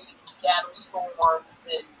Mercury, Seattle Storm,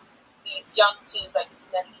 and these young teams like the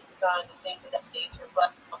Connecticut Sun and things of that nature.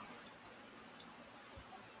 But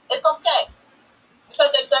it's okay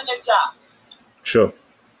because they've done their job. Sure.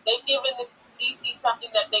 They've given the DC something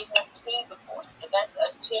that they haven't seen before, and that's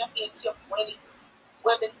a championship-winning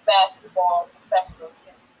women's basketball professional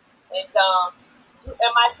team. And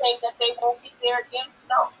am I saying that they won't get there again?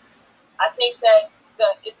 No. I think that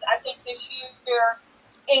I think this year,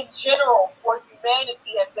 in general, for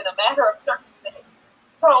humanity, has been a matter of circumstance.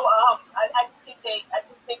 So I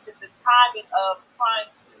just think that the timing of trying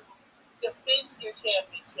to defend your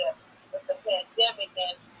championship with the pandemic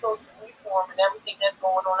and social reform and everything that's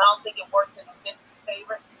going on, I don't think it works in the Pistons'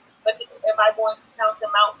 favor. But am I going to count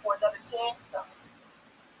them out for another chance? No.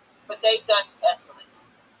 But they've done absolutely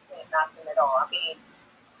nothing at all. I mean,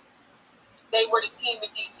 they were the team in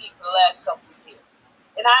DC for the last couple of years.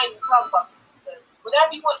 And I ain't even talking about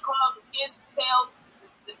whatever you want to call them, the skins, the tails,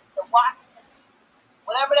 the Washington team,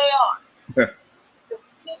 whatever they are. The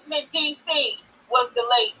team in DC was the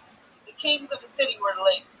Lakers. The kings of the city were the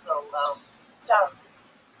Lakers. So, shout out.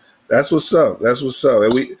 That's what's up. That's what's up.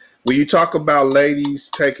 And when you talk about ladies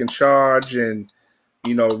taking charge and,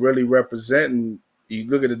 really representing, you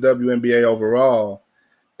look at the WNBA overall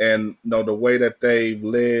and, the way that they've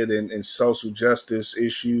led in social justice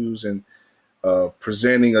issues and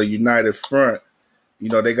presenting a united front,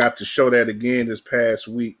 they got to show that again this past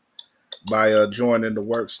week by joining the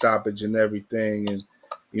work stoppage and everything. And,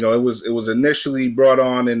 it was initially brought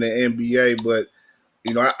on in the NBA, but,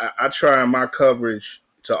 I try in my coverage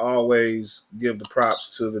to always give the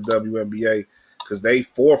props to the WNBA because they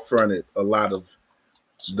forefronted a lot of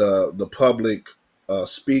the public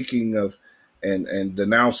speaking of and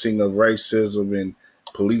denouncing of racism and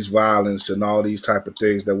police violence and all these type of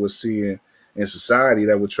things that we're seeing in society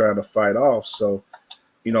that we're trying to fight off. So,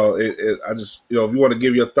 I just, if you want to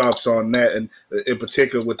give your thoughts on that, and in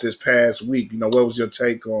particular with this past week, what was your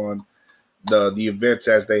take on the events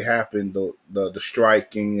as they happened, the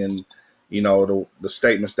striking and, the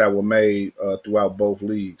statements that were made throughout both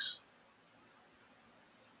leagues?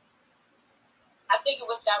 I think it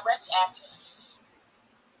was direct action.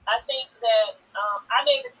 I think that I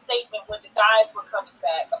made a statement when the guys were coming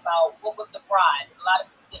back about what was the prize. A lot of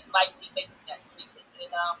people didn't like me making that statement.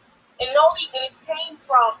 And it came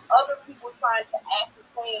from other people trying to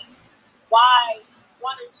ascertain why 1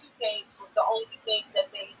 or 2 games was the only thing that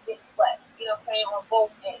they didn't play. On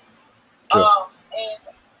both ends. Sure. And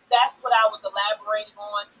that's what I was elaborating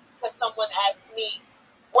on because someone asked me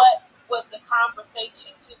what was the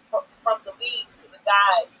conversation from the league to the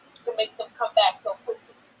guys to make them come back so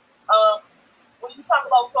quickly. When you talk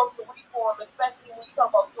about social reform, especially when you talk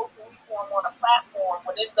about social reform on a platform,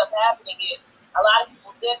 what ends up happening is a lot of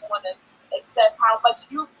people then want to assess how much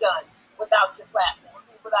you've done without your platform,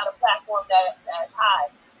 without a platform that's as high.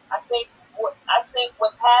 I think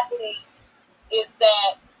what's happening is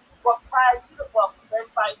that prior to the bubble,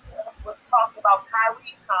 everybody was talking about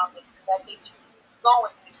Kyrie's comments that they should be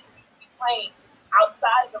going, they should be playing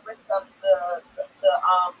outside the risk of the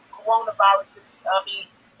coronavirus. I mean,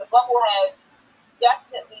 the bubble has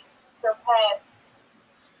definitely surpassed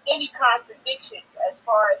any contradiction as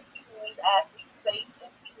far as keeping these athletes safe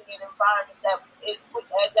and keeping an environment that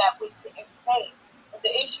which to entertain. And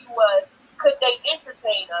the issue was, could they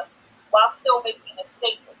entertain us while still making a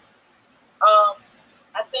statement?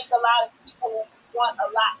 I think a lot of people want a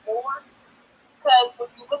lot more because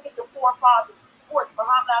when you look at the forefathers of sports,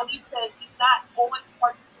 Muhammad Ali said he's not going to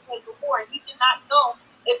participate before. He did not know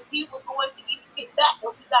if he was going to even get back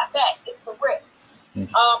when he got back. It's the risk.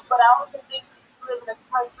 But I also think we live in a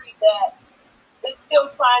country that is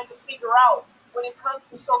still trying to figure out when it comes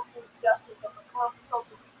to social justice and when it comes to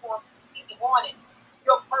social reform and speaking on it,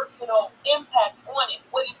 your personal impact on it.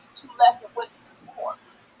 What is too less and what is too more?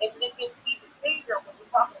 And it gets even bigger when we're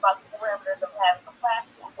talking about the parameters of having a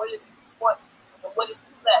platform. What is too much and what is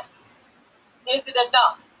too less? Is it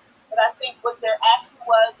enough? But I think what their action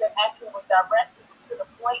was directed to the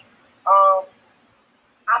point.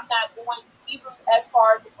 I'm not going even as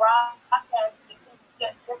far as the broadcast, including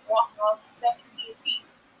Jet Smith walking off the set of TNT.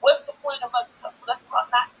 What's the point of us let's talk,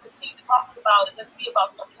 not to continue talking about it, let's be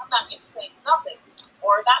about something. I'm not entertaining nothing,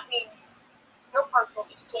 or not being your personal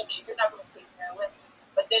entertainment if you're not going to sit here and listen.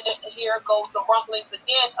 But then here goes the rumblings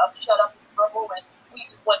again of shut up and dribble, and we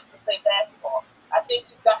just want you to play basketball. I think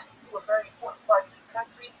we've gotten to a very important part of this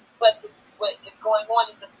country, but what is going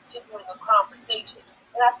on is a continuing of conversation.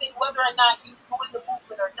 And I think whether or not you join the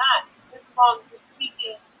movement or not, just as long as you're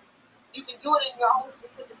speaking, you can do it in your own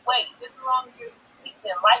specific way. Just as long as you're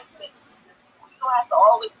speaking enlightenment to don't have to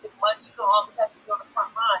always get money. You don't always have to be on the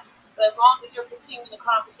front line. But as long as you're continuing the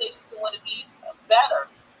conversation to want to be better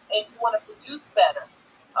and to want to produce better.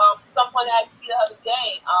 Someone asked me the other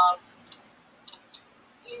day,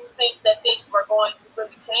 do you think that things are going to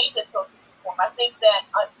really change at social reform? I think that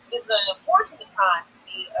this is an important time to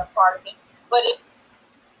be a part of it, but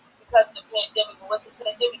because of the pandemic and what the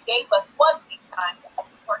pandemic gave us was the time to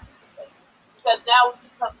actually participate. Because now we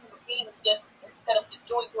become human beings just instead of just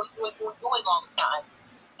doing all the time.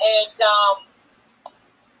 And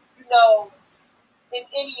in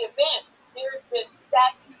any event, there's been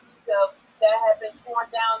statues that have been torn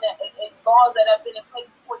down and laws that have been in place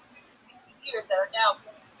for 60 years that are now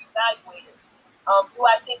being evaluated. Do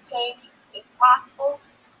I think change is possible?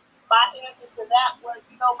 My answer to that was,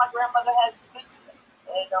 my grandmother has dementia,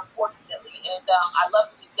 and unfortunately, I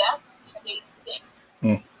love her to death. She's 86.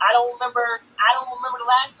 I don't remember the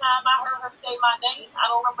last time I heard her say my name. I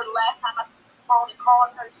don't remember the last time I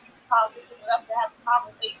called her. She was probably listening up to have a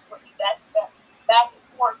conversation with me back and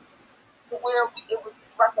forth to where it was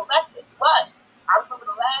recollected. But I remember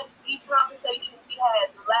the last deep conversation we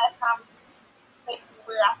had, the last conversation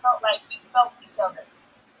where I felt like we felt each other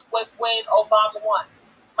was when Obama won.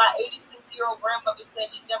 My 86-year-old grandmother said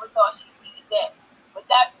she never thought she'd see the day. But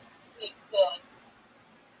that being said,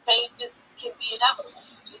 changes can be inevitable.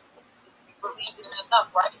 Just believe in it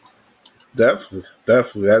enough, right? Definitely.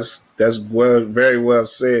 That's very well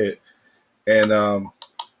said. And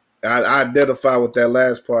I identify with that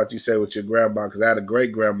last part you said with your grandma, because I had a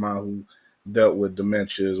great grandma who dealt with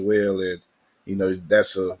dementia as well, and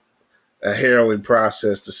that's a harrowing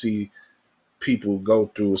process to see people go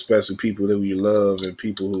through, especially people that you love and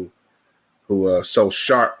people who are so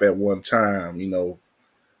sharp at one time,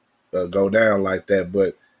 go down like that.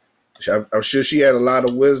 But I'm sure she had a lot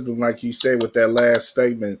of wisdom, like you said, with that last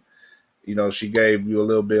statement. She gave you a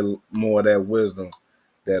little bit more of that wisdom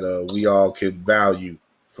that we all can value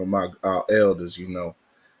from our elders, and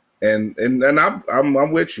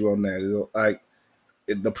I'm with you on that. Like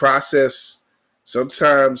the process,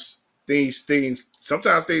 sometimes things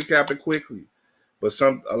happen quickly, but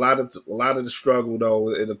a lot of the struggle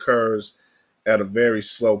though it occurs at a very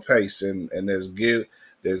slow pace, and there's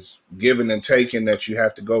giving and taking that you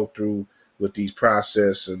have to go through with these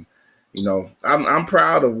process. And I'm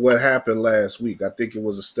proud of what happened last week. I think it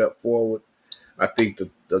was a step forward. I think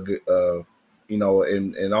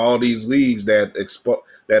in all these leagues that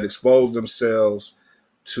expose themselves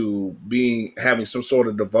to having some sort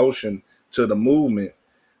of devotion to the movement,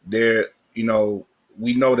 there,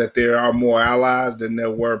 we know that there are more allies than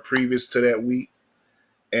there were previous to that week.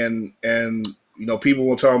 And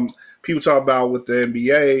people talk about with the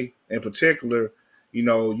NBA in particular,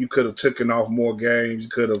 you could have taken off more games, you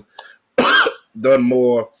could have done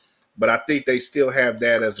more, but I think they still have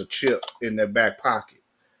that as a chip in their back pocket.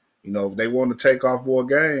 If they want to take off more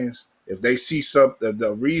games, if they see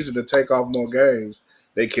the reason to take off more games,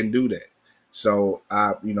 they can do that. So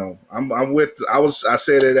I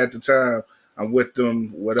said it at the time. I'm with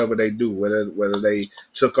them, whatever they do, whether they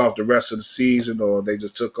took off the rest of the season or they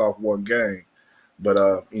just took off one game.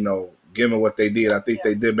 But given what they did, I think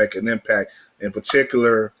they did make an impact. In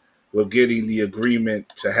particular, with getting the agreement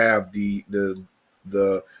to have the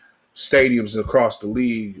stadiums across the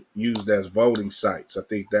league used as voting sites. I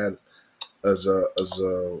think that is a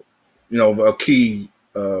key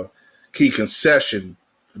concession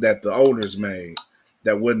that the owners made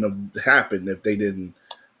that wouldn't have happened if they didn't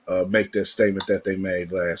make that statement that they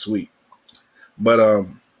made last week. But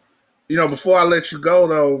before I let you go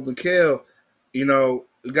though, Mikhail, we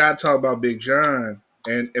gotta talk about Big John,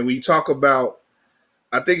 and we talk about.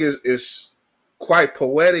 I think it's quite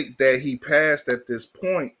poetic that he passed at this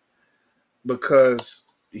point, because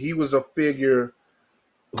he was a figure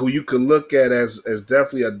who you could look at as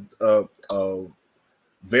definitely a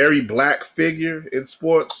very black figure in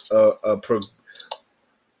sports. He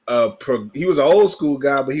was an old school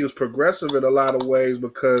guy, but he was progressive in a lot of ways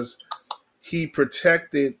because he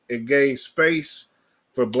protected and gave space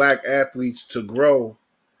for black athletes to grow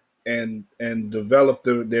and develop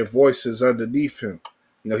their voices underneath him.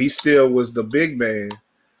 He still was the big man,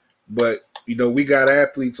 but we got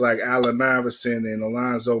athletes like Allen Iverson and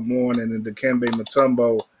Alonzo Mourning and Dikembe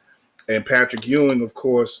Mutombo and Patrick Ewing, of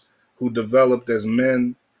course, who developed as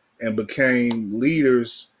men and became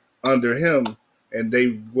leaders under him. And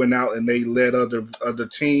they went out and they led other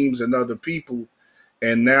teams and other people.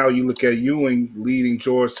 And now you look at Ewing leading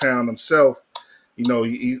Georgetown himself.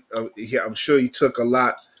 I'm sure he took a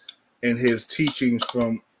lot in his teachings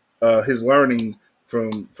from his learning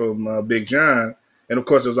from Big John. And of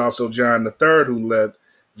course, there was also John III who led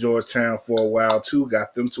Georgetown for a while too,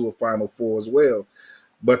 got them to a Final Four as well.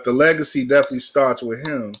 But the legacy definitely starts with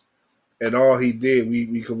him and all he did.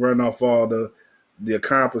 We could run off all the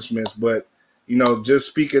accomplishments, but just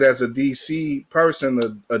speaking as a DC person,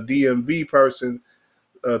 a DMV person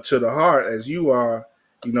to the heart as you are,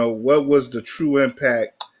 what was the true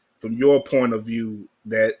impact from your point of view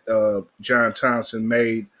that John Thompson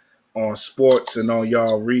made on sports and on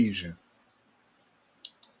y'all region?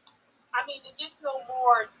 I mean, it gets no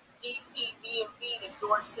more DC DMV than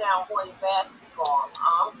Georgetown boys basketball.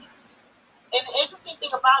 And the interesting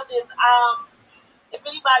thing about it is, if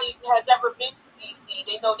anybody has ever been to DC,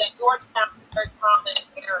 they know that Georgetown is a very prominent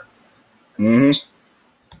area. Mm-hmm.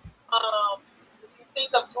 If you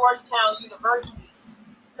think of Georgetown University,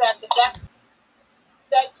 that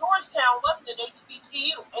Georgetown wasn't an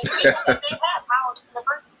HBCU, and they have Howard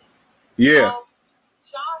University. Yeah.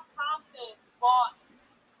 John Thompson bought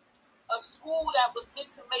a school that was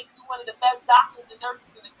meant to make you one of the best doctors and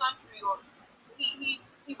nurses in the country, or he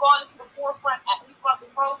brought it to the forefront. He brought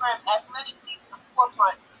the program athletically to the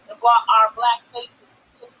forefront and brought our black faces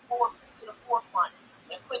to the forefront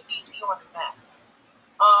and put DC on the map.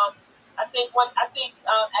 I think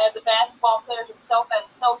as a basketball player himself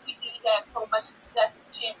at Celtic, he had so much success in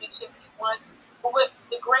the championships he won. But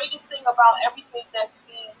the greatest thing about everything that's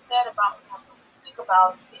being said about him, when you think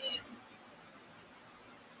about it, is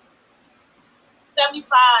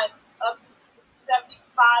 75 of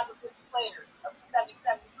his players, of the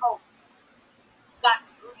 77 coaches, got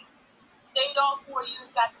degrees. Stayed on 4 years,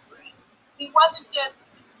 got degrees. He wasn't just,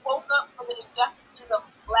 he spoke up for the injustices of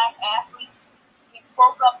black athletes. He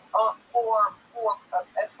spoke up for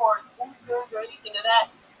as far as boosters or anything of that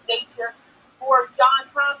nature. For John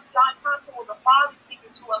Thompson was a father figure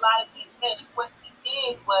to a lot of these men. What he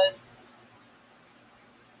did was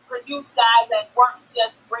produce guys that weren't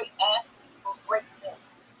just great athletes, but great men.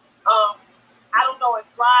 I don't know a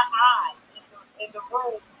dry eye in the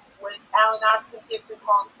room when Allen Iverson gives his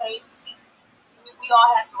Hall of Fame speech. We all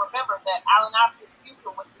have to remember that Allen Iverson's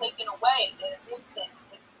future was taken away in an instant.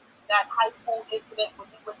 That high school incident when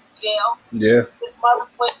he went to jail. Yeah. His mother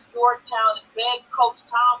went to Georgetown and begged Coach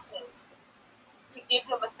Thompson to give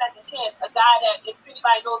him a second chance. A guy that, if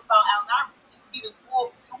anybody knows about Allen Iverson, he's a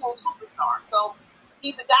dual superstar. So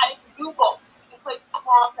he's a guy that can do both. He can play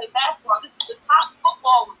football and play basketball. This is the top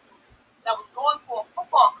football recruit that was going for a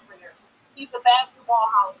football career. He's a basketball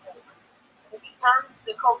Hall of Famer. And he turns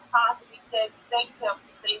to Coach Thompson. He says he thanks him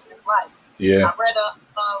for saving his life. Yeah. I read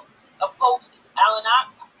a post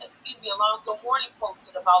Alonzo Mourning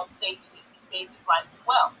posted about saving his life as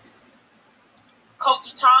well.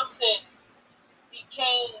 Coach Thompson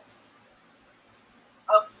became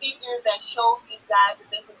a figure that showed these guys that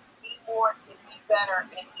they could be more and be better.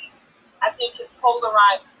 And I think his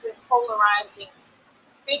polarizing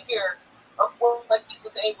figure of what he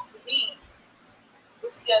was able to be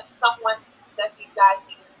was just someone that these guys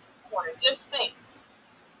needed in his corner. Just think,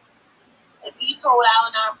 if he told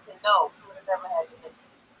Allen Iverson no, he would have never had to make it.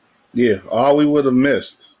 Yeah, all we would have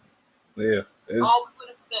missed. Yeah, all we would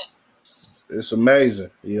have missed. It's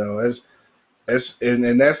amazing,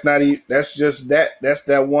 and that's not even, that's just that's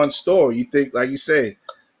that one story. You think, like you said,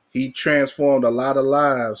 he transformed a lot of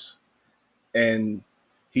lives, and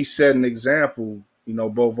he set an example,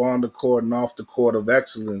 both on the court and off the court of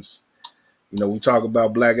excellence. We talk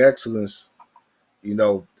about black excellence,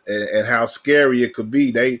 and how scary it could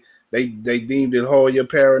be. They deemed it Hoya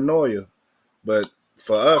paranoia, but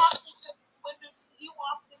for us, when he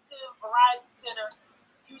walks into Verizon Center,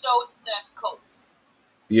 that's Kobe.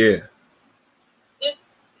 Yeah.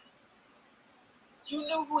 You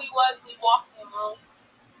knew who he was when he walked in the room.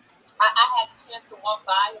 I had a chance to walk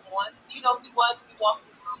by him once. You know who he was when he walked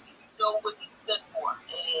in the room. You know what he stood for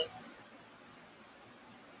and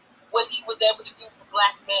what he was able to do for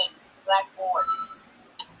black men, black boys.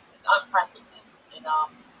 It's unprecedented. And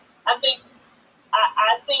I think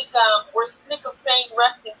we're sick of saying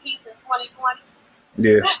rest in peace in 2020.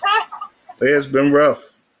 Yeah. It's been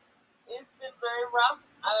rough. It's been very rough.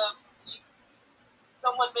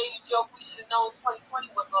 Someone made a joke, we should have known 2020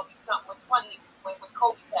 was going to be something with when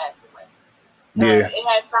Kobe passed away. Yeah. It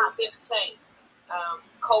has not been the same.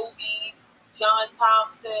 Kobe, John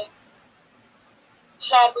Thompson,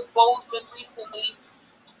 Chadwick Boseman recently.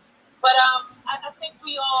 But I think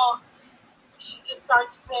we all should just start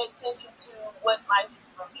to pay attention to what life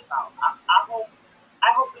is really about. I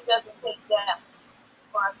hope it doesn't take that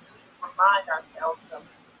for us to remind ourselves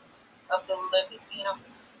of the living,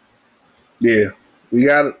 Yeah.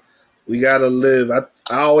 We gotta live.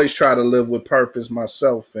 I always try to live with purpose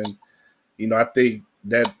myself, and I think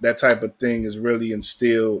that type of thing is really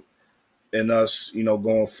instilled in us,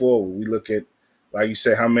 going forward. We look at, like you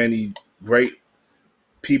said, how many great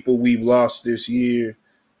people we've lost this year,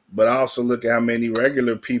 but I also look at how many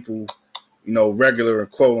regular people, regular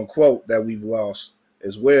and quote unquote, that we've lost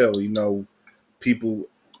as well. People,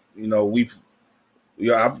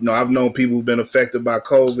 I've known people who've been affected by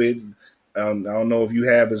COVID. I don't know if you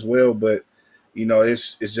have as well, but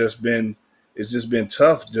it's just been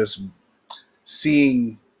tough just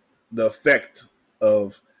seeing the effect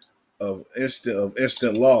of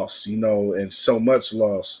instant loss, and so much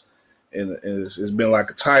loss, and it's been like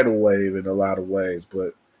a tidal wave in a lot of ways.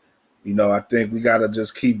 But I think we got to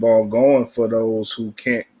just keep on going for those who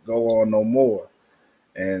can't go on no more,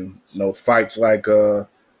 and fights like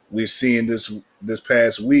we're seeing this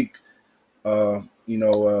past week, fighting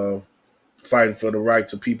for the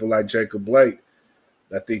rights of people like Jacob Blake.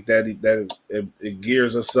 I think that it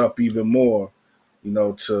gears us up even more,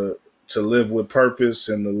 to live with purpose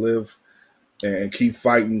and to live and keep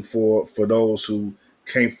fighting for those who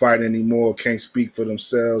can't fight anymore, can't speak for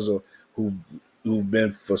themselves, or who've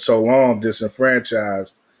been for so long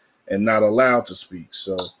disenfranchised and not allowed to speak.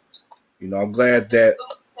 So, I'm glad that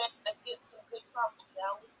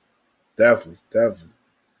definitely.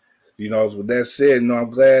 With that said, I'm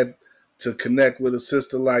glad to connect with a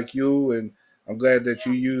sister like you, and I'm glad that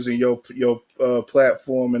you're using your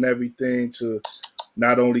platform and everything to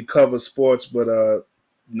not only cover sports, but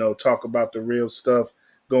talk about the real stuff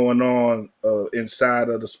going on inside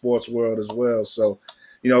of the sports world as well. So,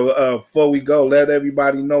 before we go, let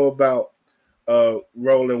everybody know about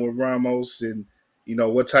Rolling with Ramos, and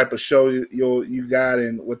what type of show you got,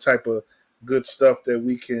 and what type of good stuff that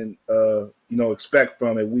we can expect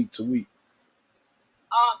from it week to week.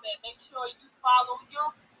 Man, make sure you follow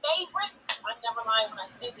your favorites. I never lie when I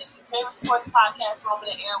say this. Your favorite sports podcast, Roman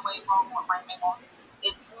and Airway, Rolling with Ramos.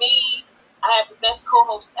 It's me. I have the best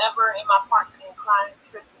co-host ever, and my partner in crime,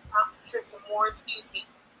 Tristan Moore. Excuse me.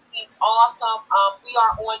 He's awesome. We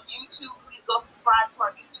are on YouTube. Please go subscribe to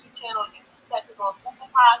our YouTube channel. You can catch us on Google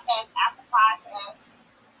Podcasts, Apple Podcasts,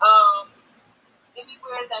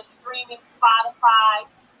 anywhere that's streaming, Spotify,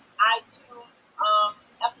 iTunes.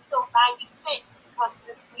 Episode 96 comes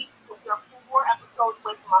this week, so we're 4 episodes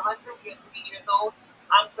away from 100. We're 3 years old.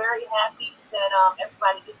 I'm very happy that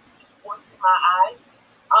everybody gets to see sports in my eyes.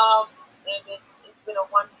 And it's been a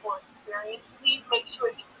wonderful experience. Please make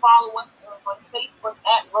sure you follow us on Facebook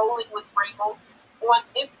at Rolling with Ramos, on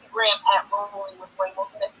Instagram at Rolling with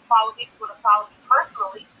Ramos, and if you follow me, if you want to follow me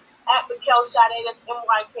personally, at Mykel Sade, that's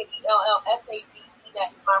MYKELLSADE,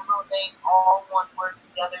 that's my real name, all one word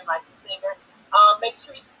together like a singer. Make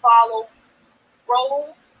sure you follow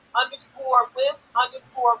Roll _with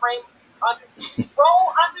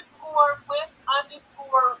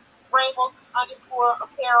Ramos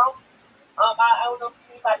apparel. I don't know if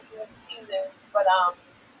anybody has seen this, but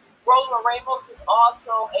Rolling with Ramos is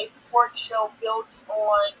also a sports show built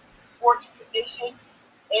on sports tradition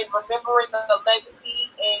and remembering a legacy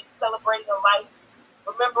and celebrating a life,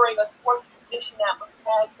 remembering a sports tradition that was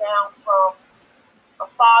passed down from a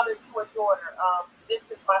father to a daughter. This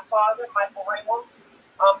is my father, Michael Ramos.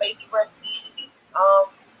 May he rest easy.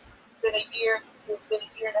 It's been a year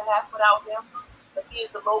and a half without him, but he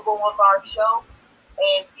is the logo of our show,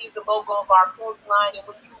 and he's the logo of our clothing line. And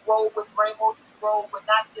when you roll with Ramos, you roll with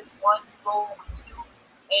not just one, you roll with two.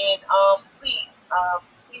 And please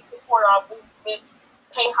support our movement.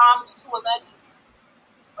 Pay homage to a legend.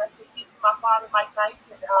 Rest in peace to my father, Mike Nice,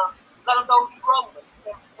 and let him know who you roll with.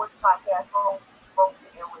 Sports podcast,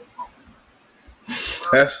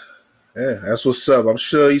 That's what's up. I'm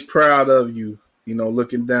sure he's proud of you,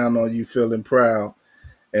 looking down on you, feeling proud.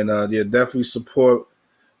 And definitely support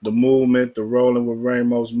the movement, the Rolling with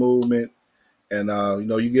Ramos movement. And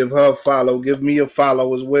you give her a follow, give me a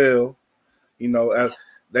follow as well.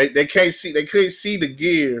 They can't see the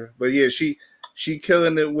gear, but yeah, she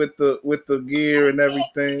killing it with the gear and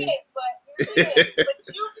everything. But you can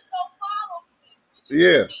go follow me.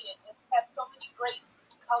 Yeah. Have so many great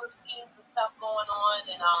color schemes and stuff going on,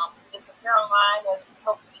 and this apparel line has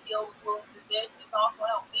helped me deal with moves a bit. It's also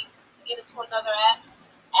helped me to get into another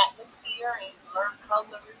atmosphere and learn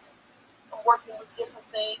colors. I'm working with different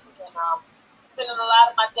things and spending a lot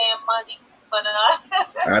of my damn money, but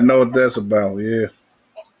I know what that's about, yeah.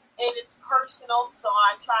 And it's personal, so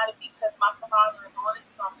I try to, because my father is on it,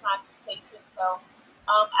 so I'm trying to be patient. So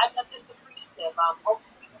I'm just appreciative.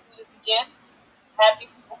 Hopefully we can do this again. Have you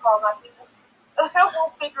people call my people.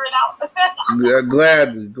 We'll figure it out. Yeah,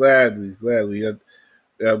 gladly.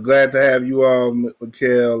 I'm glad to have you on,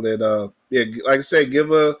 Mykel. And like I said, give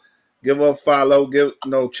her a follow.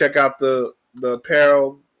 Check out the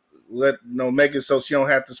apparel make it so she don't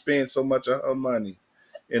have to spend so much of her money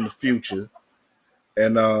in the future.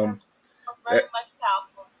 And I'm very much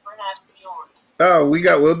thankful for having me on.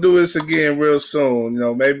 we'll do this again real soon.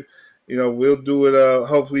 Maybe we'll do it.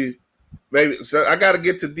 Hopefully, maybe. So I got to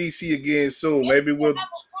get to DC again soon. Maybe we'll. Have a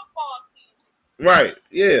football season. Right.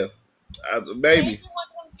 Yeah. Maybe. Maybe one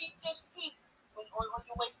of them deep dish pizzas on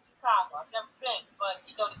your way to Chicago. I've never been, but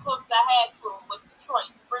the closest I had to it was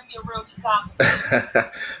Detroit. So bring me a real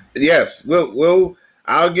Chicago. Yes. We'll.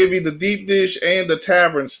 I'll give you the deep dish and the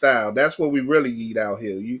tavern style. That's what we really eat out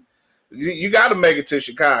here. You got to make it to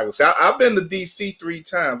Chicago. So I've been to DC 3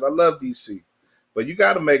 times. I love DC, but you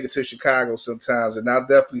got to make it to Chicago sometimes, and I'll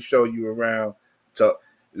definitely show you around.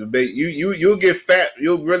 You'll get fat.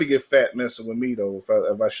 You'll really get fat messing with me though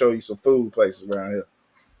if I show you some food places around here.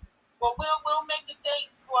 Well, we'll make a date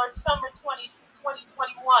for summer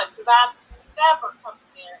 2021 because I've never come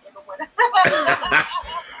there in the winter.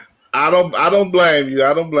 I don't blame you.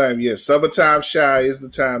 I don't blame you. Yeah, summertime shy is the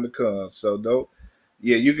time to come. So don't.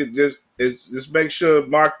 Yeah, you can just make sure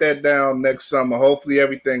mark that down next summer. Hopefully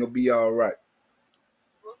everything will be all right.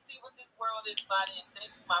 We'll see what this world is by then.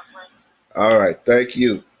 Thank you, my friend. All right, thank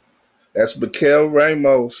you. That's Mikel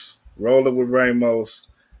Ramos, rolling with Ramos.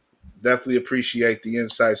 Definitely appreciate the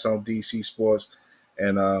insights on DC sports,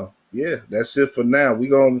 and yeah, that's it for now. We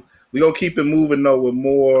gonna keep it moving though with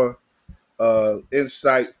more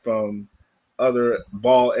insight from other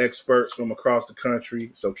ball experts from across the country.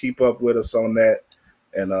 So keep up with us on that.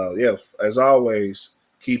 And yeah, as always,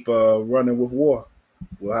 keep running with war.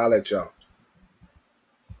 We'll holler at y'all.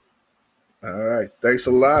 All right. Thanks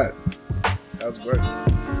a lot. That was great.